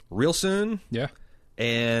real soon. Yeah.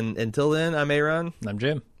 And until then, I'm Aaron. I'm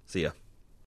Jim. See ya.